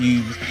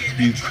 you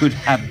could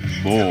have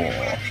more.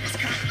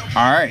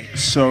 All right,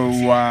 so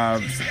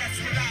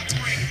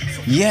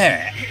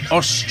yeah,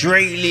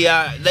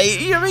 Australia.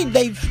 They've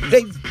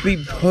been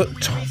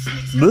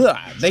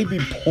they've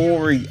been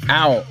pouring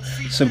out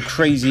some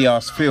crazy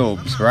ass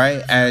films,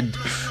 right? And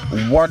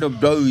one of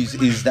those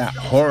is that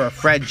horror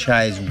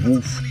franchise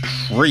Wolf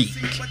Creek,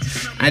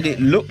 and it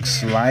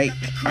looks like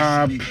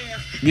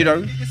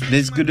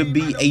there's gonna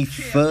be a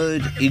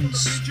third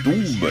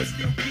installment,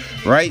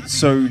 right?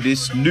 So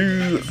this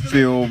new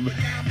film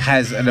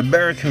has an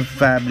American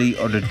family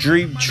on a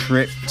dream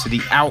trip to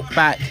the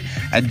outback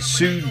and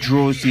soon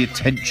draws the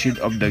attention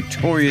of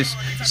notorious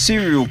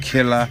serial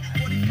killer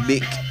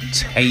Mick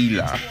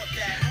Taylor.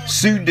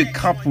 Soon the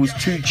couple's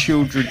 2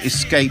 children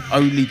escape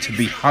only to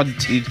be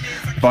hunted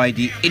by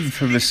the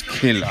infamous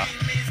killer.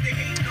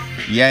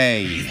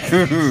 Yay.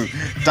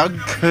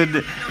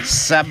 Duncan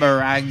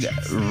Samarang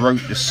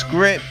wrote the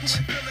script,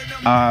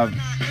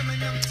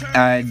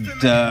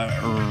 and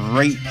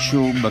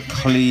Rachel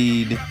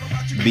McLean,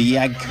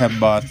 Bianca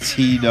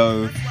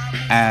Martino,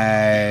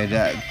 and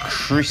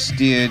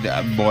Christian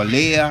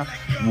Molia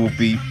will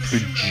be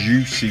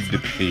producing the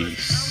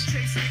piece.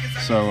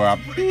 So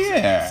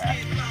yeah,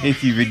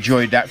 if you've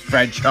enjoyed that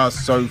franchise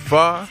so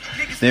far,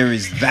 there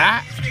is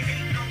that.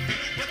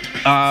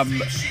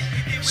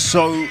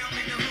 So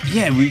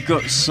yeah, we've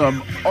got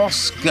some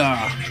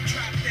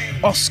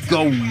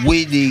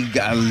Oscar-winning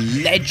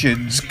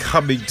legends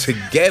coming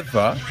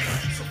together,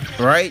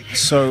 right?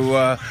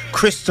 So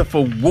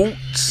Christopher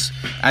Waltz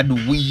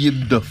and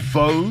William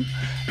Dafoe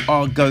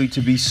are going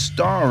to be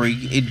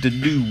starring in the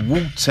new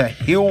Walter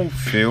Hill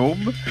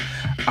film,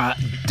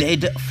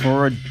 Dead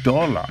for a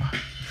Dollar,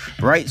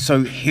 right?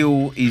 So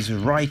Hill is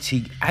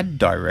writing and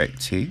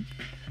directing,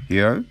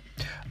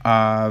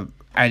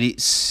 and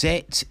it's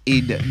set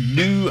in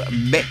New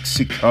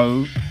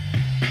Mexico,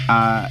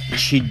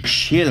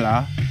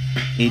 Chinchilla,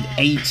 in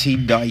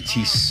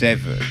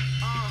 1897.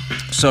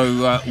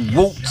 So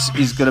Waltz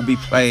is going to be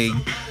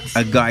playing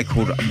a guy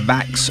called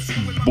Max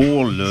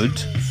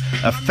Borlund,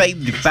 a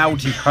famed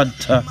bounty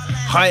hunter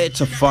hired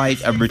to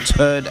find and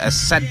return a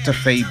Santa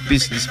Fe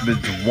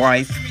businessman's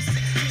wife,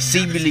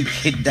 seemingly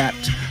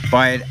kidnapped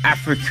by an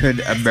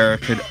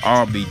African-American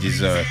army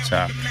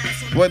deserter.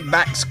 When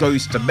Max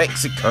goes to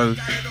Mexico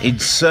in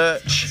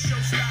search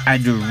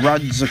and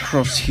runs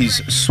across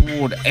his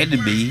sworn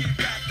enemy,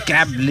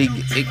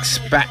 gambling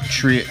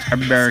expatriate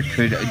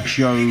American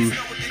Joe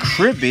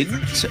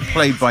Cribbins,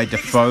 played by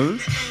Dafoe,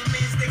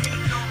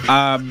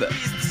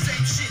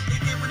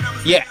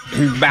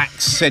 who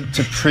Max sent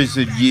to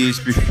prison years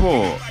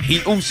before.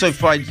 He also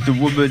finds the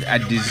woman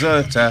and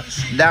deserter,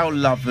 now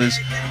lovers,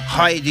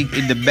 hiding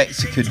in the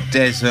Mexican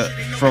desert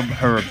from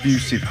her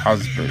abusive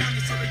husband.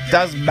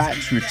 Does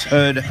Max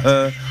return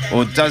her,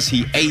 or does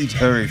he aid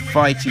her in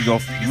fighting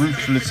off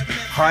ruthless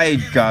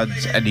hired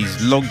guns and his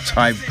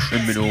longtime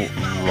criminal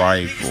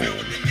rival?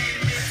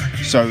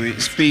 So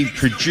it's being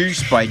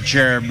produced by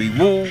Jeremy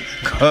Wall,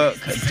 Kirk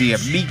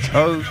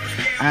D'Amico,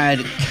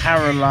 and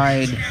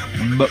Caroline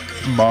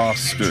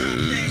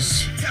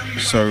McMasters.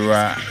 So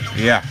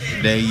yeah,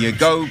 there you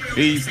go,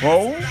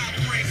 people.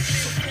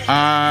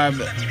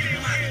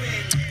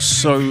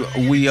 So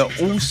we are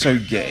also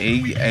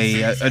getting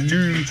a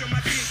new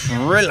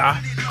thriller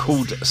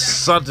called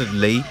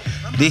Suddenly.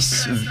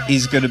 This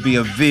is going to be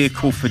a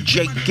vehicle for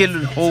Jake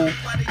Gyllenhaal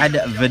and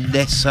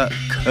Vanessa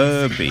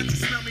Kirby,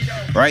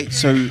 right?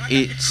 So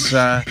it's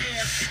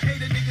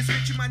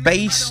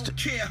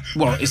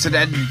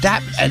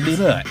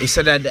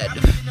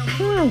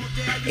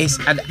it's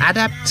an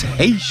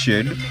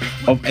adaptation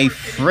of a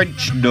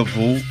French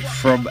novel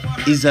from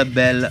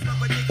Isabelle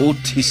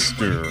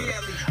Autister,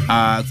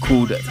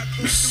 called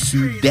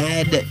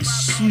Soudaine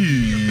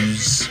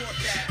Suze,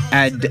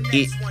 and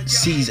it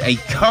sees a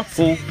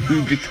couple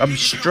who become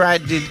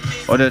stranded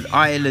on an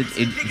island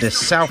in the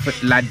South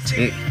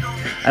Atlantic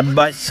and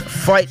must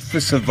fight for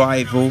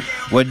survival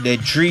when their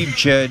dream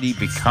journey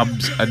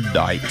becomes a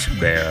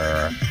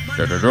nightmare.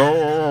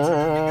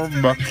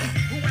 Da-da-dum.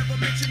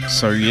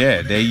 So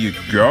yeah, there you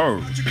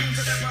go.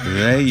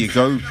 There you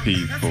go,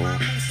 people.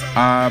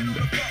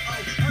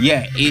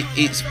 Yeah,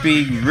 it's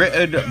being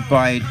written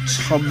by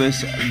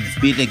Thomas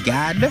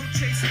Bidegan,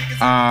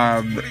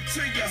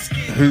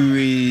 who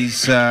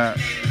is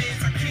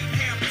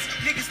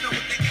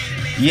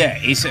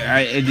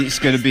it's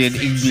going to be an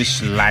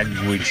English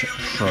language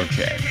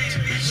project.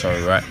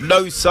 So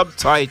no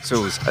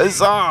subtitles.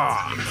 Huzzah!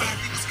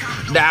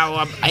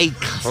 Now, a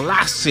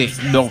classic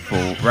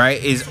novel,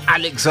 right, is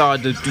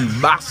Alexander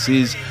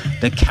Dumas's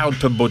The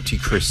Count of Monte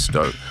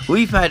Cristo.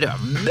 We've had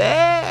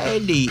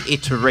many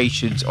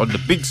iterations on the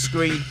big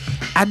screen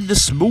and the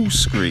small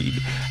screen,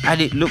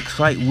 and it looks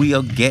like we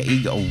are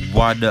getting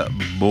one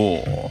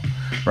more,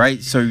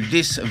 right? So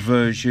this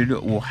version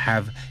will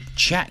have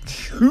Jack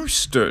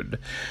Huston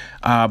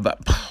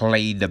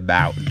play the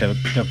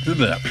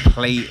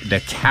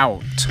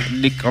Count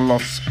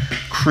Nicholas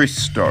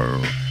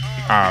Cristo.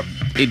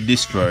 In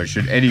this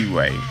version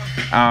anyway,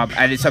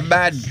 and it's a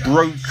man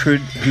broken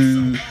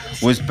who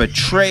was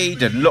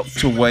betrayed and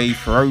locked away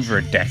for over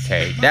a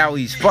decade. Now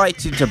he's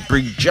fighting to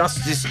bring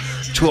justice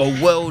to a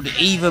world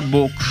even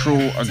more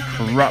cruel and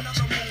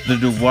corrupt than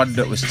the one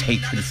that was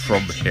taken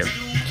from him,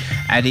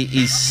 and it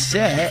is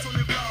set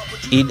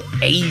in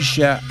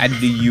Asia and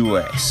the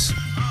US.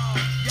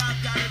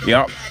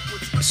 Yep.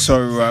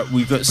 So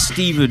we've got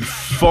Stephen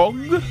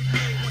Fong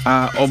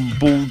on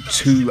board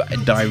to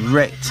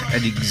direct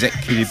and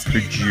executive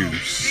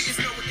produce.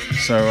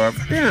 So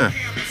yeah,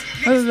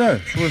 I don't know.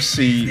 We'll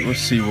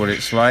see what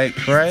it's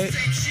like, right?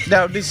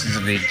 Now this is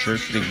an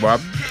interesting one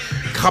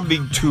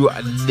coming to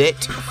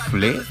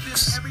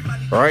Netflix,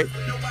 right?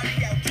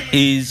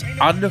 Is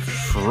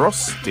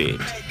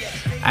Unfrosted,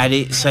 and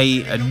it's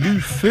a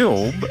new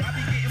film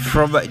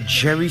from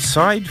Jerry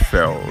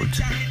Seinfeld.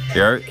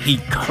 You know, he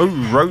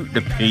co-wrote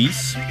the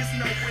piece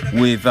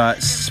with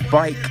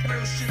Spike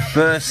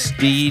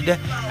Furstein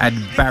and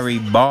Barry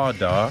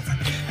Marder,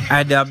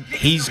 and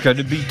he's going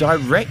to be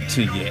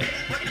directing it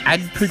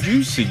and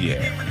producing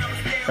it.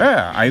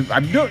 Yeah,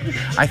 I'm not.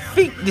 I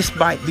think this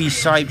might be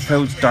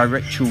Seinfeld's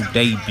directorial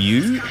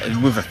debut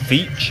with a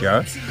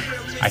feature.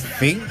 I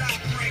think.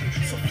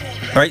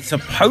 Right,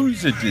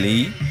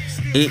 supposedly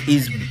it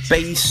is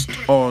based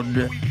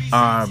on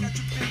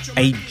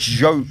a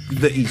joke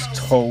that is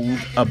told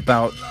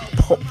about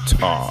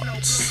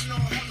Pop-Tarts.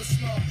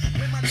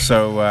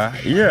 So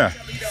yeah,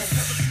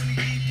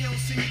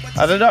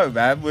 I don't know,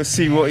 man. We'll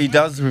see what he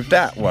does with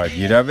that one.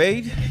 You know what I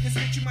mean?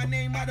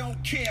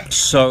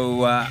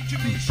 So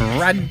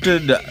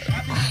Brandon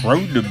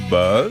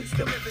Cronenberg,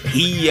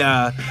 he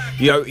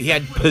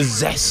had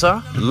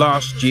Possessor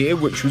last year,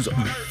 which was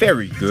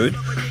very good.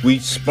 We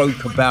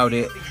spoke about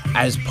it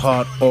as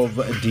part of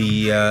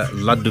the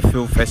London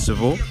Film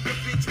Festival.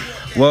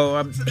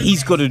 Well,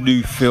 he's got a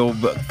new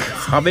film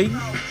coming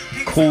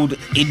called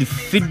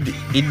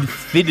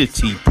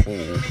Infinity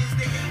Pool,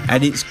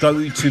 and it's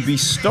going to be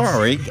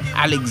starring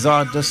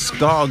Alexander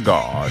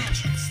Skarsgård.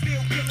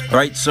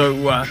 Right,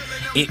 so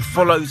it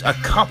follows a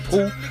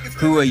couple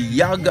who are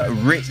young,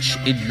 rich,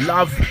 in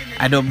love,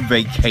 and on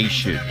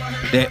vacation.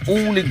 Their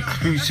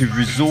all-inclusive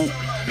resort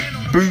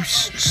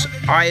boosts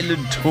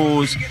island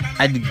tours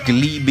and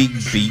gleaming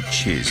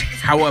beaches.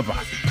 However,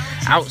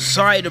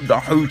 outside of the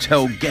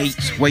hotel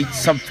gates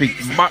waits something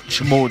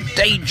much more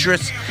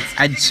dangerous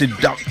and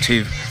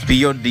seductive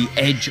beyond the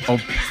edge of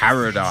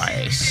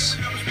paradise.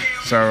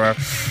 So,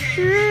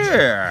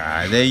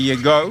 yeah, there you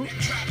go.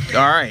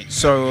 Alright,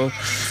 so,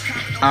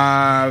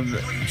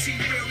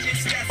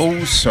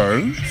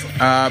 also,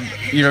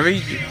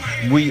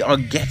 we are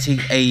getting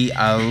a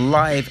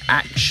live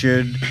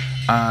action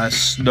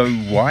Snow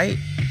White,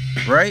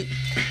 right?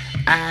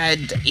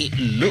 And it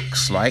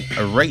looks like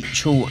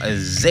Rachel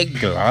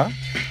Zegler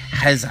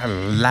has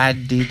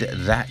landed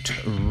that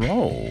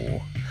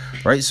role,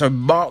 right? So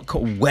Mark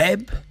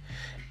Webb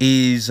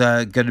is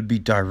going to be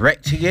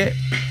directing it.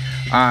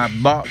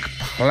 Mark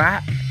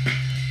Platt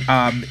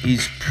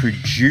is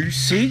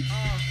producing,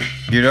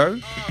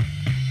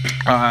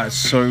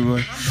 so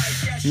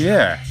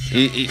yeah,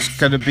 it's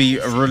going to be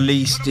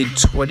released in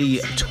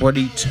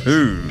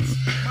 2022,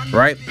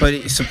 right? But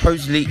it's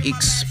supposedly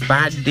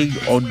expanding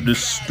on the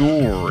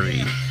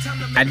story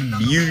and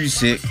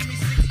music.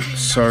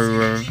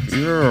 So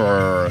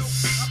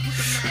yes,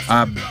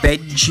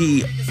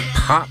 Benji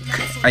Puck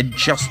and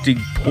Justin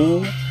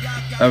Paul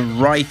are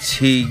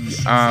writing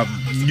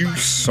new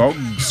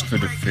songs for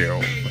the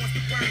film.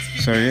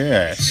 So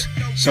yes,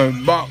 so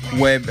Mark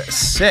Webb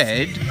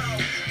said,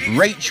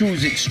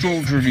 Rachel's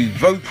extraordinary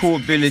vocal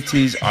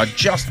abilities are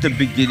just the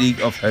beginning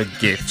of her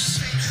gifts.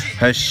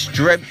 Her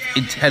strength,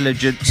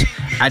 intelligence,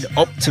 and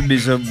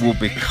optimism will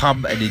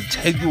become an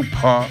integral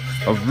part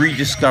of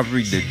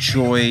rediscovering the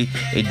joy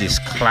in this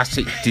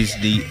classic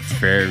Disney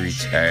fairy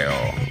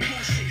tale.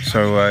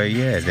 So,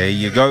 yeah, there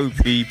you go,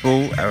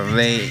 people.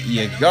 There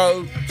you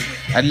go.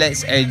 And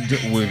let's end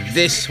with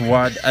this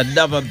one.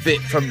 Another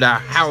bit from the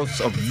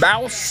House of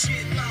Mouse.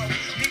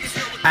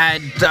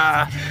 And,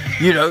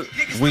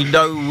 we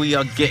know we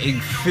are getting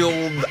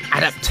film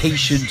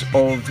adaptations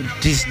of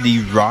Disney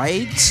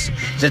rides.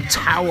 The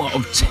Tower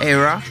of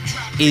Terror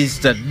is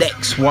the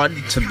next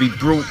one to be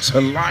brought to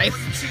life.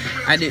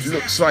 And it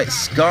looks like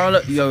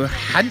Scarlett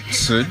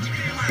Johansson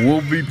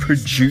will be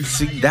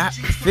producing that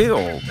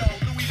film.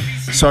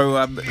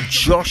 So,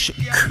 Josh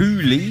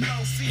Cooley,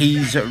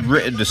 he's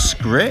written the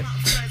script.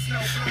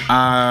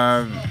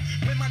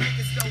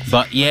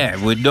 But yeah,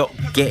 we're not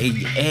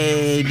getting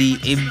any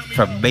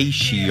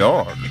information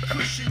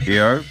you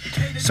know.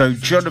 So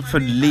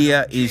Jonathan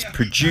Lear is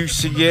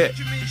producing it.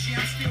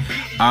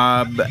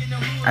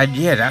 And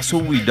yeah, that's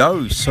all we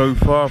know so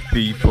far,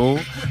 people.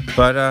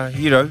 But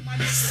you know,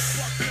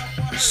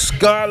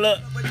 Scarlett,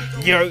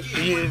 you know,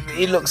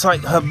 it looks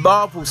like her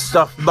Marvel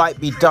stuff might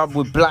be done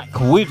with Black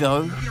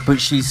Widow, but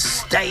she's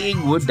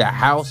staying with the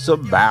House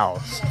of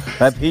Mouse.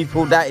 And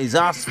people, that is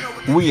us.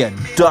 We are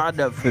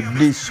done for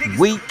this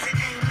week.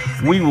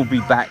 We will be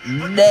back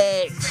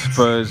next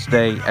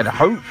Thursday, and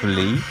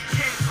hopefully,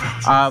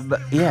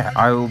 yeah,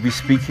 I will be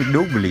speaking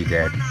normally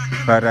then.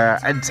 But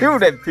until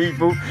then,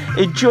 people,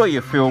 enjoy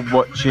your film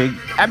watching.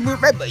 And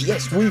remember,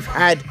 yes, we've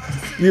had,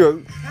 you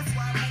know,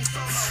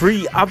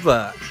 3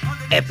 other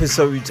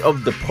episodes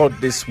of the pod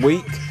this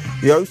week,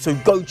 you know, so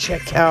go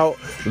check out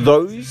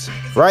those,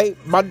 right?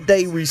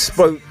 Monday we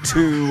spoke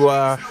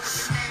to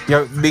you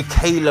know,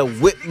 Michaela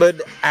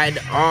Whitman and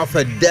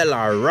Arthur De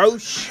La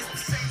Roche,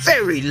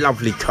 very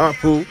lovely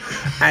couple,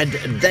 and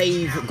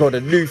they've got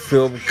a new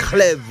film,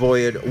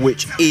 Clairvoyant,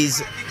 which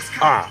is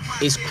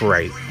it's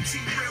great,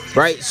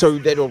 right? So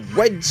then on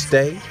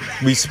Wednesday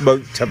we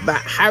spoke to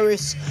Matt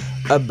Harris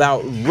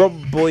about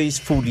Romboy's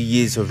 40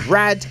 Years of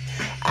Rad,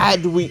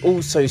 and we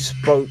also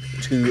spoke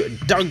to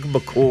Doug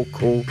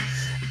McCorkle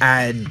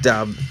and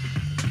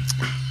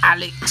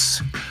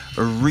Alex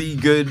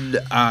Regan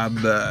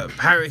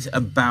Harris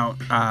about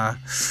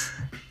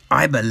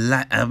I'm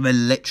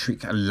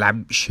Electric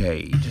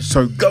Lampshade.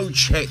 So go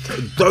check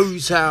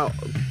those out.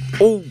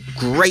 All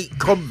great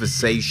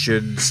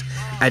conversations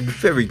and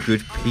very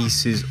good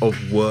pieces of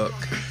work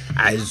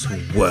as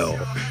well.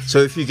 So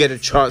if you get a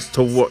chance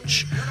to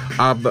watch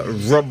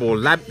Rum or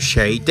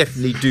Lampshade,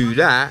 definitely do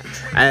that.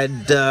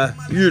 And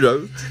you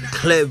know,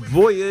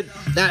 Clairvoyant,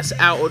 that's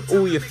out on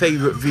all your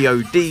favourite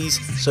VODs,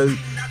 so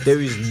there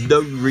is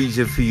no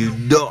reason for you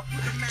not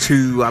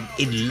to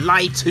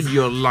enlighten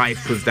your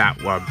life with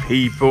that one,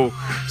 people.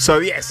 So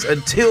yes,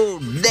 until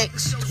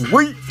next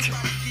week,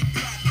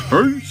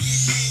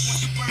 peace.